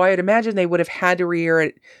 And so I'd imagine they would have had to re-air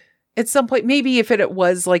it at some point, maybe if it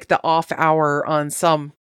was like the off hour on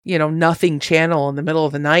some, nothing channel in the middle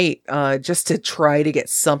of the night, just to try to get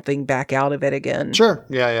something back out of it again. Sure.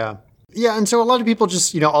 Yeah. And so a lot of people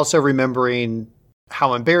just, also remembering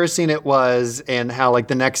how embarrassing it was and how like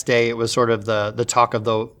the next day it was sort of the talk of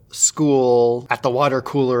the school at the water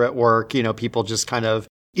cooler at work, people just kind of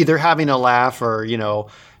either having a laugh or,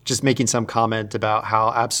 just making some comment about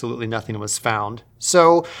how absolutely nothing was found.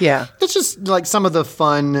 So yeah, it's just like some of the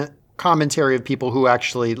fun commentary of people who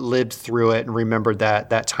actually lived through it and remembered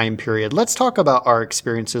that time period. Let's talk about our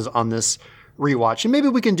experiences on this rewatch. And maybe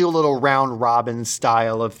we can do a little round robin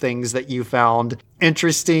style of things that you found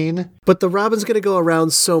interesting. But the robin's going to go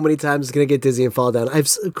around so many times, it's going to get dizzy and fall down.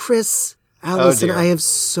 Chris, Allison, I have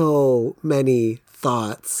so many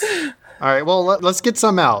thoughts. All right, well, let's get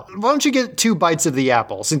some out. Why don't you get 2 bites of the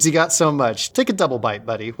apple since you got so much? Take a double bite,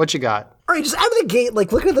 buddy. What you got? All right, just out of the gate,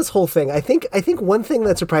 like, looking at this whole thing, I think one thing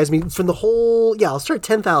that surprised me from the whole, I'll start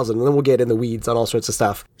 10,000, and then we'll get in the weeds on all sorts of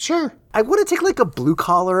stuff. Sure. I want to take, like, a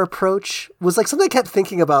blue-collar approach. Was, like, something I kept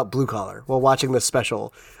thinking about blue-collar while watching this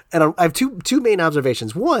special. And I have two main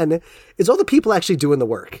observations. One is all the people actually doing the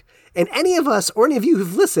work. And any of us, or any of you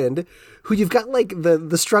who've listened, who you've got, like,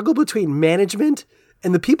 the struggle between management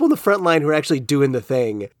and the people in the front line who are actually doing the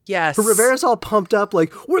thing. Yes. Who Rivera's all pumped up,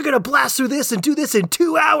 like, we're going to blast through this and do this in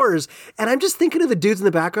 2 hours. And I'm just thinking of the dudes in the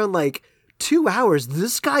background, like, 2 hours? Does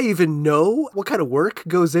this guy even know what kind of work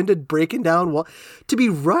goes into breaking down? To be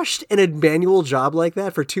rushed in a manual job like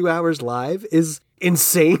that for 2 hours live is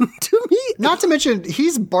insane to me. Not to mention,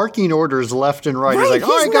 he's barking orders left and right. Right, He's like,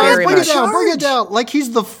 all right, guys, bring it down. Like,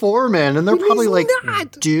 he's the foreman. And they're probably like,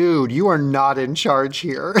 dude, you are not in charge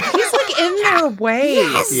here. He's like in their way.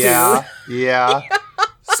 Yes, yeah.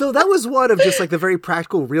 So that was one of just like the very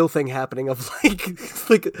practical, real thing happening of like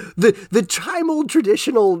the time old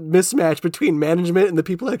traditional mismatch between management and the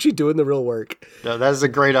people actually doing the real work. No, that is a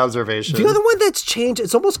great observation. The other one that's changed,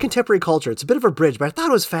 it's almost contemporary culture. It's a bit of a bridge, but I thought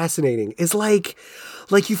it was fascinating. Is like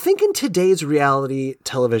you think in today's reality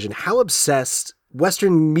television, how obsessed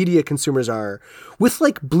Western media consumers are with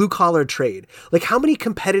like blue collar trade. Like how many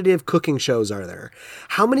competitive cooking shows are there?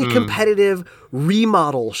 How many competitive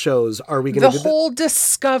remodel shows are we going to do? The whole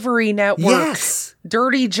Discovery Network. Yes.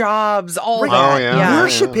 Dirty Jobs, all that. Oh, yeah.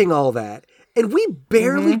 Worshipping all that. And we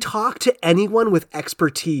barely talk to anyone with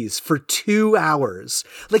expertise for 2 hours.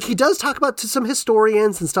 Like, he does talk about to some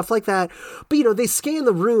historians and stuff like that. But, they scan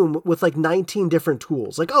the room with, like, 19 different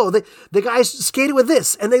tools. Like, oh, the guys skated with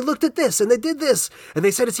this, and they looked at this, and they did this. And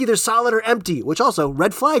they said it's either solid or empty, which also,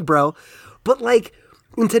 red flag, bro. But, like,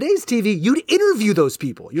 in today's TV, you'd interview those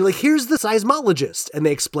people. You're like, here's the seismologist. And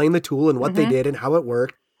they explain the tool and what they did and how it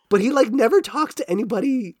worked. But he, like, never talks to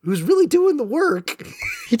anybody who's really doing the work.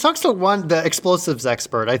 He talks to the explosives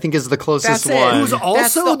expert, I think is the closest That's it. one. Who's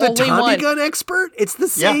also the Tommy gun expert? It's the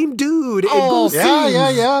same dude in both scenes.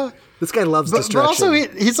 Yeah. This guy loves But destruction. also,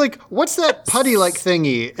 he's like, what's that putty-like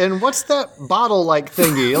thingy? And what's that bottle-like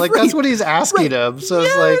thingy? Like, that's what he's asking him. So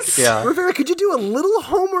it's like, yeah. Rivera, could you do a little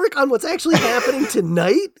homework on what's actually happening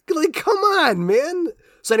tonight? Like, come on, man.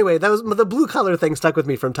 So anyway, that was the blue collar thing stuck with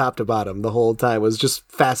me from top to bottom the whole time. It was just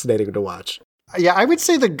fascinating to watch. Yeah, I would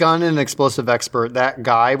say the gun and explosive expert, that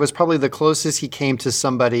guy was probably the closest he came to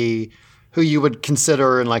somebody who you would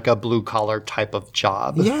consider in like a blue collar type of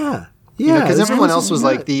job. Yeah. Because everyone else was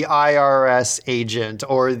like the IRS agent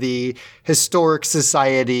or the Historic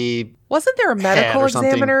Society. Wasn't there a medical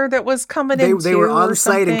examiner that was coming in They were on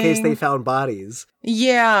site in case they found bodies.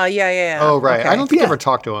 Yeah. Oh, right. Okay. I don't think I ever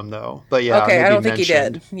talked to him, though. But yeah. Okay, I don't think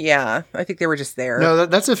mentioned. he did. Yeah, I think they were just there. No,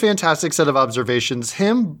 that's a fantastic set of observations.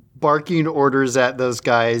 Him barking orders at those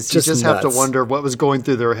guys, you just have to wonder what was going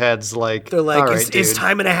through their heads. Like, they're like, all right, is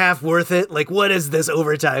time and a half worth it? Like, what is this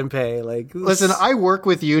overtime pay? Like, listen, I work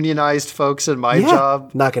with unionized folks in my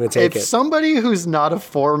job. Not going to take it. If somebody who's not a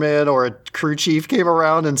foreman or a crew chief came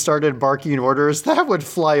around and started barking orders, that would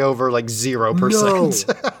fly over like 0%. No.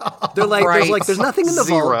 They're like, there's nothing in the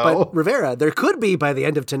vault, but Rivera, there could be by the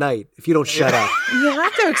end of tonight if you don't shut up. You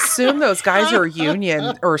have to assume those guys are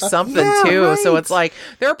union or something too. Right. So it's like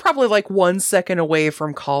they're probably like 1 second away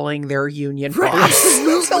from calling their union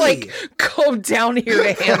boss to like go down here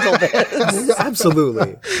to handle this.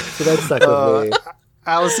 Absolutely. So that stuck with me.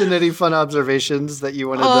 Allison, any fun observations that you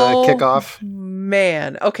wanted to kick off?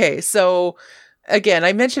 Man. Okay, so again,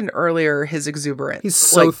 I mentioned earlier his exuberance. He's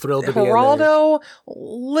so thrilled to be in there. Geraldo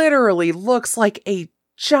literally looks like a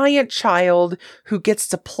giant child who gets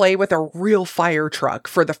to play with a real fire truck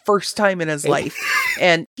for the first time in his life.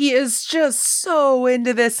 And he is just so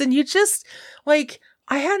into this. And you just, like,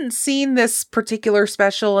 I hadn't seen this particular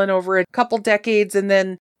special in over a couple decades. And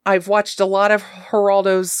then I've watched a lot of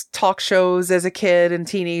Geraldo's talk shows as a kid and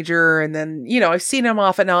teenager. And then, I've seen him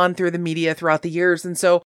off and on through the media throughout the years. And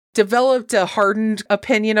so developed a hardened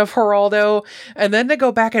opinion of Geraldo. And then to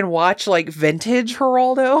go back and watch like vintage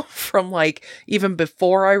Geraldo from like even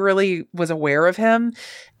before I really was aware of him.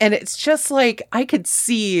 And it's just like, I could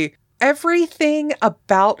see everything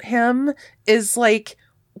about him is like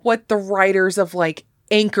what the writers of like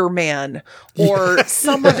Anchorman or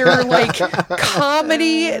some other like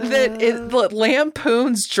comedy that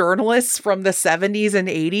lampoons journalists from the 70s and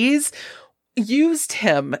 80s used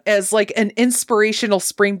him as like an inspirational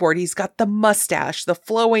springboard. He's got the mustache, the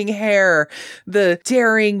flowing hair, the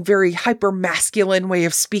daring, very hyper masculine way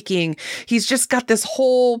of speaking. He's just got this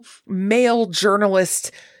whole male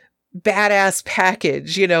journalist badass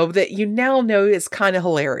package, that you now know is kind of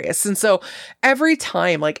hilarious. And so every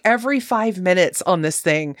time, like every 5 minutes on this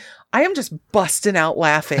thing, I am just busting out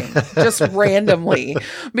laughing just randomly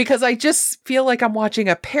because I just feel like I'm watching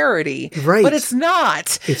a parody, right? But it's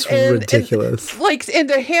not. It's ridiculous. And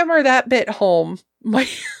to hammer that bit home,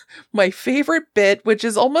 my favorite bit, which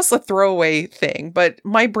is almost a throwaway thing, but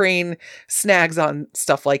my brain snags on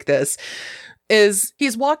stuff like this, is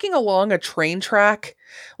he's walking along a train track,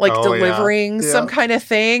 like delivering some kind of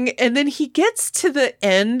thing. And then he gets to the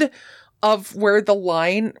end of where the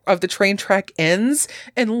line of the train track ends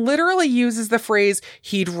and literally uses the phrase,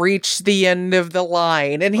 he'd reached the end of the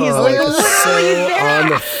line. And he's like literally so there. On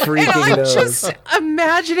the freaking and I'm nose. just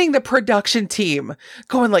imagining the production team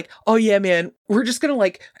going like, oh yeah, man, we're just going to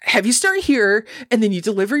like have you start here and then you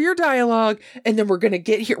deliver your dialogue and then we're going to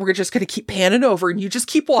get here. We're just going to keep panning over and you just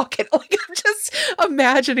keep walking. Like I'm just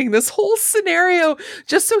imagining this whole scenario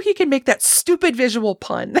just so he can make that stupid visual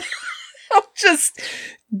pun. I'm just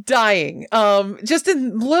dying. Just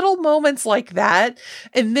in little moments like that.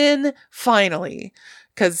 And then finally,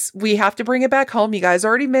 because we have to bring it back home. You guys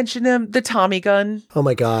already mentioned him, the Tommy gun. Oh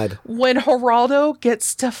my God. When Geraldo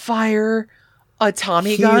gets to fire a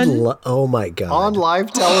Tommy gun. Oh my God. On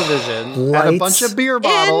live television. And a bunch of beer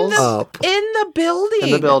bottles. In the building.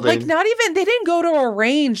 In the building. Like not even, they didn't go to a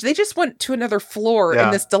range. They just went to another floor in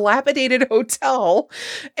this dilapidated hotel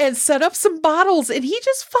and set up some bottles and he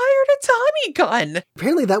just fired a Tommy gun.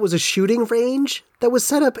 Apparently that was a shooting range that was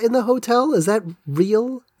set up in the hotel. Is that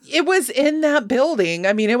real? It was in that building.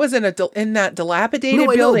 I mean, it was in that dilapidated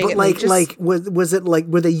building. Know, but was it like,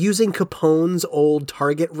 were they using Capone's old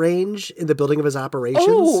target range in the building of his operations?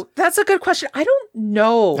 Oh, that's a good question. I don't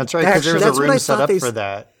know. That's right, because there was a room set up for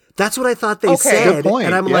that. That's what I thought they said. Good point.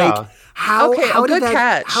 And I'm like, how did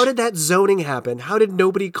that zoning happen? How did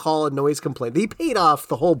nobody call a noise complaint? They paid off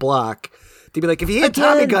the whole block. To be like, if you hit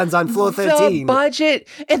Tommy guns on floor 13. The budget.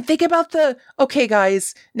 And think about okay,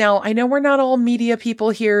 guys, now I know we're not all media people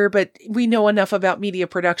here, but we know enough about media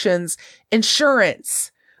productions.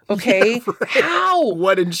 Insurance. Okay. Yeah, right. How?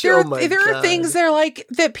 What insurance? There are things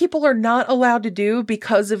that people are not allowed to do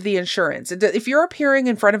because of the insurance. If you're appearing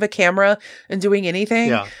in front of a camera and doing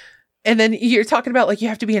anything, and then you're talking about like you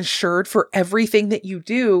have to be insured for everything that you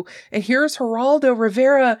do. And here's Geraldo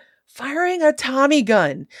Rivera firing a Tommy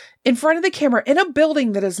gun in front of the camera in a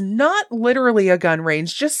building that is not literally a gun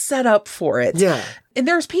range, just set up for it. Yeah. And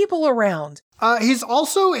there's people around. He's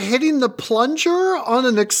also hitting the plunger on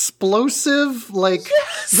an explosive, like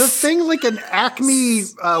the thing like an Acme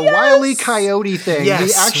Wile E. Coyote thing.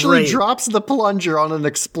 He actually drops the plunger on an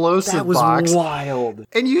explosive box. That was wild.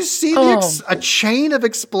 And you see a chain of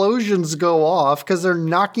explosions go off because they're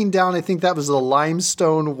knocking down, I think that was a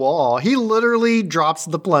limestone wall. He literally drops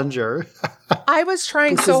the plunger. I was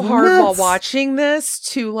trying so hard while watching this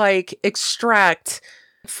to like extract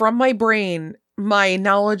from my brain my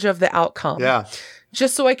knowledge of the outcome. Yeah.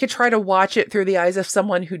 Just so I could try to watch it through the eyes of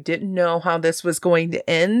someone who didn't know how this was going to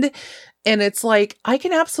end. And it's like, I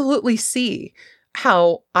can absolutely see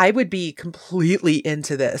how I would be completely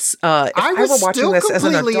into this. If I was were watching still this as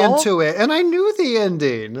an completely adult, into it, and I knew the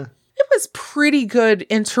ending. It was pretty good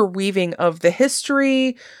interweaving of the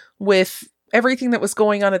history with everything that was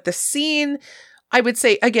going on at the scene. I would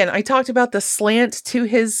say, again, I talked about the slant to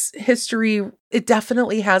his history. It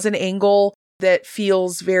definitely has an angle that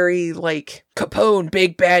feels very like Capone,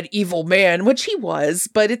 big, bad, evil man, which he was.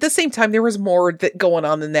 But at the same time, there was more going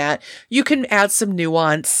on than that. You can add some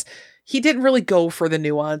nuance. he didn't really go for the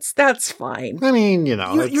nuance. That's fine. I mean, you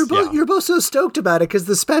know, you're both so stoked about it because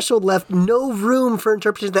the special left no room for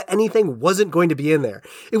interpretation that anything wasn't going to be in there.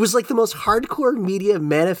 It was like the most hardcore media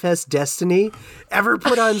manifest destiny ever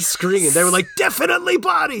put on screen. They were like, definitely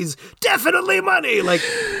bodies, definitely money. Like,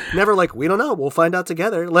 never like, we don't know. We'll find out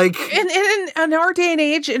together. Like, and in our day and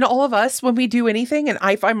age, and all of us, when we do anything, and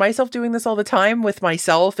I find myself doing this all the time with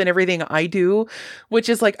myself and everything I do, which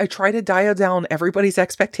is like, I try to dial down everybody's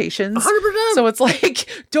expectations. 100%. So it's like,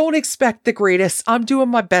 don't expect the greatest. I'm doing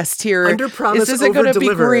my best here. Under promise, this isn't going to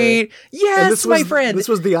be great. Yes, my friend. This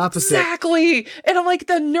was the opposite. Exactly. And I'm like,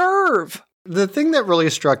 the nerve. The thing that really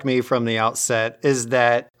struck me from the outset is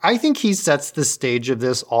that I think he sets the stage of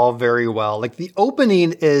this all very well. Like, the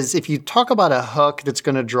opening is, if you talk about a hook that's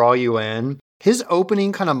going to draw you in, his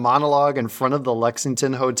opening kind of monologue in front of the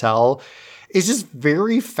Lexington Hotel is just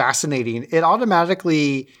very fascinating. It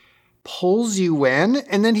automatically pulls you in,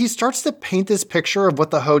 and then he starts to paint this picture of what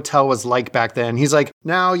the hotel was like back then. He's like,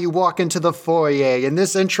 now you walk into the foyer, and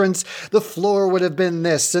this entrance, the floor would have been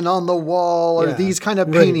this, and on the wall are these kind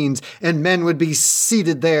of paintings, and men would be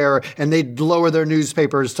seated there, and they'd lower their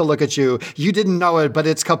newspapers to look at you. You didn't know it, but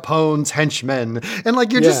it's Capone's henchmen. And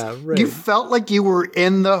like, you felt like you were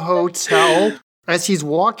in the hotel as he's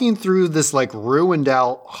walking through this like ruined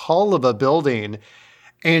out hall of a building,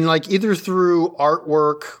 and like either through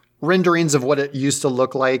artwork, renderings of what it used to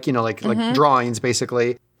look like, you know, like drawings,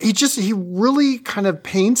 basically. He really kind of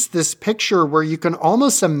paints this picture where you can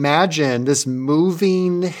almost imagine this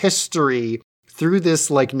moving history through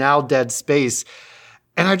this like now dead space.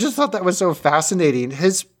 And I just thought that was so fascinating.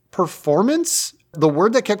 His performance, the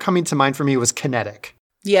word that kept coming to mind for me was kinetic.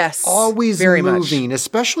 Yes. Always very moving, much.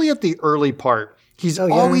 Especially at the early part. He's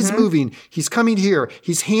always moving. He's coming here.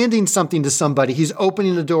 He's handing something to somebody. He's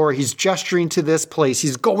opening the door. He's gesturing to this place.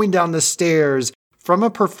 He's going down the stairs. From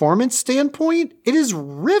a performance standpoint, it is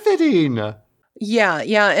riveting. Yeah.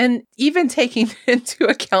 And even taking into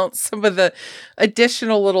account some of the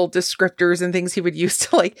additional little descriptors and things he would use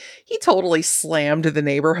to, like, he totally slammed the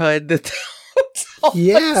neighborhood that the hotel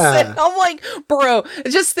was in. I'm like, bro,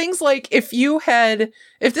 just things like if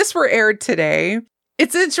this were aired today,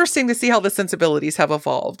 it's interesting to see how the sensibilities have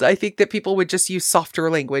evolved. I think that people would just use softer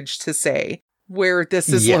language to say where this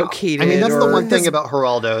is located. I mean, that's the one thing about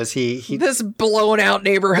Geraldo is he this blown out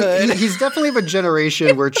neighborhood. He's definitely of a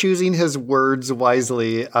generation where choosing his words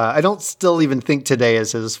wisely, I don't still even think today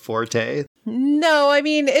is his forte. No, I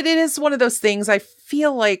mean, it is one of those things. I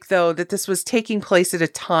feel like, though, that this was taking place at a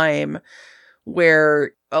time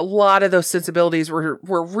where a lot of those sensibilities were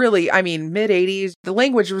really, I mean, mid-'80s, the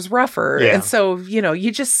language was rougher. Yeah. And so, you know, you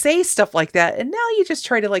just say stuff like that. And now you just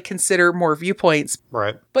try to like consider more viewpoints.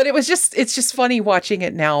 Right. But it's just funny watching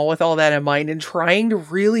it now with all that in mind and trying to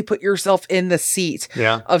really put yourself in the seat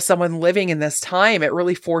of someone living in this time. It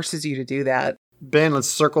really forces you to do that. Ben, let's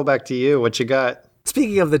circle back to you. What you got?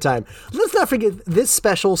 Speaking of the time, let's not forget this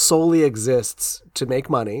special solely exists to make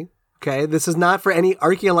money. Okay, this is not for any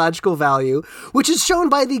archaeological value, which is shown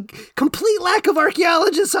by the complete lack of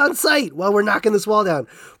archaeologists on site while we're knocking this wall down.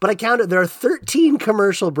 But I counted, there are 13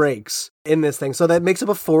 commercial breaks in this thing, so that makes up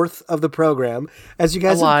a fourth of the program. As you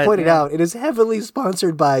guys have pointed out, it is heavily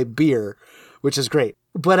sponsored by beer, which is great.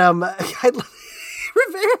 But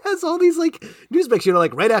Rivera has all these like news breaks, you know,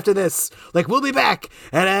 like right after this, like we'll be back,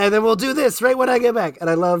 and then we'll do this right when I get back. And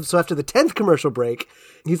I love, so after the 10th commercial break,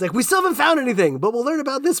 he's like, we still haven't found anything, but we'll learn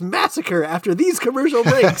about this massacre after these commercial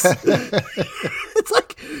breaks. It's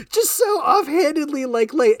like just so offhandedly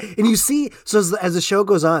like late. And you see, so as the show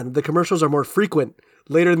goes on, the commercials are more frequent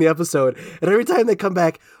later in the episode. And every time they come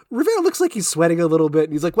back, Rivera looks like he's sweating a little bit.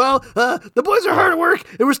 And he's like, well, the boys are hard at work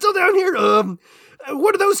and we're still down here.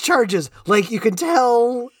 What are those charges? Like, you can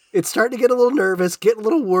tell it's starting to get a little nervous, get a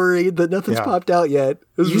little worried that nothing's popped out yet.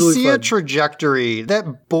 You really see a trajectory.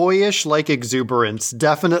 That boyish-like exuberance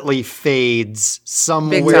definitely fades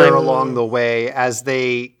somewhere along the way as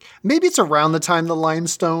maybe it's around the time the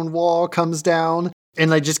limestone wall comes down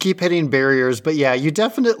and they just keep hitting barriers. But yeah, you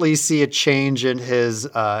definitely see a change in his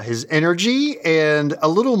energy and a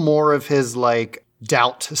little more of his like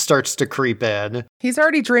doubt starts to creep in. He's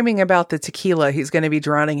already dreaming about the tequila he's going to be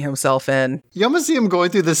drowning himself in. You almost see him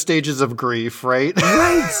going through the stages of grief, right?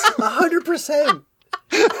 Right, 100%.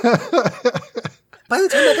 By the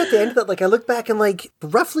time I got to the end of that, like I look back and like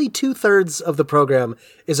roughly 2/3 of the program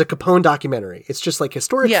is a Capone documentary. It's just like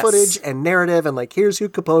historic footage and narrative and like here's who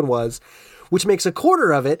Capone was, which makes a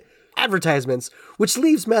quarter of it advertisements, which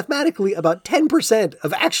leaves mathematically about 10%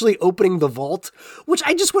 of actually opening the vault, which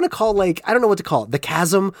I just want to call, like, I don't know what to call it. The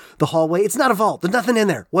chasm, the hallway. It's not a vault. There's nothing in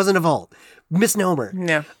there. Wasn't a vault. Misnomer.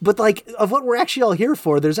 Yeah. But, like, of what we're actually all here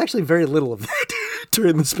for, there's actually very little of that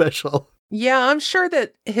during the special. Yeah, I'm sure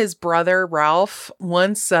that his brother, Ralph,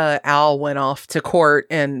 once Al went off to court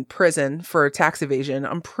and prison for tax evasion,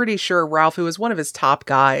 I'm pretty sure Ralph, who was one of his top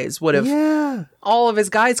guys, would have all of his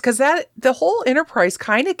guys, because the whole enterprise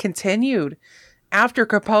kind of continued after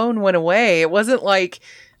Capone went away. It wasn't like,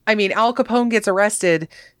 I mean, Al Capone gets arrested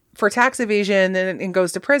for tax evasion and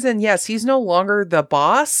goes to prison. Yes, he's no longer the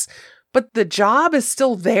boss, but the job is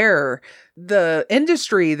still there. The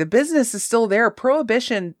industry, the business is still there.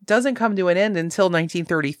 Prohibition doesn't come to an end until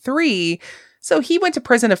 1933. So he went to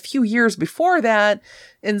prison a few years before that.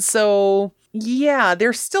 And so, yeah,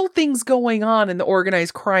 there's still things going on in the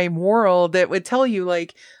organized crime world that would tell you,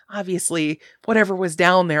 like, obviously, whatever was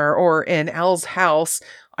down there or in Al's house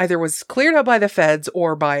either was cleared up by the feds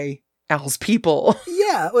or by Al's people.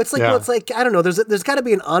 Yeah, it's like, well, it's like, I don't know, there's got to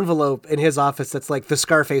be an envelope in his office that's like the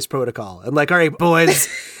Scarface protocol. And like, all right, boys,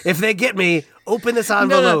 if they get me, open this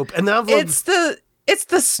envelope. No. And the envelope... It's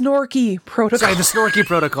the Snorky protocol. Sorry, the Snorky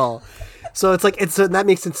protocol. So it's like, that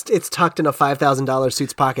makes it's tucked in a $5,000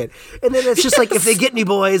 suit's pocket. And then it's just like, if they get me,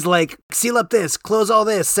 boys, like, seal up this, close all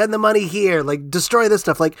this, send the money here, like, destroy this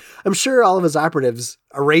stuff. Like, I'm sure all of his operatives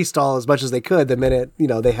erased all as much as they could the minute,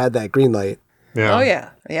 they had that green light. Yeah. Oh,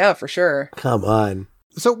 yeah. Yeah, for sure. Come on.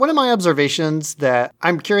 So one of my observations that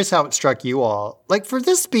I'm curious how it struck you all, like for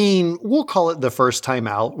this being, we'll call it the first time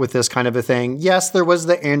out with this kind of a thing. Yes, there was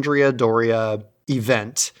the Andrea Doria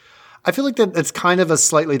event. I feel like that it's kind of a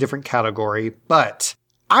slightly different category, but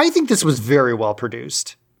I think this was very well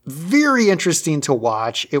produced. Very interesting to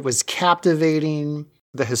watch. It was captivating.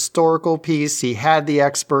 The historical piece, he had the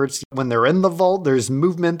experts. When they're in the vault, there's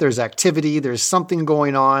movement, there's activity, there's something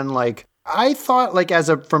going on. Like, I thought, like,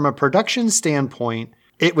 from a production standpoint,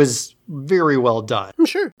 it was very well done.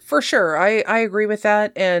 Sure. For sure. I agree with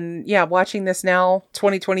that. And yeah, watching this now,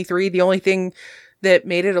 2023, the only thing that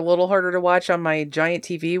made it a little harder to watch on my giant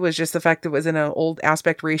TV was just the fact that it was in an old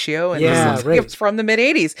aspect ratio. And it was from the mid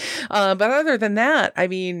 80s. But other than that, I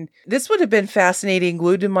mean, this would have been fascinating,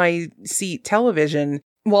 glued to my seat television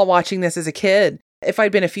while watching this as a kid. If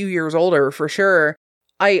I'd been a few years older, for sure.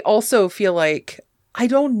 I also feel like I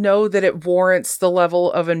don't know that it warrants the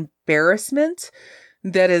level of embarrassment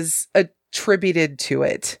that is attributed to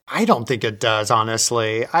it. I don't think it does,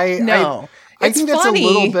 honestly. I think that's funny. A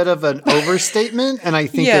little bit of an overstatement, and I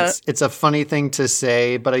think it's a funny thing to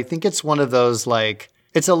say, but I think it's one of those, like,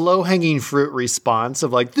 it's a low-hanging fruit response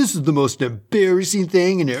of, like, this is the most embarrassing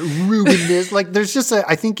thing, and it ruined this. Like, there's just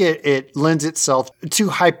I think it lends itself to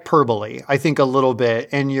hyperbole, I think, a little bit,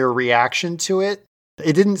 and your reaction to it.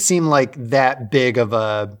 It didn't seem like that big of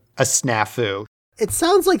a snafu. It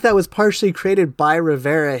sounds like that was partially created by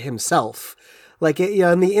Rivera himself. Like,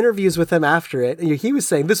 in the interviews with him after it, he was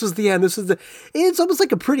saying, this was the end, it's almost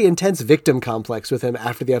like a pretty intense victim complex with him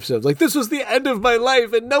after the episode. Like, this was the end of my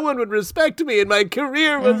life, and no one would respect me, and my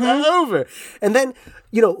career was over. And then,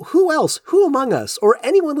 who among us, or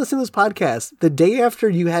anyone listening to this podcast, the day after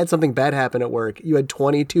you had something bad happen at work, you had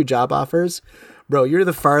 22 job offers, bro, you're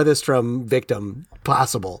the farthest from victim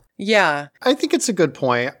possible. Yeah. I think it's a good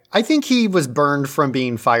point. I think he was burned from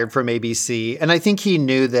being fired from ABC. And I think he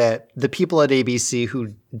knew that the people at ABC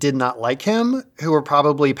who did not like him, who were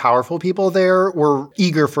probably powerful people there, were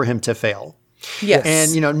eager for him to fail.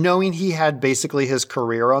 Yes. And, knowing he had basically his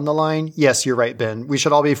career on the line. Yes, you're right, Ben. We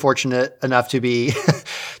should all be fortunate enough to be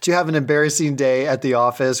to have an embarrassing day at the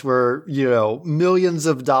office where, millions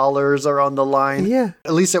of dollars are on the line. Yeah.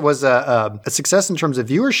 At least it was a success in terms of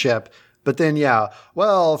viewership. But then,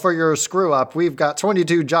 for your screw up, we've got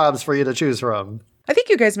 22 jobs for you to choose from. I think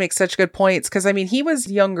you guys make such good points because, he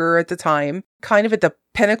was younger at the time, kind of at the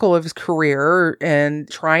pinnacle of his career and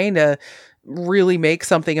trying to really make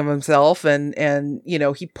something of himself. And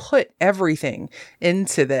he put everything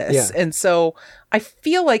into this. Yeah. And so I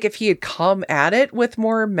feel like if he had come at it with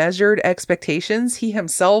more measured expectations, he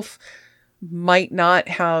himself might not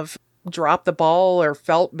have dropped the ball or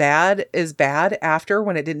felt bad after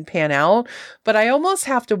when it didn't pan out. But I almost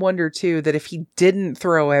have to wonder too, that if he didn't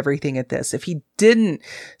throw everything at this, if he didn't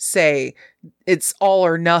say it's all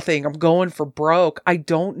or nothing, I'm going for broke, I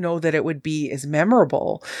don't know that it would be as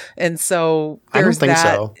memorable. And so there's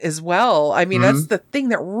that as well. That's the thing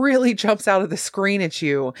that really jumps out of the screen at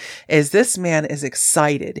you is this man is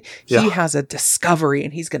excited. Yeah. He has a discovery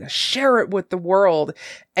and he's going to share it with the world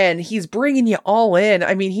and he's bringing you all in.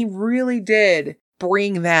 He really did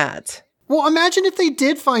bring that. Well, imagine if they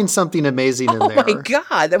did find something amazing in there. Oh my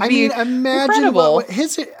God. That would be imagine incredible. what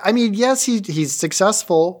yes, he's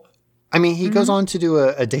successful. I mean, he goes on to do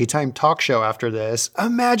a daytime talk show after this.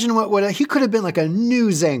 Imagine he could have been like a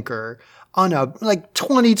news anchor on a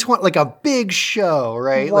 2020, like a big show,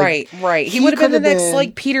 right? Right. He would have been the next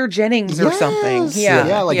like Peter Jennings or something. Yeah.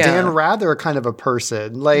 Dan Rather kind of a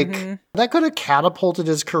person. Like that could have catapulted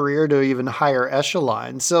his career to even higher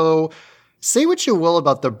echelon. So say what you will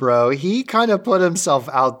about the bro, he kind of put himself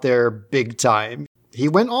out there big time. He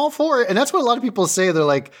went all for it. And that's what a lot of people say. They're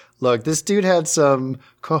like, look, this dude had some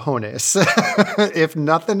cojones. If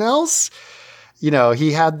nothing else,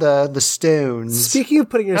 he had the stones. Speaking of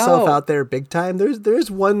putting yourself out there big time, there's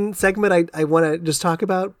one segment I want to just talk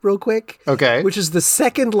about real quick. Okay. Which is the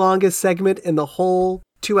second longest segment in the whole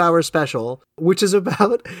 2-hour special, which is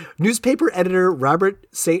about newspaper editor Robert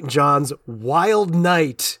St. John's wild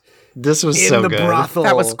night. This was so good. Brothel.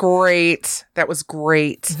 That was great.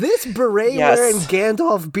 This beret-wearing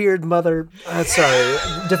Gandalf beard mother...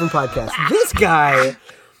 sorry, different podcast. This guy...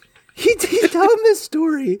 He's telling this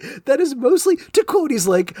story that is mostly, to quote, he's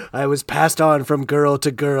like, I was passed on from girl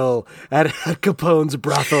to girl at Capone's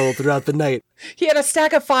brothel throughout the night. He had a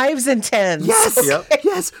stack of 5s and 10s. Yes,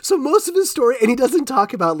 yes. So most of his story, and he doesn't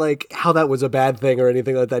talk about like how that was a bad thing or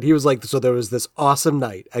anything like that. He was like, so there was this awesome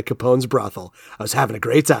night at Capone's brothel. I was having a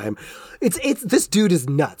great time. It's this dude is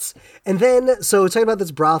nuts. And then, so talking about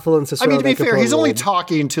this brothel and Cicero. I mean, to be fair, he's only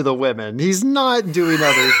talking to the women. He's not doing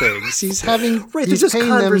other things. He's having, he's paying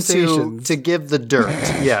them to give the dirt.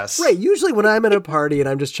 Yes. Right. Usually when I'm at a party and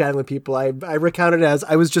I'm just chatting with people, I recount it as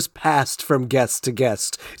I was just passed from guest to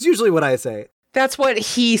guest. It's usually what I say. That's what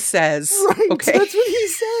he says. Right. Okay. That's what he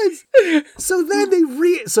says. So then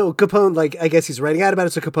so Capone, like, I guess he's writing out about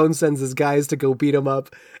it. So Capone sends his guys to go beat him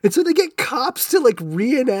up. And so they get cops to like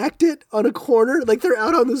reenact it on a corner. Like they're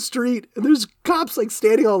out on the street and there's cops like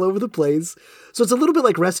standing all over the place. So it's a little bit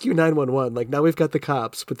like Rescue 911. Like now we've got the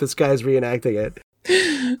cops, but this guy's reenacting it.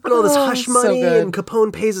 And all this hush money, and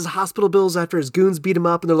Capone pays his hospital bills after his goons beat him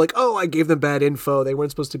up, and they're like, "Oh, I gave them bad info. They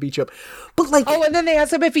weren't supposed to beat you up." But like, and then they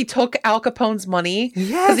asked him if he took Al Capone's money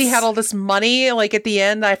because he had all this money. Like at the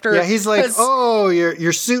end, after he's like, "Oh,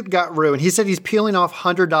 your suit got ruined." He said he's peeling off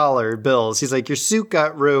 $100 bills. He's like, "Your suit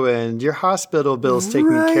got ruined. Your hospital bills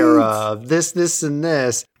taken care of. This, and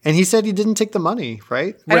this." And he said he didn't take the money,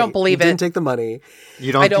 right? I don't believe he didn't take the money.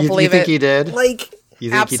 You don't. I don't believe you think he did? Like. You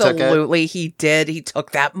think absolutely, he did. He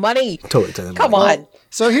took that money. Totally took that Come money. on.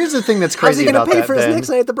 So here's the thing that's crazy about that. How's he going to pay for his next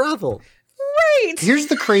night at the brothel? Right. Here's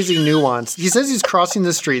the crazy nuance. He says he's crossing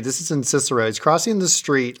the street. This is in Cicero. He's crossing the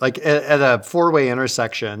street like at a 4-way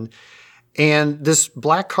intersection. And this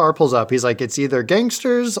black car pulls up. He's like, it's either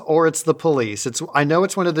gangsters or it's the police. I know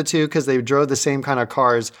it's one of the two because they drove the same kind of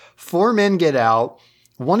cars. 4 men get out.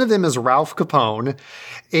 One of them is Ralph Capone,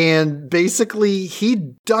 and basically he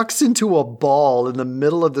ducks into a ball in the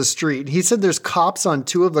middle of the street. He said there's cops on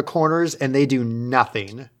 2 of the corners, and they do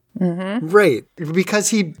nothing. Mm-hmm. Right. Because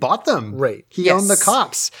he bought them. Right. He owned the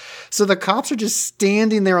cops. So the cops are just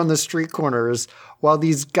standing there on the street corners while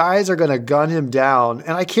these guys are going to gun him down.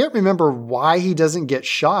 And I can't remember why he doesn't get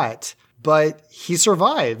shot, but he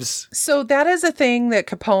survives. So that is a thing that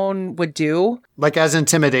Capone would do. Like as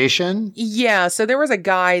intimidation? Yeah. So there was a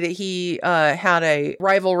guy that he had a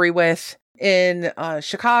rivalry with in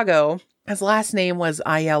Chicago. His last name was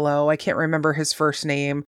Aiello. I can't remember his first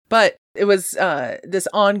name. But it was this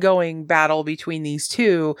ongoing battle between these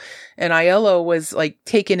two. And Aiello was like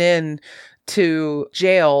taken in to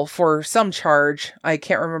jail for some charge. I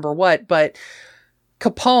can't remember what. But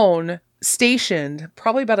Capone stationed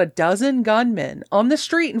probably about a dozen gunmen on the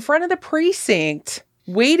street in front of the precinct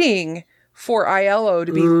waiting for Aiello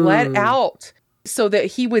to be let out so that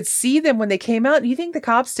he would see them when they came out. Do you think the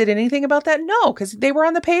cops did anything about that? No, because they were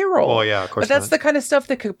on the payroll. Oh, yeah, of course. But that's the kind of stuff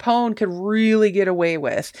that Capone could really get away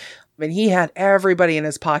with. I mean, he had everybody in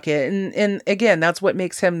his pocket. And again, that's what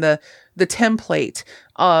makes him the template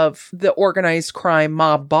of the organized crime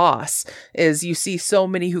mob boss, is you see so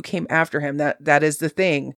many who came after him. That is the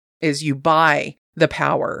thing, is you buy the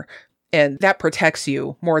power, and that protects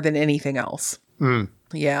you more than anything else.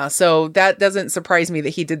 Yeah, so that doesn't surprise me that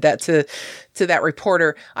he did that to that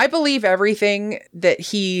reporter. I believe everything that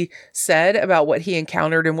he said about what he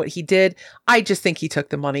encountered and what he did. I just think he took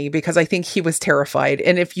the money because I think he was terrified.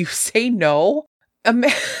 And if you say no,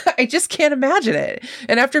 I just can't imagine it.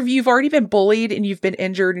 And after you've already been bullied and you've been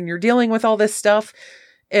injured and you're dealing with all this stuff,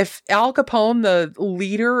 if Al Capone, the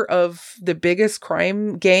leader of the biggest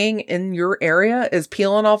crime gang in your area, is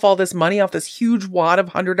peeling off all this money off this huge wad of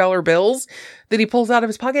 $100 bills that he pulls out of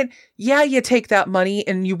his pocket, yeah, you take that money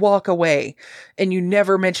and you walk away and you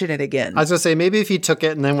never mention it again. I was going to say, maybe if he took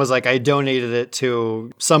it and then was like, I donated it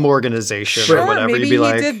to some organization Sure, or whatever, maybe you'd be he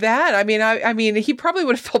like, did that. I mean, he probably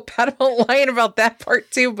would have felt bad about lying about that part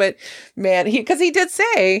too, but man, because he did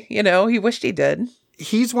say, he wished he did.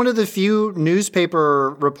 He's one of the few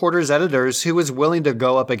newspaper reporters, editors who was willing to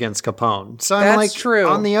go up against Capone. So I'm like, true.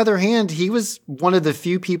 On the other hand, he was one of the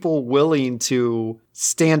few people willing to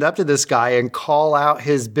stand up to this guy and call out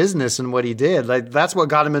his business and what he did. Like, that's what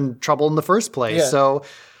got him in trouble in the first place. Yeah. So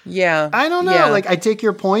yeah, I don't know. Yeah. Like, I take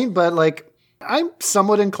your point, but like, I'm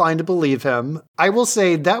somewhat inclined to believe him. I will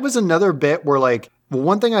say that was another bit where like,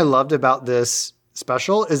 one thing I loved about this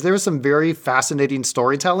special is there was some very fascinating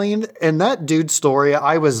storytelling, and that dude's story,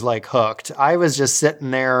 I was like hooked. I was just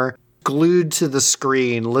sitting there glued to the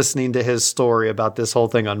screen listening to his story about this whole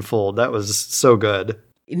thing unfold. That was so good.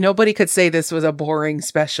 Nobody could say this was a boring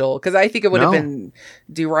special, because I think it would have been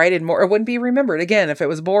derided more. It wouldn't be remembered. Again, if it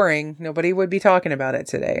was boring, nobody would be talking about it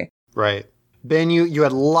today. Right. Ben, you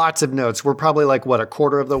had lots of notes. We're probably like, what, a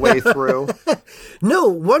quarter of the way through? No,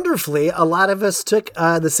 wonderfully, a lot of us took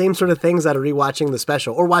the same sort of things out of rewatching the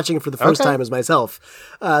special or watching it for the first time as myself.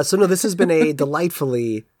 So no, this has been a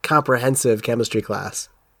delightfully comprehensive chemistry class.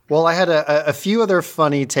 Well, I had a few other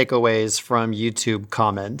funny takeaways from YouTube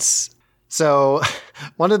comments. So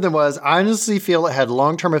one of them was, I honestly feel it had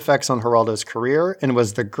long-term effects on Geraldo's career and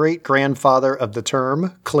was the great-grandfather of the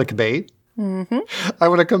term clickbait. Mm-hmm. I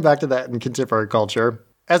want to come back to that in contemporary culture,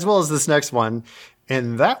 as well as this next one.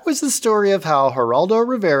 And that was the story of how Geraldo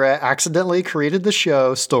Rivera accidentally created the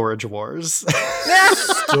show Storage Wars.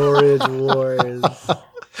 Storage Wars.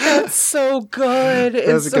 That's so good.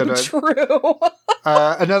 It's so true.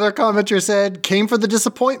 Another commenter said, came for the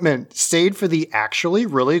disappointment, stayed for the actually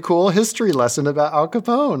really cool history lesson about Al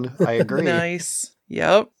Capone. I agree. Nice.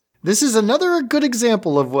 Yep. This is another good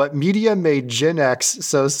example of what media made Gen X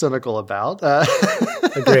so cynical about.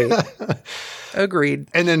 Agreed.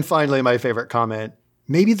 And then finally, my favorite comment,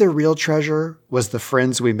 maybe the real treasure was the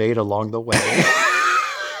friends we made along the way.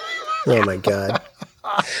 Oh my God.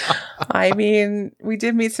 I mean, we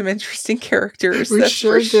did meet some interesting characters. We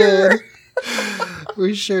sure did.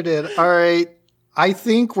 We sure did. All right. I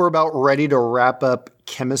think we're about ready to wrap up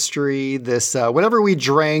chemistry. This, whatever we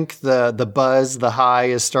drank, the buzz, the high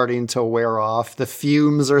is starting to wear off. The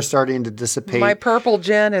fumes are starting to dissipate. My purple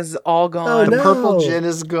gin is all gone. The purple gin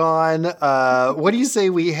is gone. What do you say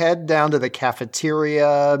we head down to the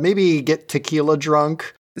cafeteria, maybe get tequila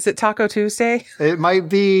drunk? Is it Taco Tuesday? It might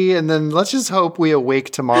be. And then let's just hope we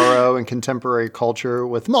awake tomorrow in contemporary culture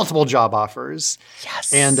with multiple job offers.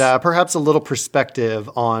 Yes. And perhaps a little perspective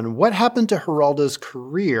on what happened to Geraldo's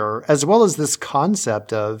career, as well as this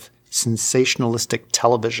concept of sensationalistic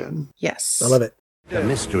television. Yes. I love it. The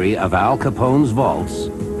mystery of Al Capone's vaults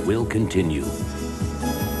will continue.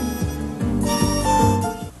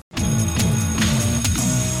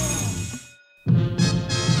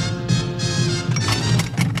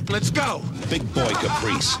 Let's go! Big Boy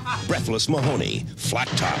Caprice, Breathless Mahoney, Flat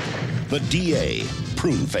Top, the DA,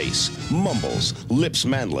 Prune Face, Mumbles, Lips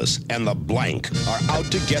Manless, and the Blank are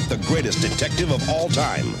out to get the greatest detective of all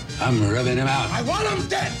time. I'm rubbing him out. I want him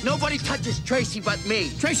dead! Nobody touches Tracy but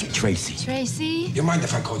me. Tracy! Tracy? You mind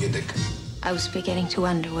if I call you Dick? I was beginning to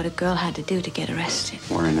wonder what a girl had to do to get arrested.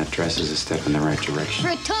 Wearing that dress is a step in the right direction.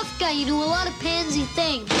 For a tough guy, you do a lot of pansy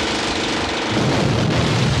things.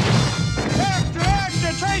 Extra!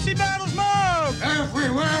 Tracy battles move!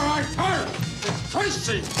 Everywhere I turn!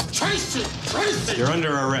 Tracy! Tracy! Tracy! You're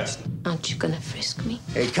under arrest. Aren't you gonna frisk me?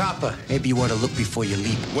 Hey, copper, maybe you ought to look before you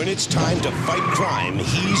leap. When it's time to fight crime,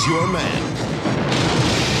 he's your man.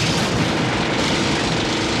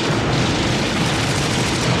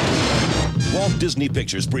 Walt Disney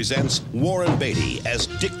Pictures presents Warren Beatty as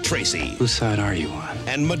Dick Tracy. Whose side are you on?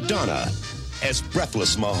 And Madonna as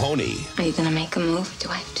Breathless Mahoney. Are you gonna make a move? Do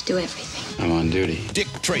I have to do everything? I'm on duty. Dick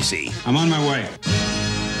Tracy. I'm on my way.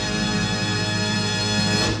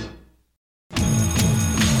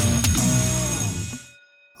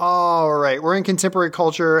 All right, we're in contemporary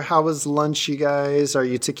culture. How was lunch, you guys? Are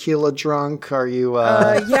you tequila drunk? Are you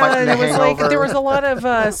yeah, fighting a it was hangover? like there was a lot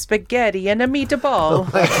of spaghetti and a meatball.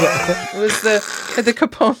 It was the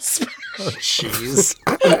Capone special. Oh, jeez.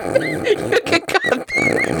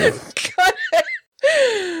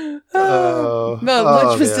 No,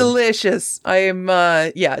 lunch was delicious. I am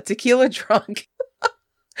tequila drunk.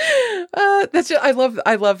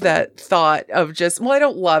 I love that thought of just, well, I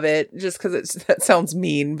don't love it just because that sounds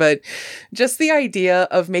mean, but just the idea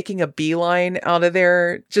of making a beeline out of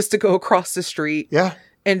there just to go across the street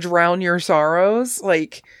and drown your sorrows.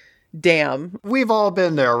 Like, damn. We've all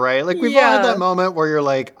been there, right? Like, we've all had that moment where you're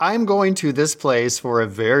like, I'm going to this place for a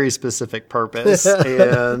very specific purpose.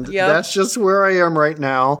 And that's just where I am right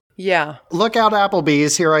now. Yeah. Look out,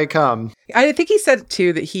 Applebee's. Here I come. I think he said,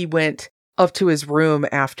 too, that he went up to his room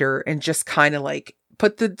after and just kind of like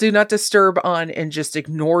put the do not disturb on and just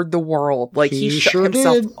ignored the world. Like he shut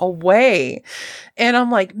himself away. And I'm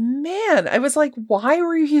like, man, I was like, why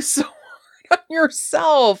were you so hard on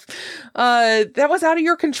yourself? That was out of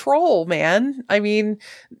your control, man. I mean,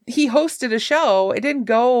 he hosted a show. It didn't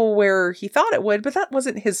go where he thought it would, but that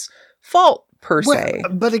wasn't his fault per se.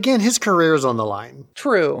 But again, his career is on the line.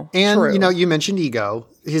 True. And, you know, you mentioned ego.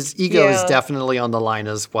 His ego is definitely on the line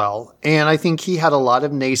as well. And I think he had a lot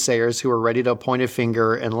of naysayers who were ready to point a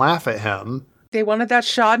finger and laugh at him. They wanted that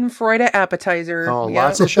Schadenfreude appetizer. Oh,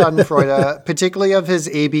 lots of Schadenfreude, particularly of his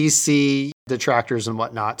ABC detractors and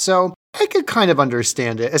whatnot. So I could kind of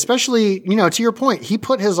understand it, especially, you know, to your point, he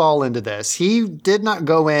put his all into this. He did not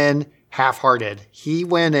go in half-hearted. He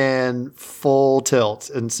went in full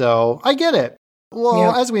tilt. And so I get it.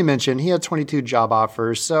 Well, as we mentioned, he had 22 job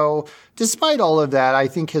offers. So despite all of that, I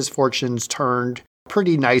think his fortunes turned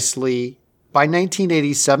pretty nicely. By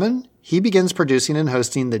 1987, he begins producing and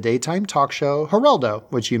hosting the daytime talk show Geraldo,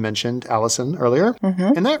 which you mentioned, Allison, earlier.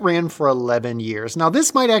 Mm-hmm. And that ran for 11 years. Now,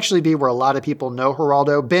 this might actually be where a lot of people know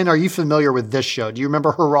Geraldo. Ben, are you familiar with this show? Do you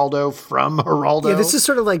remember Geraldo from Geraldo? Yeah, this is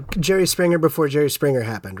sort of like Jerry Springer before Jerry Springer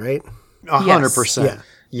happened, right? 100%. Yeah.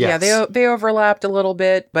 Yes. Yeah, they overlapped a little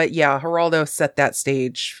bit, but yeah, Geraldo set that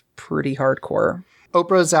stage pretty hardcore.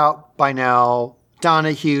 Oprah's out by now,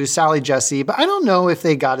 Donahue, Sally Jesse, but I don't know if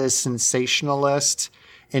they got as sensationalist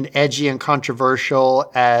and edgy and controversial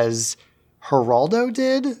as Geraldo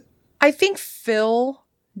did. I think Phil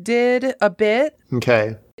did a bit.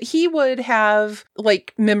 Okay. He would have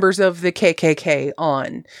like members of the KKK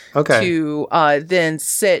on to then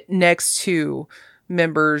sit next to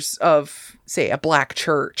members of, say, a black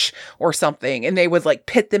church or something, and they would like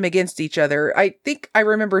pit them against each other. I think I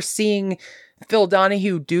remember seeing Phil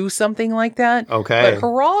Donahue do something like that. Okay. But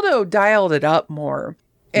Geraldo dialed it up more.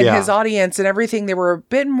 And his audience and everything, they were a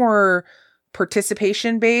bit more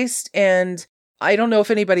participation based. And I don't know if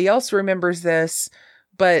anybody else remembers this,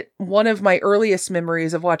 but one of my earliest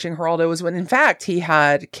memories of watching Geraldo was when, in fact, he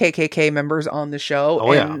had KKK members on the show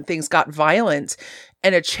and things got violent.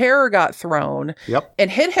 And a chair got thrown and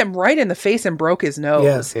hit him right in the face and broke his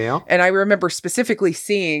nose. Yeah. And I remember specifically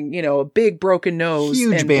seeing, you know, a big broken nose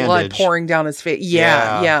Huge and bandage. blood pouring down his face.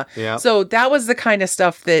 Yeah. So that was the kind of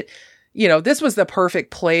stuff that, you know, this was the perfect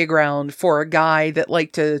playground for a guy that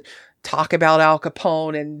liked to talk about Al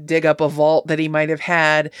Capone and dig up a vault that he might have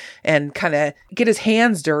had and kind of get his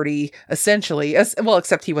hands dirty, essentially. Well,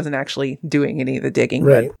 except he wasn't actually doing any of the digging.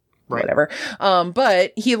 Right. Whatever.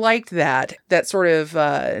 But he liked that sort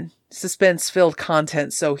of suspense-filled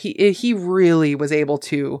content. So he really was able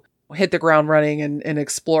to hit the ground running and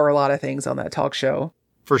explore a lot of things on that talk show.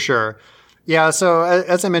 For sure. Yeah, so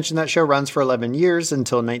as I mentioned, that show runs for 11 years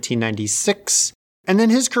until 1996. And then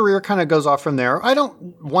his career kind of goes off from there. I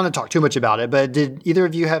don't want to talk too much about it, but did either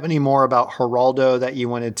of you have any more about Geraldo that you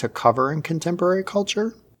wanted to cover in contemporary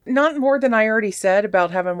culture? Not more than I already said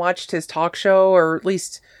about having watched his talk show, or at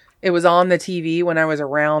least it was on the TV when I was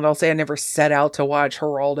around. I'll say I never set out to watch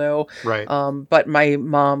Geraldo. Right. But my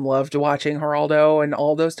mom loved watching Geraldo and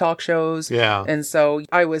all those talk shows. Yeah. And so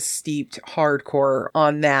I was steeped hardcore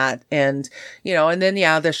on that. And, you know, and then,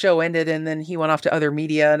 the show ended and then he went off to other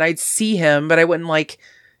media and I'd see him, but I wouldn't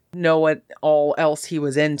know what all else he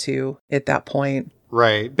was into at that point.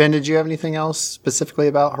 Right. Ben, did you have anything else specifically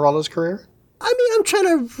about Geraldo's career? I mean, I'm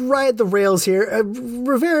trying to ride the rails here.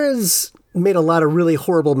 Rivera's made a lot of really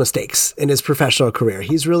horrible mistakes in his professional career.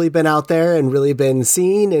 He's really been out there and really been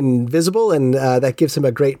seen and visible, and that gives him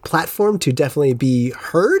a great platform to definitely be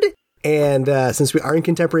heard. And since we are in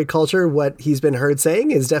contemporary culture, what he's been heard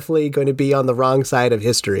saying is definitely going to be on the wrong side of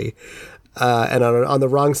history and on the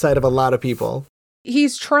wrong side of a lot of people.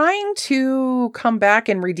 He's trying to come back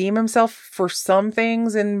and redeem himself for some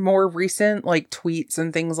things in more recent like tweets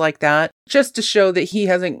and things like that, just to show that he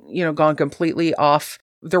hasn't, gone completely off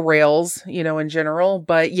the rails, in general.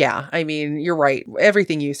 But yeah, I mean, you're right.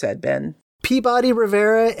 Everything you said, Ben. Peabody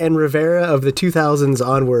Rivera and Rivera of the 2000s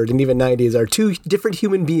onward and even 90s are two different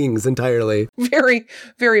human beings entirely. Very,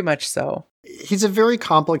 very much so. He's a very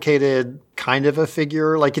complicated kind of a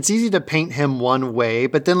figure. Like, it's easy to paint him one way,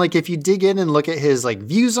 but then, like, if you dig in and look at his, like,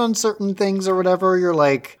 views on certain things or whatever, you're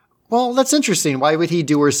like, well, that's interesting. Why would he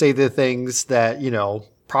do or say the things that,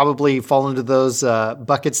 probably fall into those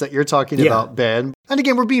buckets that you're talking about, Ben? And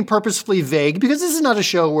again, we're being purposefully vague because this is not a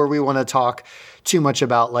show where we want to talk too much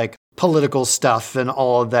about, like, political stuff and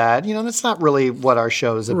all of that. That's not really what our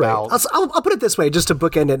show is about. Right. I'll put it this way, just to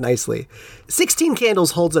bookend it nicely. 16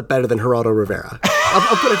 Candles holds up better than Geraldo Rivera.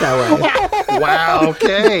 I'll put it that way. Wow,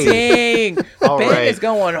 okay. Dang. All Ben right. is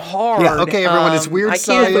going hard. Yeah, okay, everyone. It's Weird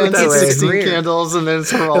Science, 16 Candles, and then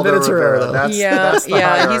it's Geraldo Rivera. That's the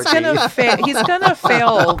hierarchy. He's gonna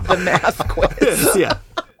fail the math quiz. Yeah.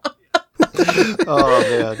 Oh,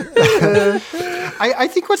 man. I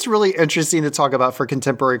think what's really interesting to talk about for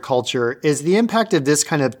contemporary culture is the impact of this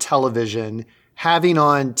kind of television having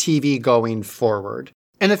on TV going forward.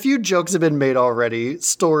 And a few jokes have been made already.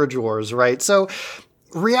 Storage wars, right? So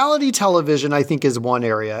reality television, I think, is one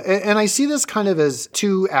area. And I see this kind of as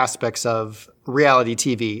two aspects of reality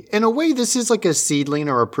TV. In a way, this is like a seedling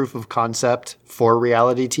or a proof of concept for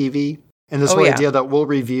reality TV. And this whole idea that we'll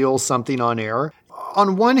reveal something on air.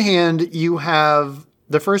 On one hand, you have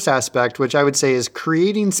the first aspect, which I would say is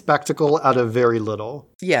creating spectacle out of very little.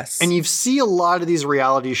 Yes. And you see a lot of these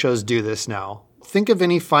reality shows do this now. Think of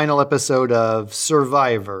any final episode of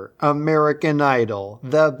Survivor, American Idol,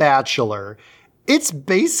 The Bachelor. It's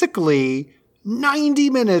basically 90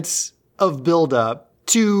 minutes of buildup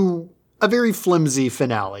to a very flimsy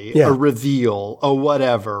finale, a reveal, a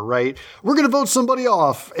whatever, right? We're going to vote somebody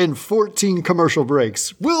off in 14 commercial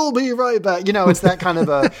breaks. We'll be right back. It's that kind of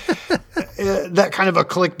a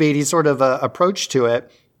clickbaity sort of approach to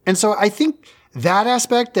it. And so I think that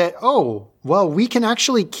aspect that, we can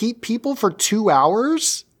actually keep people for 2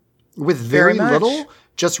 hours with very little,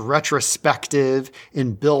 just retrospective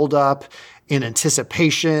in buildup, in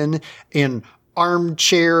anticipation, in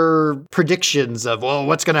armchair predictions of,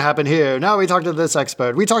 what's going to happen here? Now we talked to this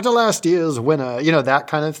expert. We talked to last year's winner, that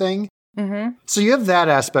kind of thing. Mm-hmm. So you have that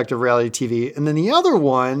aspect of reality TV. And then the other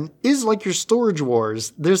one is like your Storage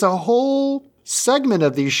Wars. There's a whole segment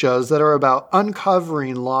of these shows that are about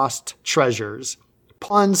uncovering lost treasures,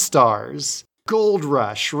 Pawn Stars, Gold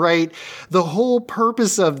Rush, right? The whole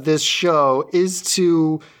purpose of this show is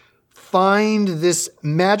to find this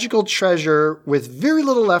magical treasure with very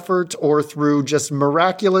little effort or through just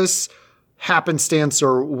miraculous happenstance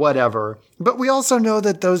or whatever. But we also know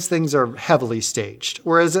that those things are heavily staged.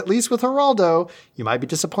 Whereas at least with Geraldo, you might be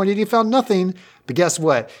disappointed he found nothing, but guess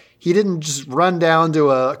what? He didn't just run down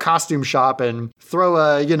to a costume shop and throw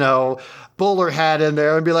a, bowler hat in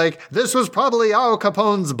there and be like, this was probably Al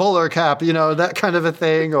Capone's bowler cap, that kind of a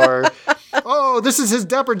thing. Or, this is his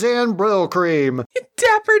Dapper Dan Brill cream.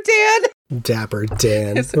 Dapper Dan? Dapper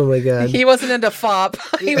Dan. Oh my God. He wasn't into fop.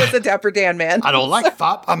 He was a Dapper Dan man. I don't like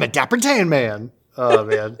fop. I'm a Dapper Dan man. Oh,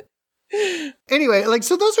 man. Anyway,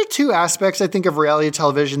 so those are two aspects, I think, of reality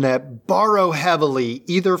television that borrow heavily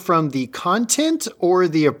either from the content or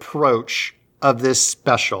the approach of this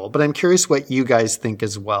special. But I'm curious what you guys think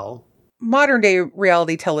as well. Modern day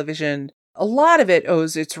reality television, a lot of it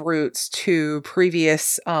owes its roots to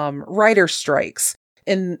previous writer strikes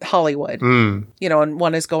in Hollywood. And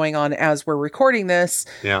one is going on as we're recording this.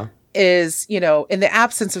 Yeah. Is, in the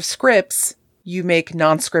absence of scripts, you make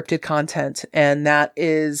non-scripted content. And that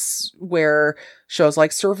is where shows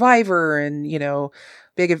like Survivor and,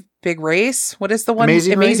 Big Race. What is the one?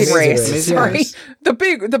 Amazing Race. Sorry. Race. The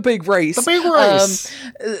big race. The big race.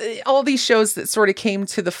 All these shows that sort of came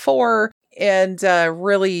to the fore and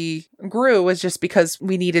really grew was just because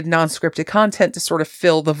we needed non-scripted content to sort of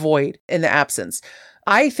fill the void in the absence.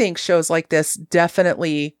 I think shows like this,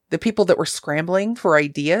 definitely the people that were scrambling for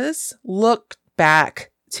ideas look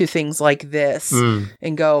back to things like this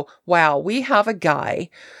and go, wow, we have a guy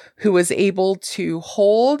who was able to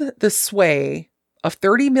hold the sway of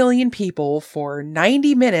 30 million people for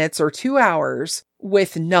 90 minutes or 2 hours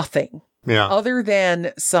with nothing other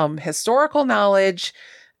than some historical knowledge.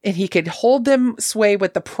 And he could hold them sway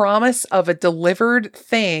with the promise of a delivered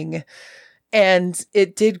thing. And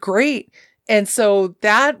it did great. And so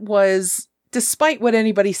that was, despite what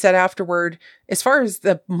anybody said afterward, as far as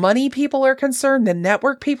the money people are concerned, the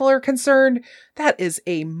network people are concerned, that is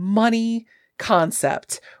a money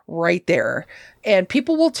concept right there. And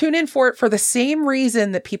people will tune in for it for the same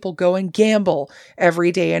reason that people go and gamble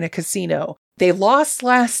every day in a casino. They lost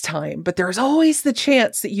last time, but there's always the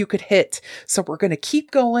chance that you could hit. So we're going to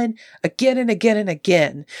keep going again and again and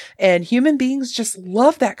again. And human beings just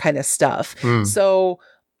love that kind of stuff. So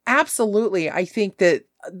absolutely, I think that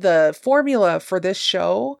the formula for this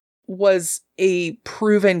show was a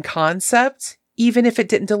proven concept, even if it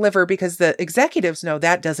didn't deliver, because the executives know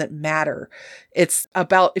that doesn't matter. It's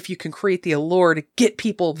about if you can create the allure to get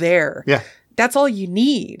people there. Yeah. That's all you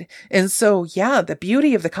need. And so, yeah, the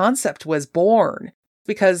beauty of the concept was born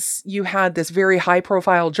because you had this very high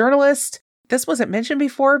profile journalist. This wasn't mentioned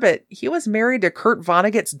before, but he was married to Kurt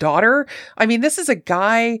Vonnegut's daughter. I mean, this is a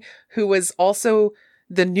guy who was also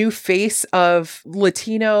the new face of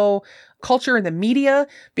Latino culture in the media,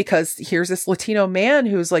 because here's this Latino man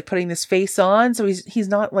who's like putting this face on. So he's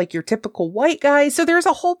not like your typical white guy. So there's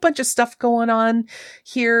a whole bunch of stuff going on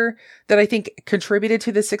here that I think contributed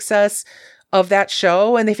to the success of that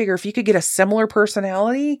show. And they figure if you could get a similar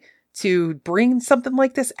personality to bring something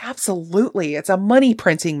like this, absolutely. It's a money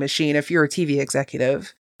printing machine if you're a TV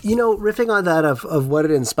executive. You know, riffing on that of what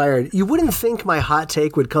it inspired, you wouldn't think my hot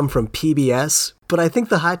take would come from PBS, but I think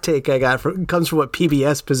the hot take I got comes from what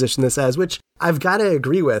PBS positioned this as, which I've got to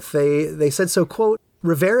agree with. They said, so, quote,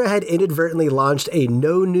 Rivera had inadvertently launched a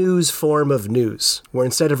no-news form of news, where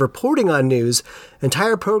instead of reporting on news,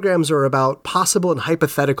 entire programs are about possible and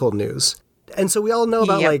hypothetical news. And so we all know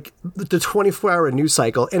about, like, the 24-hour news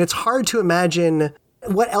cycle, and it's hard to imagine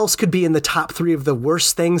what else could be in the top 3 of the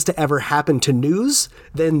worst things to ever happen to news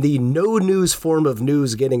than the no-news form of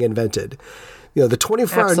news getting invented. You know, the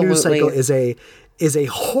 24-hour news cycle is a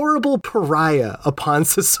horrible pariah upon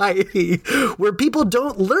society where people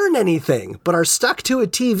don't learn anything but are stuck to a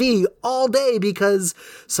TV all day because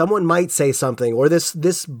someone might say something, or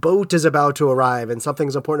this boat is about to arrive and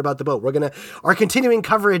something's important about the boat. Our continuing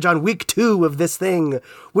coverage on week 2 of this thing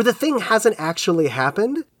where the thing hasn't actually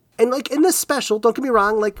happened. And like in this special, don't get me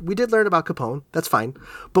wrong, like we did learn about Capone, that's fine.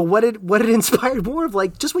 But what it inspired more of,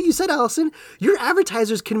 like just what you said, Allison, your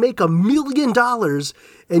advertisers can make $1 million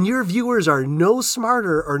and your viewers are no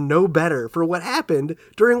smarter or no better for what happened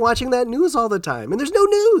during watching that news all the time. And there's no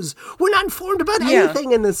news. We're not informed about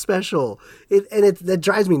anything in this special. That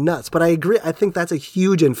drives me nuts. But I agree. I think that's a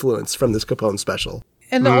huge influence from this Capone special.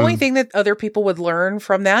 And the only thing that other people would learn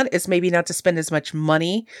from that is maybe not to spend as much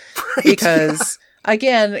money because...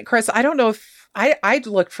 Again, Chris, I don't know if I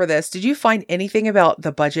looked for this. Did you find anything about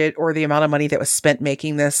the budget or the amount of money that was spent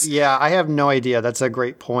making this? Yeah, I have no idea. That's a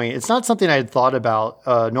great point. It's not something I had thought about,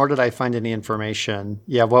 nor did I find any information.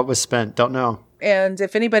 Yeah, what was spent? Don't know. And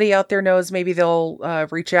if anybody out there knows, maybe they'll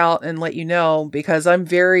reach out and let you know, because I'm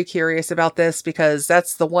very curious about this, because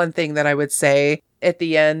that's the one thing that I would say at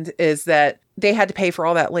the end is that they had to pay for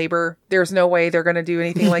all that labor. There's no way they're going to do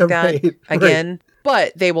anything like that again,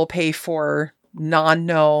 but they will pay for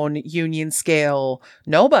non-known union scale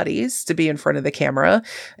nobodies to be in front of the camera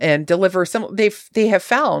and deliver they have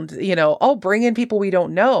found, bring in people we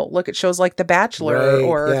don't know. Look at shows like The Bachelor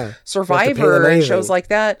or Survivor and shows like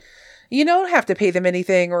that. You don't have to pay them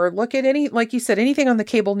anything, or look at like you said, anything on the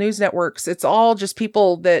cable news networks. It's all just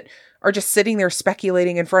people that are just sitting there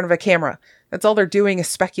speculating in front of a camera. That's all they're doing is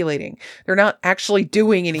speculating. They're not actually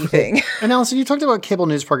doing anything. And Allison, you talked about cable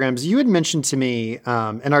news programs. You had mentioned to me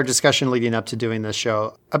in our discussion leading up to doing this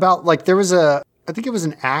show about there was I think it was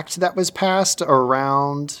an act that was passed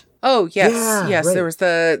around. Oh, yes. Yes. Right. There was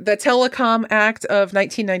the Telecom Act of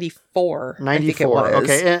 1994. 94. I think it was.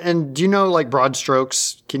 Okay. And do you know, broad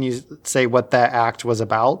strokes, can you say what that act was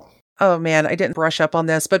about? Oh, man, I didn't brush up on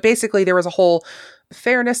this, but basically there was a whole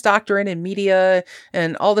fairness doctrine in media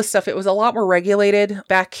and all this stuff. It was a lot more regulated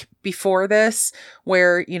back before this,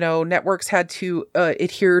 where, networks had to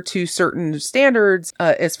adhere to certain standards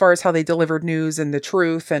as far as how they delivered news and the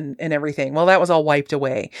truth and everything. Well, that was all wiped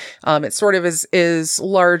away. It sort of is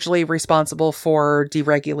largely responsible for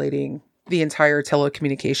deregulating the entire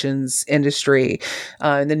telecommunications industry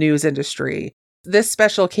and the news industry. This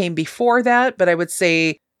special came before that, but I would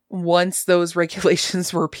say once those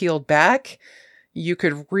regulations were peeled back, you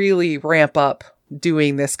could really ramp up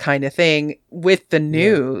doing this kind of thing with the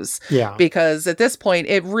news. Yeah. Because at this point,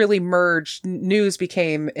 it really merged. News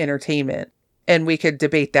became entertainment. And we could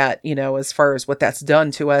debate that, as far as what that's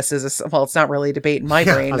done to us it's not really a debate in my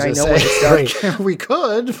brain. I know what it's done. We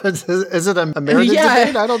could, but is it a merited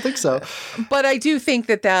debate? I don't think so. But I do think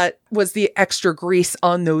that was the extra grease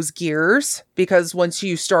on those gears, because once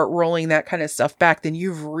you start rolling that kind of stuff back, then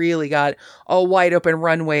you've really got a wide open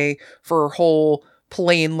runway for whole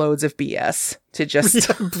plane loads of BS to just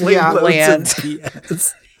land.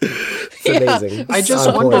 It's amazing. I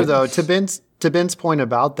just wonder, though, to Ben's point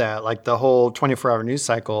about that, the whole 24-hour news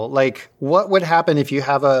cycle, what would happen if you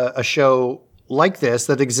have a show like this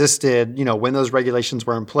that existed, when those regulations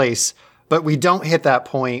were in place, but we don't hit that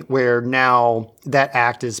point where now that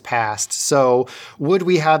act is passed. So would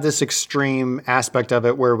we have this extreme aspect of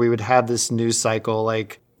it where we would have this news cycle,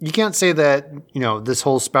 you can't say that, this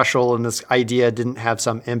whole special and this idea didn't have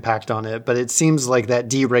some impact on it, but it seems like that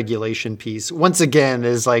deregulation piece, once again,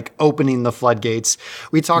 is like opening the floodgates.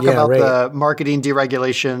 We talk about the marketing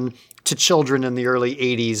deregulation to children in the early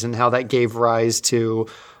 80s and how that gave rise to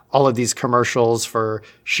all of these commercials for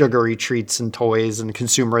sugary treats and toys and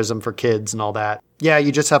consumerism for kids and all that. Yeah,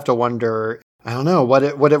 you just have to wonder, I don't know, what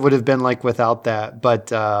it would have been like without that.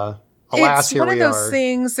 But alas, here we are. It's one of those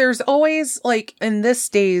things, there's always, like, in this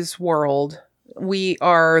day's world, we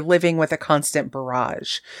are living with a constant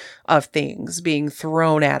barrage of things being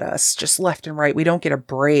thrown at us just left and right. We don't get a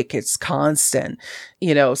break. It's constant,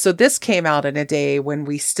 So this came out in a day when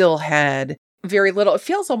we still had very little. It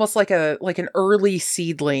feels almost like an early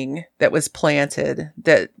seedling that was planted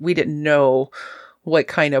that we didn't know what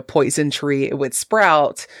kind of poison tree it would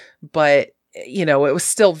sprout, but it was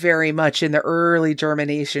still very much in the early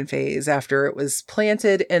germination phase after it was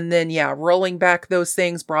planted. And then, rolling back those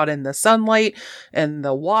things brought in the sunlight and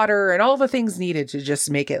the water and all the things needed to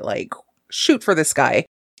just make it like shoot for the sky.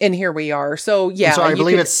 And here we are. So, yeah. So I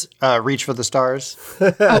believe it's Reach for the Stars.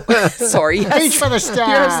 Oh, sorry. Yes. Reach for the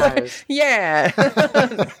stars. Yeah.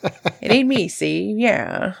 It ain't me, see?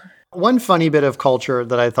 Yeah. One funny bit of culture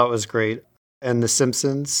that I thought was great. And The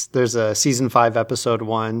Simpsons, there's a season 5, episode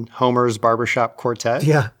 1, Homer's Barbershop Quartet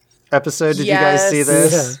episode. Did you guys see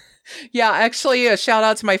this? Yeah, actually, a shout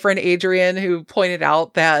out to my friend Adrian who pointed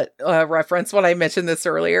out that reference when I mentioned this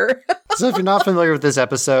earlier. So if you're not familiar with this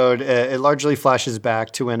episode, it largely flashes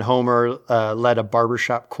back to when Homer led a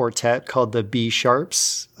barbershop quartet called the B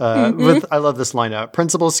Sharps. I love this lineup.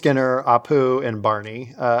 Principal Skinner, Apu, and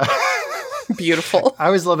Barney. Beautiful. I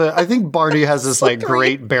always love it. I think Barney has this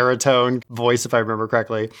great baritone voice, if I remember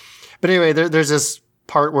correctly. But anyway, there's this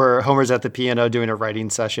part where Homer's at the piano doing a writing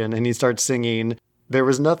session, and he starts singing, "There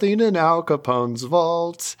was nothing in Al Capone's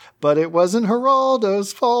vault, but it wasn't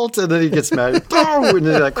Geraldo's fault." And then he gets mad, and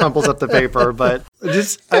then he crumples up the paper. But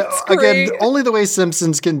just again, only the way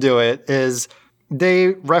Simpsons can do it is they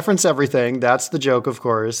reference everything. That's the joke, of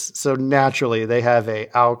course. So naturally, they have a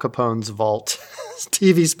Al Capone's vault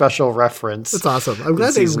TV special reference. That's awesome. I'm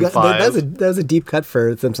glad that was a deep cut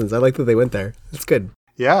for Simpsons. I like that they went there. It's good.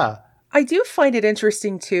 Yeah. I do find it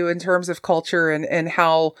interesting, too, in terms of culture and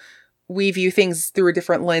how we view things through a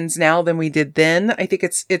different lens now than we did then. I think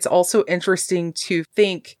it's also interesting to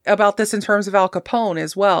think about this in terms of Al Capone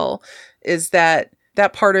as well, is that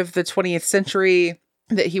part of the 20th century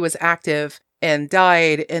that he was active and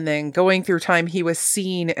died, and then going through time, he was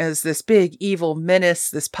seen as this big evil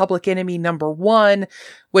menace, this public enemy number one,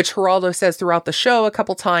 which Geraldo says throughout the show a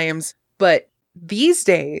couple times. But these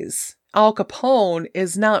days, Al Capone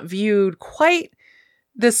is not viewed quite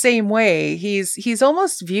the same way. He's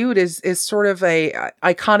almost viewed as sort of a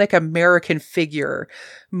iconic American figure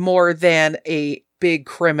more than a big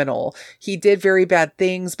criminal. He did very bad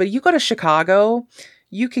things, but you go to Chicago,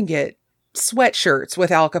 you can get sweatshirts with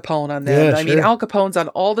Al Capone on them. Yeah, I mean, Al Capone's on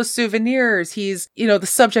all the souvenirs. He's, the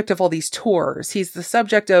subject of all these tours. He's the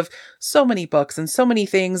subject of so many books and so many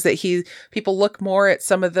things that people look more at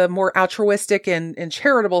some of the more altruistic and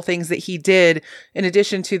charitable things that he did in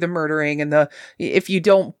addition to the murdering and if you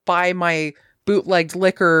don't buy my bootlegged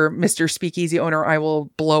liquor, Mr. Speakeasy owner, I will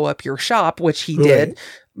blow up your shop, which he did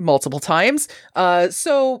multiple times.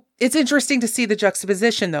 So it's interesting to see the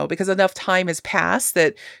juxtaposition, though, because enough time has passed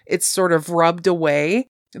that it's sort of rubbed away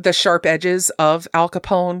the sharp edges of Al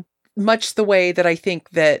Capone, much the way that I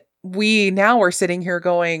think that we now are sitting here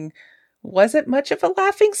going, was it much of a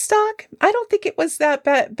laughingstock? I don't think it was that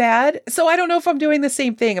bad. So I don't know if I'm doing the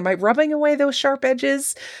same thing. Am I rubbing away those sharp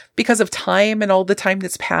edges because of time and all the time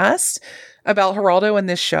that's passed about Geraldo in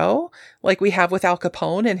this show, like we have with Al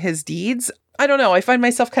Capone and his deeds? I don't know. I find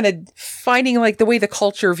myself kind of finding like the way the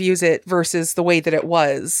culture views it versus the way that it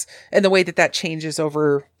was and the way that changes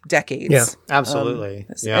over decades. Yeah, absolutely.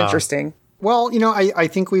 It's interesting. Well, I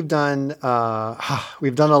think we've done a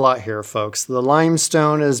lot here, folks. The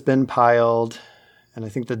limestone has been piled, and I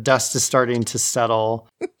think the dust is starting to settle.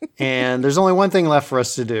 And there's only one thing left for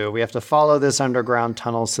us to do. We have to follow this underground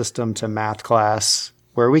tunnel system to math class,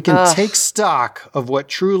 where we can take stock of what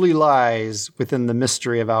truly lies within the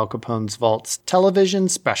mystery of Al Capone's Vault's television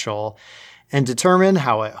special and determine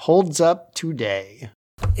how it holds up today.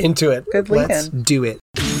 Into it. Good lead-in. Let's do it.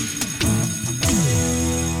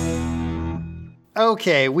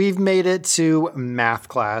 Okay, we've made it to math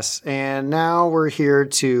class, and now we're here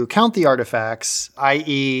to count the artifacts,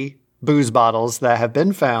 i.e. booze bottles that have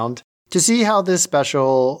been found, to see how this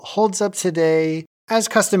special holds up today As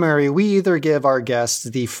customary, we either give our guests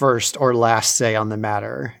the first or last say on the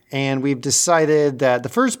matter, and we've decided that the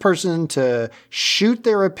first person to shoot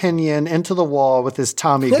their opinion into the wall with his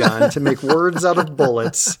Tommy gun to make words out of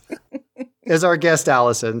bullets is our guest,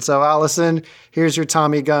 Allison. So, Allison, here's your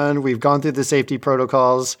Tommy gun. We've gone through the safety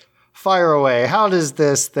protocols. Fire away. How does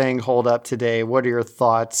this thing hold up today? What are your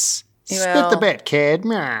thoughts? Spit the bit, kid.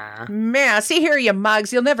 Meh. See here, you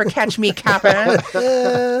mugs. You'll never catch me,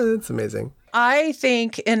 Capone. That's amazing. I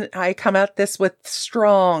think, and I come at this with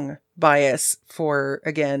strong bias for,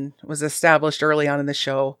 again, was established early on in the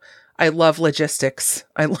show. I love logistics.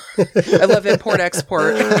 I love import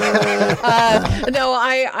export. I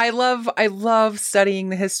love studying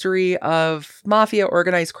the history of mafia,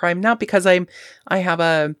 organized crime. Not because I have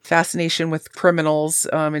a fascination with criminals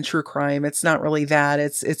and true crime. It's not really that.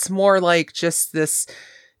 It's more like just this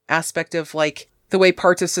aspect of like the way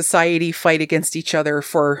parts of society fight against each other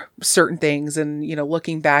for certain things, and, you know,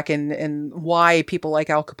 looking back and why people like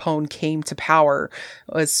Al Capone came to power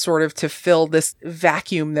was sort of to fill this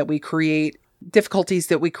vacuum that we create, difficulties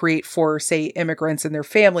that we create for, say, immigrants and their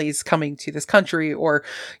families coming to this country, or,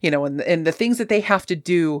 you know, and the things that they have to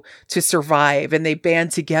do to survive, and they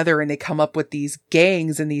band together and they come up with these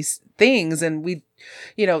gangs and these things. And we,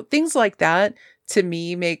 you know, things like that to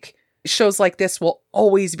me make shows like this will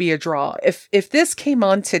always be a draw. If this came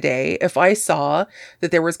on today, if I saw that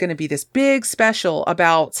there was going to be this big special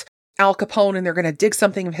about Al Capone and they're going to dig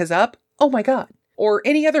something of his up, oh my God. Or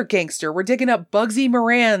any other gangster, we're digging up Bugsy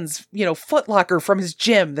Moran's, you know, footlocker from his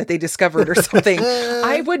gym that they discovered or something,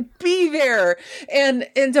 I would be there. And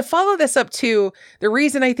to follow this up too, the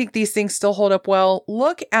reason I think these things still hold up well,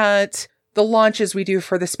 look at the launches we do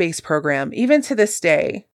for the space program. Even to this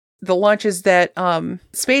day, the launches that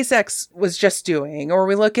SpaceX was just doing, or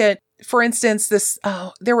we look at, for instance,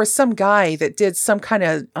 there was some guy that did some kind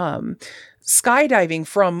of skydiving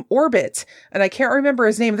from orbit, and I can't remember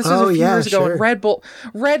his name. This was a few years ago, and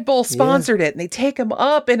Red Bull sponsored it, and they take him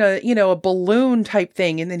up in a balloon type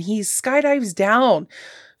thing, and then he skydives down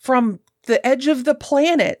from the edge of the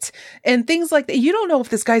planet and things like that. You don't know if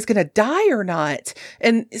this guy's going to die or not.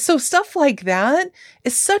 And so stuff like that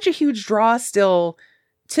is such a huge draw still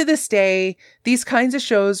to this day. These kinds of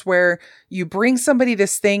shows where you bring somebody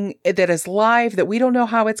this thing that is live, that we don't know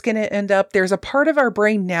how it's going to end up. There's a part of our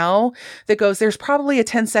brain now that goes, there's probably a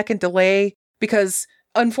 10-second delay, because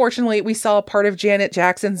unfortunately we saw part of Janet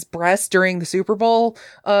Jackson's breast during the Super Bowl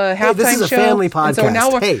halftime show. This is a family podcast. And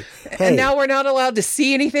so now we're not allowed to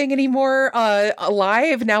see anything anymore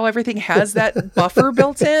live. Now everything has that buffer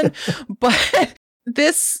built in. But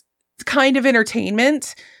this kind of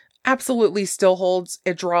entertainment absolutely still holds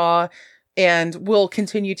a draw and will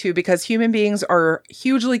continue to, because human beings are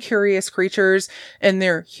hugely curious creatures and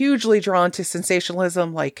they're hugely drawn to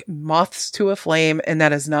sensationalism like moths to a flame, and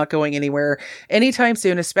that is not going anywhere anytime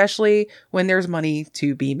soon, especially when there's money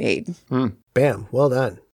to be made. Bam. Well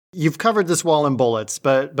done. You've covered this wall in bullets,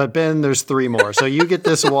 but Ben, there's 3 more. So you get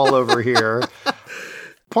this wall over here.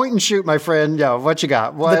 Point and shoot, my friend. Yeah, what you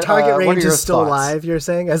got? The target range is still thoughts? Alive, you're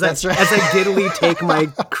saying? As I giddily take my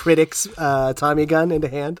critic's Tommy gun into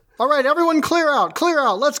hand? All right, everyone clear out.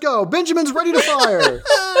 Let's go. Benjamin's ready to fire.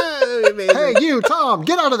 Hey, you, Tom.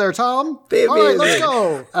 Get out of there, Tom. All right, let's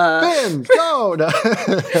go. Ben, go. No.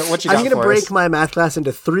 What you got? I'm going to break my math class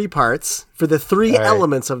into 3 parts for the 3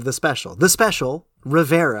 elements of the special. The special,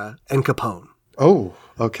 Rivera, and Capone. Oh,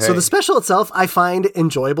 okay. So the special itself, I find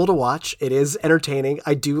enjoyable to watch. It is entertaining.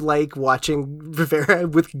 I do like watching Rivera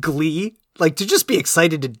with glee, like to just be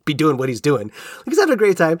excited to be doing what he's doing. Like, he's having a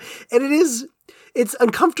great time. And it's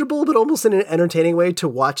uncomfortable, but almost in an entertaining way to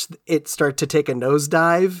watch it start to take a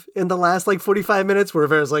nosedive in the last 45 minutes, where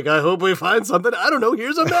Rivera's like, I hope we find something. I don't know.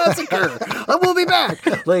 Here's a massacre. I will be back.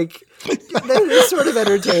 That is sort of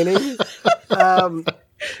entertaining.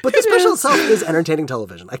 But the special itself is entertaining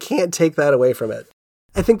television. I can't take that away from it.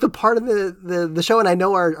 I think the part of the show, and I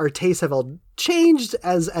know our tastes have all changed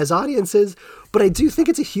as audiences, but I do think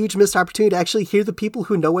it's a huge missed opportunity to actually hear the people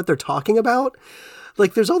who know what they're talking about.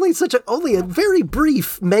 There's only a very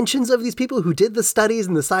brief mentions of these people who did the studies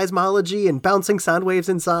and the seismology and bouncing sound waves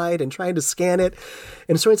inside and trying to scan it.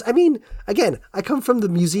 And so again, I come from the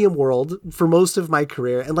museum world for most of my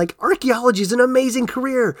career, and archaeology is an amazing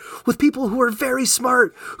career with people who are very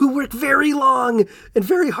smart, who work very long and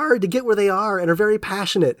very hard to get where they are and are very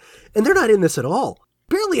passionate. And they're not in this at all.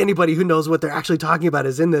 Barely anybody who knows what they're actually talking about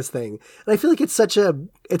is in this thing. And I feel like it's such a,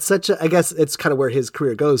 I guess it's kind of where his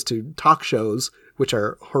career goes to, talk shows, which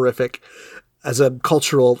are horrific. as a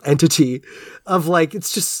cultural entity of like,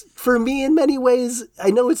 it's just, for me in many ways,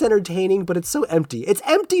 I know it's entertaining, but it's so empty. It's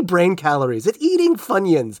empty brain calories. It's eating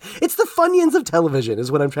Funyuns. It's the Funyuns of television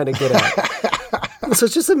is what I'm trying to get at. So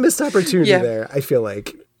it's just a missed opportunity there, I feel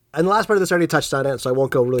like. And the last part of this already touched on it, so I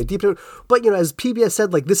won't go really deep into it. But, you know, as PBS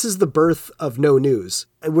said, like, this is the birth of no news.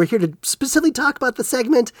 And we're here to specifically talk about the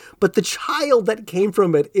segment, but the child that came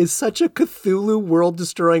from it is such a Cthulhu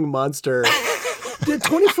world-destroying monster. The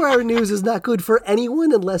 24-hour news is not good for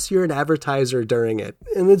anyone unless you're an advertiser during it.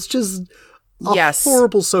 And it's just a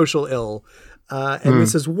horrible social ill. And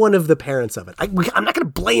this is one of the parents of it. I'm not going to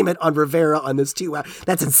blame it on Rivera on this too.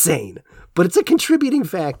 That's insane. But it's a contributing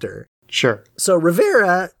factor. Sure. So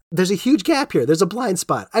Rivera, there's a huge gap here. There's a blind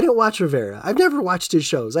spot. I don't watch Rivera. I've never watched his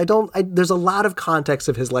shows. There's a lot of context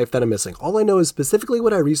of his life that I'm missing. All I know is specifically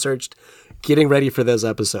what I researched getting ready for this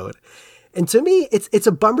episode. And to me, it's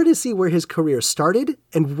a bummer to see where his career started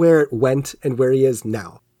and where it went and where he is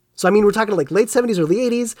now. So, I mean, we're talking like late 70s, early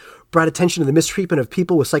 80s, brought attention to the mistreatment of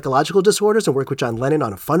people with psychological disorders and worked with John Lennon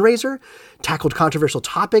on a fundraiser, tackled controversial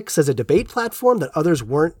topics as a debate platform that others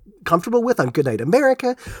weren't comfortable with on Goodnight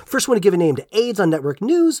America, first one to give a name to AIDS on network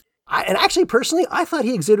news. And actually, personally, I thought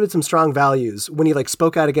he exhibited some strong values when he like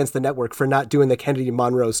spoke out against the network for not doing the Kennedy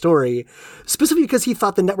Monroe story, specifically because he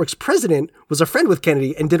thought the network's president was a friend with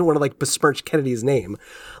Kennedy and didn't want to like besmirch Kennedy's name.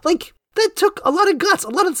 Like, that took a lot of guts. A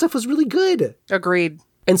lot of the stuff was really good. Agreed.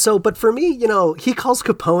 And so, but for me, you know, he calls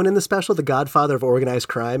Capone in the special the godfather of organized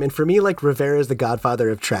crime. And for me, like, Rivera is the godfather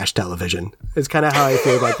of trash television. Is kind of how I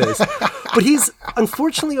feel about this. But he's,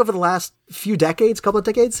 unfortunately, over the last couple of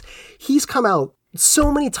decades, he's come out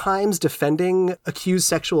so many times defending accused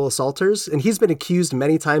sexual assaulters, and he's been accused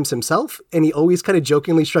many times himself, and he always kind of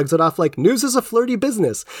jokingly shrugs it off like, news is a flirty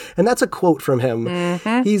business. And that's a quote from him.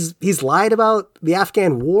 Mm-hmm. He's lied about the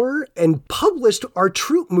Afghan war and published our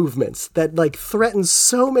troop movements that like threaten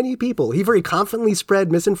so many people. He very confidently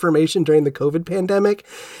spread misinformation during the COVID pandemic.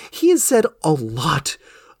 He has said a lot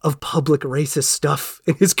of public racist stuff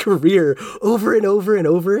in his career over and over and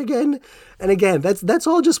over again. And again, that's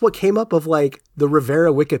all just what came up of like the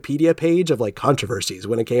Rivera Wikipedia page of like controversies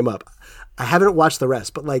when it came up. I haven't watched the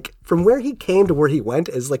rest, but like from where he came to where he went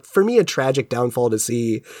is like for me a tragic downfall to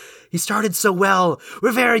see. He started so well.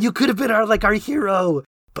 Rivera, you could have been our hero.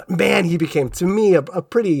 But man, he became to me a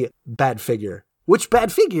pretty bad figure, which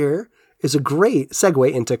bad figure is a great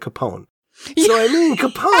segue into Capone. So I mean,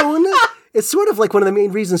 Capone is sort of like one of the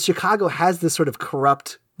main reasons Chicago has this sort of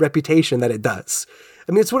corrupt reputation that it does.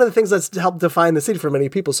 I mean, it's one of the things that's helped define the city for many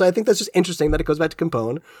people. So I think that's just interesting that it goes back to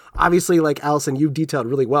Capone. Obviously, like Allison, you detailed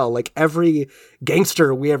really well, like every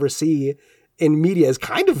gangster we ever see in media is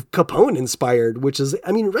kind of Capone inspired, which is,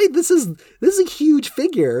 I mean, right, this is a huge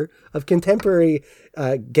figure of contemporary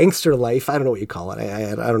gangster life. I don't know what you call it.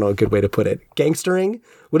 I don't know a good way to put it. Gangstering?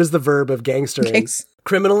 What is the verb of gangstering?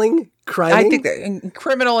 Criminaling? Criming? I think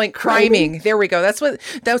that criming. There we go. That's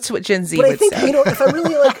what Gen Z would say. But I think, you know, if I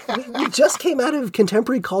really like, we just came out of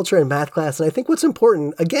contemporary culture in math class, and I think what's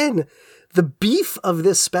important, again, the beef of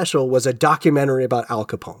this special was a documentary about Al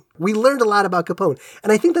Capone. We learned a lot about Capone,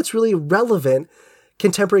 and I think that's really relevant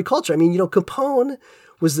contemporary culture. I mean, you know, Capone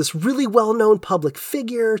was this really well-known public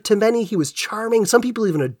figure. To many, he was charming. Some people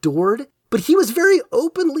even adored, but he was very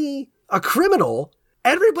openly a criminal.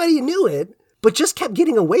 Everybody knew it, but just kept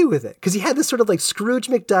getting away with it because he had this sort of like Scrooge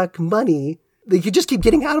McDuck money that he could just keep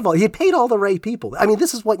getting out of all. He had paid all the right people. I mean,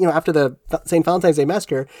 this is what, you know, after the St. Valentine's Day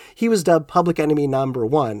massacre, he was dubbed public enemy number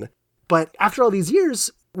one. But after all these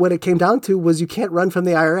years, what it came down to was you can't run from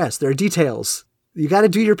the IRS. There are details. You got to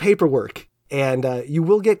do your paperwork, and you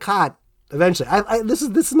will get caught eventually. This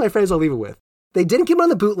is my phrase I'll leave it with. They didn't get him on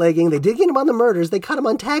the bootlegging. They did get him on the murders. They caught him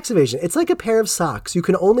on tax evasion. It's like a pair of socks. You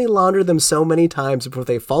can only launder them so many times before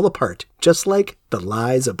they fall apart, just like the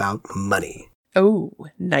lies about money. Oh,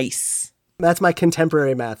 nice. That's my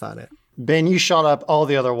contemporary math on it. Ben, you shot up all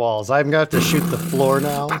the other walls. I'm going to have to shoot the floor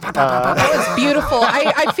now. That was beautiful.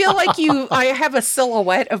 I feel like I have a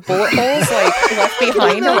silhouette of bullet holes like left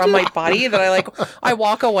behind around my body that I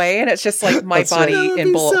walk away and it's just like my body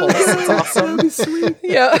in bullet holes. It's awesome. That'd be sweet.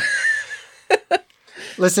 Yeah.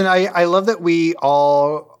 Listen, I love that we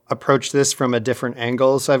all approach this from a different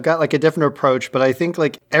angle. So I've got like a different approach, but I think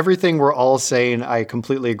like everything we're all saying, I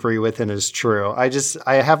completely agree with and is true.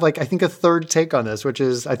 I have like, I think a third take on this, which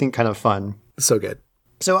is, I think, kind of fun. So good.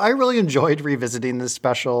 So I really enjoyed revisiting this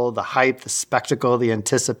special, the hype, the spectacle, the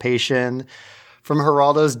anticipation. From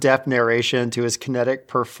Geraldo's depth narration to his kinetic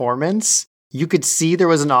performance, you could see there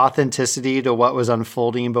was an authenticity to what was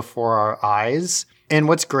unfolding before our eyes. And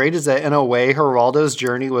what's great is that in a way, Geraldo's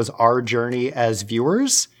journey was our journey as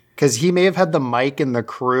viewers, because he may have had the mic and the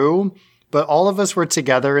crew, but all of us were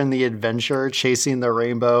together in the adventure chasing the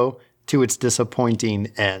rainbow to its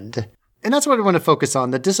disappointing end. And that's what I want to focus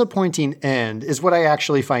on. The disappointing end is what I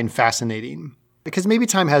actually find fascinating. Because maybe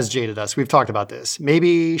time has jaded us. We've talked about this.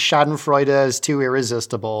 Maybe Schadenfreude is too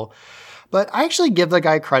irresistible. But I actually give the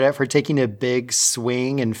guy credit for taking a big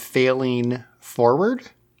swing and failing forward.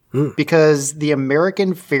 Because the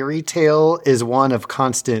American fairy tale is one of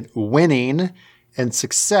constant winning and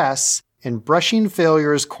success and brushing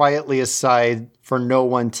failures quietly aside for no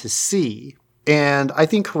one to see. And I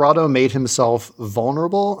think Corrado made himself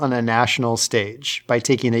vulnerable on a national stage by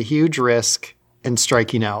taking a huge risk and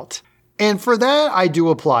striking out. And for that, I do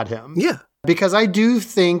applaud him. Yeah. Because I do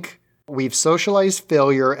think we've socialized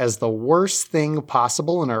failure as the worst thing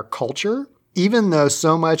possible in our culture, even though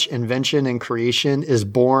so much invention and creation is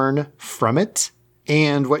born from it.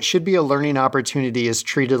 And what should be a learning opportunity is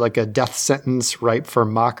treated like a death sentence ripe for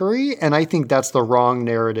mockery. And I think that's the wrong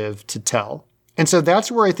narrative to tell. And so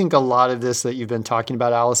that's where I think a lot of this that you've been talking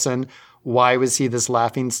about, Allison, why was he this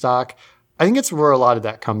laughingstock? I think it's where a lot of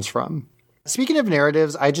that comes from. Speaking of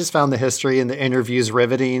narratives, I just found the history and the interviews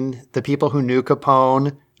riveting. The people who knew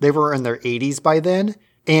Capone, they were in their 80s by then,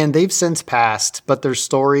 and they've since passed, but their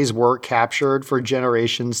stories were captured for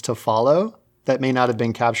generations to follow that may not have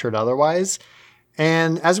been captured otherwise.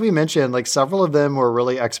 And as we mentioned, like several of them were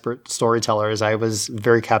really expert storytellers. I was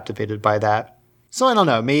very captivated by that. So I don't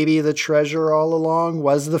know, maybe the treasure all along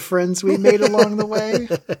was the friends we made along the way.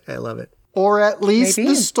 I love it. Or at least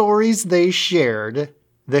the stories they shared,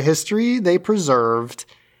 the history they preserved,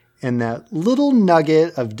 and that little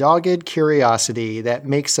nugget of dogged curiosity that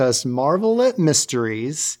makes us marvel at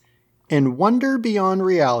mysteries and wonder beyond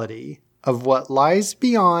reality of what lies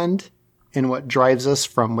beyond and what drives us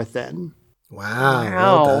from within. Wow.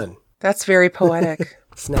 Well done. That's very poetic.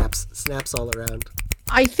 Snaps all around.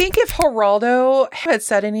 I think if Geraldo had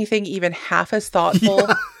said anything even half as thoughtful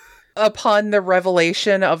upon the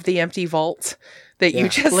revelation of the empty vault that you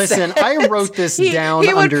just Listen, said, I wrote this down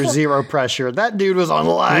under zero pressure. That dude was on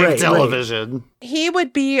live television. He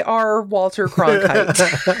would be our Walter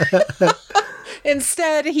Cronkite.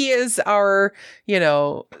 Instead, he is our,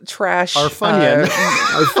 trash. Our Funyun.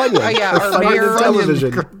 Our Funyun. Our mayor.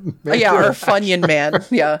 Television. Our Funyun man.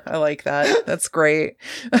 Yeah, I like that. That's great.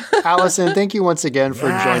 Allison, thank you once again for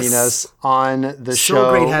joining us on the show.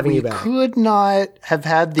 So great having you back. We could not have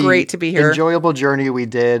had the great to be here. Enjoyable journey we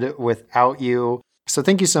did without you. So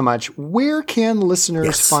thank you so much. Where can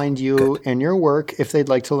listeners find you and your work if they'd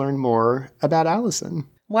like to learn more about Allison?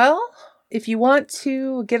 Well, if you want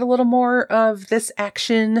to get a little more of this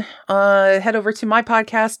action, head over to my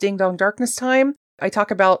podcast, Ding Dong Darkness Time. I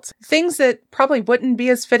talk about things that probably wouldn't be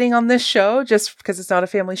as fitting on this show just because it's not a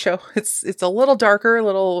family show. It's a little darker, a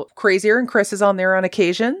little crazier, and Chris is on there on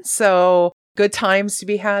occasion. So good times to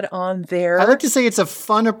be had on there. I like to say it's a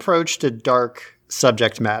fun approach to dark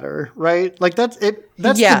subject matter, right? Like that's it.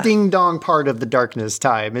 That's the ding dong part of the darkness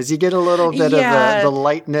time is you get a little bit of the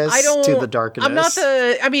lightness to the darkness.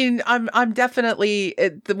 I'm definitely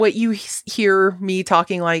what you hear me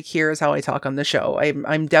talking like here is how I talk on the show.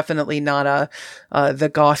 I'm definitely not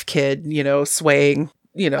the goth kid, swaying,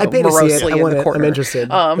 morosely in the corner. I'm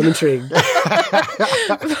interested. I'm intrigued.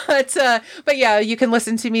 But yeah, you can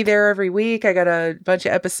listen to me there every week. I got a bunch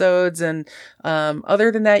of episodes, and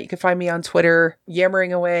other than that, you can find me on Twitter,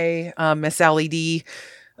 yammering away, Miss Allie D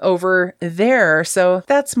over there. So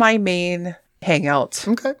that's my main hangout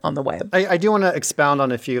on the web. I do want to expound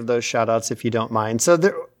on a few of those shout outs if you don't mind. So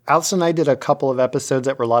Allison and I did a couple of episodes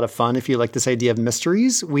that were a lot of fun. If you like this idea of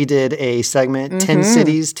mysteries, we did a segment, 10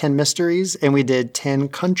 cities, 10 mysteries, and we did 10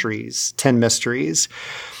 countries, 10 mysteries.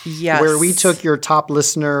 Yes. Where we took your top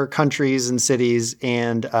listener countries and cities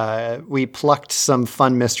and we plucked some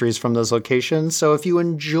fun mysteries from those locations. So if you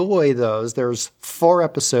enjoy those, there's 4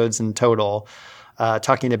 episodes in total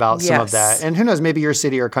talking about some of that. And who knows, maybe your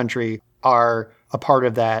city or country are a part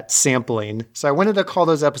of that sampling. So I wanted to call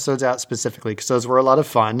those episodes out specifically because those were a lot of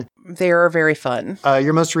fun. They are very fun.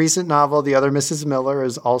 Your most recent novel, The Other Mrs. Miller,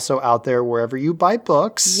 is also out there wherever you buy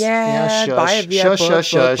books. Yeah, buy a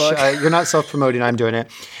shush. You're not self-promoting. I'm doing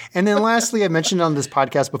it. And then lastly, I mentioned on this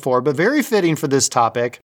podcast before, but very fitting for this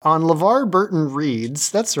topic, on LeVar Burton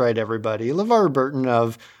Reads. That's right, everybody. LeVar Burton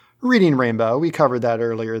of Reading Rainbow. We covered that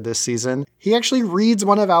earlier this season. He actually reads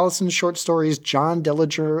one of Allison's short stories, John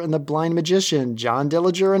Dillinger and the Blind Magician. John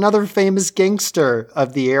Dillinger, another famous gangster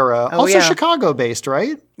of the era. Also Chicago-based,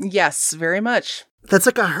 right? Yes, very much. That's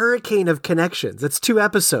like a hurricane of connections. It's 2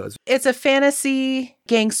 episodes. It's a fantasy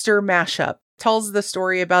gangster mashup. Tells the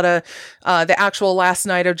story about the actual last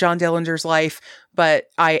night of John Dillinger's life, but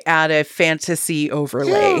I add a fantasy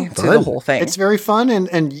overlay to the whole thing. It's very fun,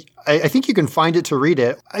 and I think you can find it to read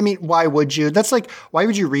it. I mean, why would you? That's like, why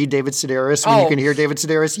would you read David Sedaris when you can hear David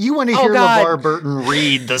Sedaris? You want to hear LeVar Burton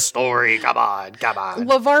read the story. Come on.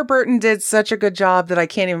 LeVar Burton did such a good job that I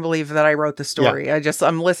can't even believe that I wrote the story. Yeah.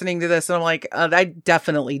 I'm listening to this and I'm like, I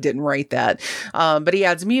definitely didn't write that. But he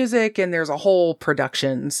adds music and there's a whole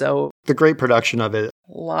production. So the great production of it.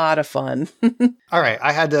 A lot of fun. All right.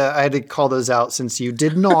 I had to call those out since you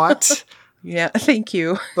did not. Yeah, thank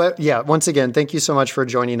you. But yeah, once again, thank you so much for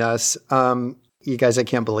joining us. You guys, I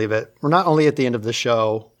can't believe it. We're not only at the end of the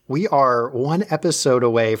show, we are one episode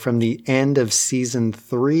away from the end of season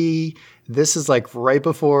 3. This is like right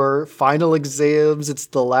before final exams. It's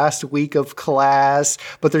the last week of class,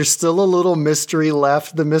 but there's still a little mystery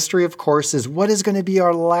left. The mystery, of course, is what is going to be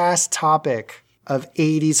our last topic of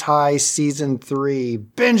 80s High Season 3.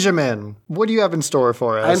 Benjamin, what do you have in store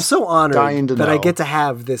for us? I'm so honored that I get to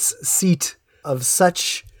have this seat of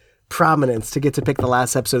such prominence to get to pick the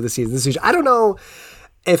last episode of the season. This is, I don't know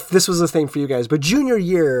if this was a thing for you guys, but junior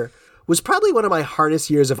year was probably one of my hardest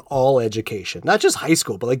years of all education. Not just high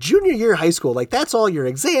school, but like junior year high school. Like that's all your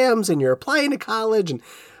exams and you're applying to college and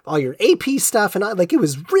all your AP stuff. And it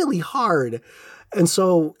was really hard. And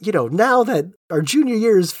so, now that our junior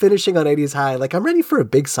year is finishing on 80s High, like I'm ready for a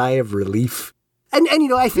big sigh of relief. And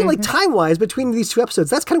I feel like time-wise, between these two episodes,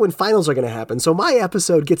 that's kind of when finals are going to happen. So my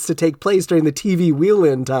episode gets to take place during the TV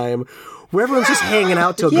wheel-in time, where everyone's just hanging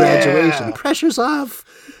out till graduation. Pressure's off.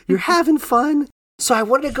 You're having fun. So I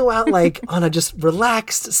wanted to go out like on a just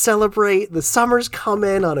relaxed, celebrate. The summer's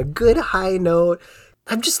coming on a good high note.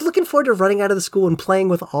 I'm just looking forward to running out of the school and playing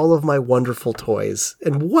with all of my wonderful toys.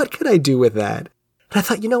 And what could I do with that? And I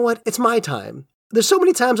thought, you know what? It's my time. There's so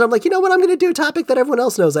many times where I'm like, you know what? I'm going to do a topic that everyone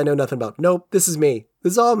else knows I know nothing about. Nope, this is me.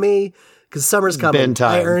 This is all me because summer's coming. Ben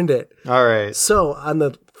time. I earned it. All right. So on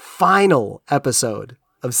the final episode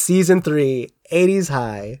of season 3, 80s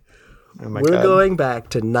High, we're going back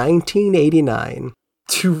to 1989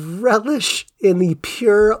 to relish in the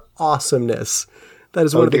pure awesomeness that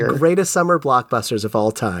is one of the greatest summer blockbusters of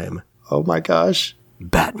all time. Oh my gosh.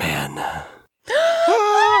 Batman.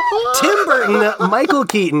 Tim Burton, Michael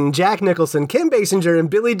Keaton, Jack Nicholson, Kim Basinger, and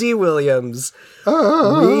Billy D. Williams.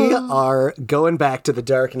 We are going back to The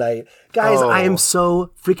Dark Knight. Guys, I am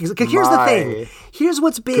so freaking... Here's the thing. Here's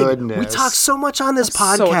what's big. Goodness. We talk so much on this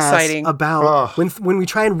podcast about when we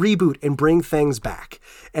try and reboot and bring things back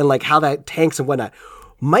and like how that tanks and whatnot.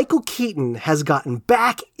 Michael Keaton has gotten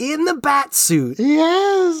back in the Batsuit.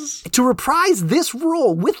 Yes. To reprise this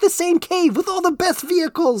role with the same cave, with all the best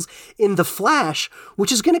vehicles in The Flash,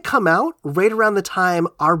 which is going to come out right around the time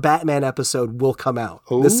our Batman episode will come out.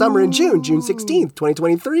 This summer in June 16th,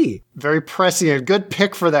 2023. Very prescient. Good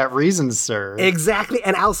pick for that reason, sir. Exactly.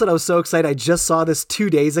 And Allison, I was so excited. I just saw this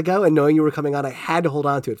 2 days ago, and knowing you were coming on, I had to hold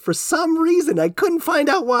on to it. For some reason, I couldn't find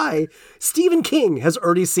out why. Stephen King has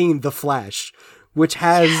already seen The Flash, which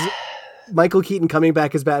has Michael Keaton coming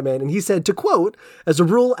back as Batman. And he said, to quote, "As a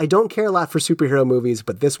rule, I don't care a lot for superhero movies,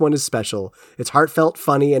 but this one is special. It's heartfelt,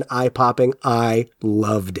 funny, and eye-popping. I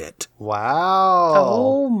loved it." Wow.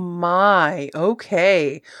 Oh my.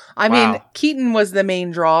 Okay. I mean, Keaton was the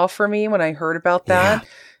main draw for me when I heard about that.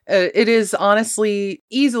 Yeah. It is honestly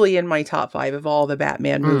easily in my top 5 of all the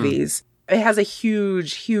Batman movies. It has a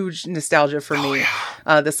huge, huge nostalgia for me.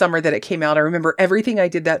 The summer that it came out, I remember everything I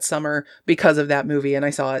did that summer because of that movie, and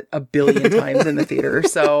I saw it a billion times in the theater.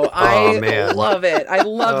 So I love it. I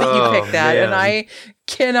love that you picked that, and I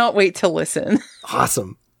cannot wait to listen.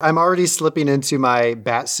 Awesome. I'm already slipping into my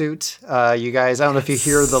bat suit. You guys, I don't know if you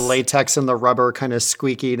hear the latex and the rubber kind of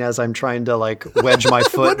squeaking as I'm trying to like wedge my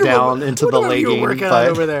foot down into the legging. But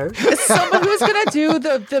over there. Someone who's going to do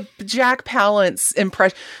the Jack Palance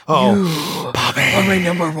impression. Oh, you Bobby. are my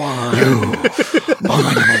number one.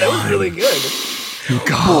 That was really good.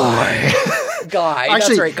 Guy. That's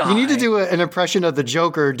Actually, right, Guy. You need to do an impression of the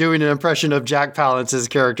Joker doing an impression of Jack Palance's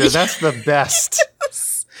character. That's the best.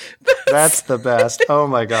 That's the best. Oh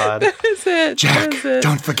my God. That is it. Jack,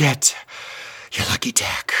 don't forget your lucky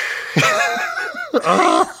Jack.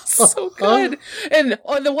 So good. And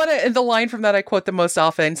on the line from that I quote the most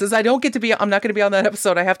often says, I'm not going to be on that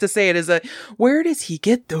episode. I have to say it is where does he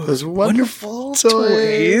get those wonderful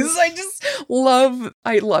toys? I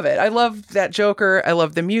love it. I love that Joker. I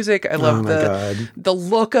love the music. I love the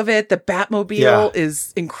look of it. The Batmobile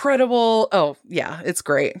is incredible. Oh yeah, it's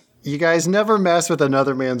great. You guys never mess with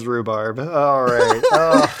another man's rhubarb. All right.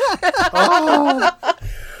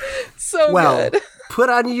 So good.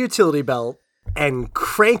 Put on your utility belt and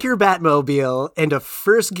crank your Batmobile into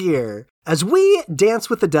first gear as we dance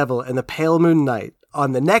with the devil in the pale moon night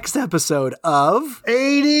on the next episode of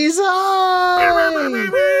 80s High!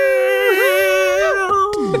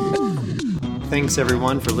 Thanks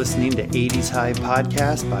everyone for listening to 80s High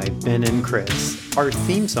Podcast by Ben and Chris. Our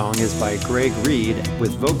theme song is by Greg Reed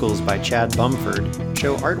with vocals by Chad Bumford.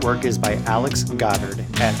 Show artwork is by Alex Goddard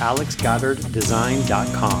at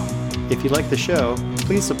alexgoddarddesign.com. If you like the show,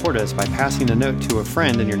 please support us by passing a note to a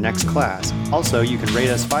friend in your next class. Also, you can rate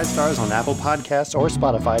us 5 stars on Apple Podcasts or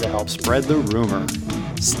Spotify to help spread the rumor.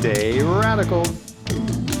 Stay radical.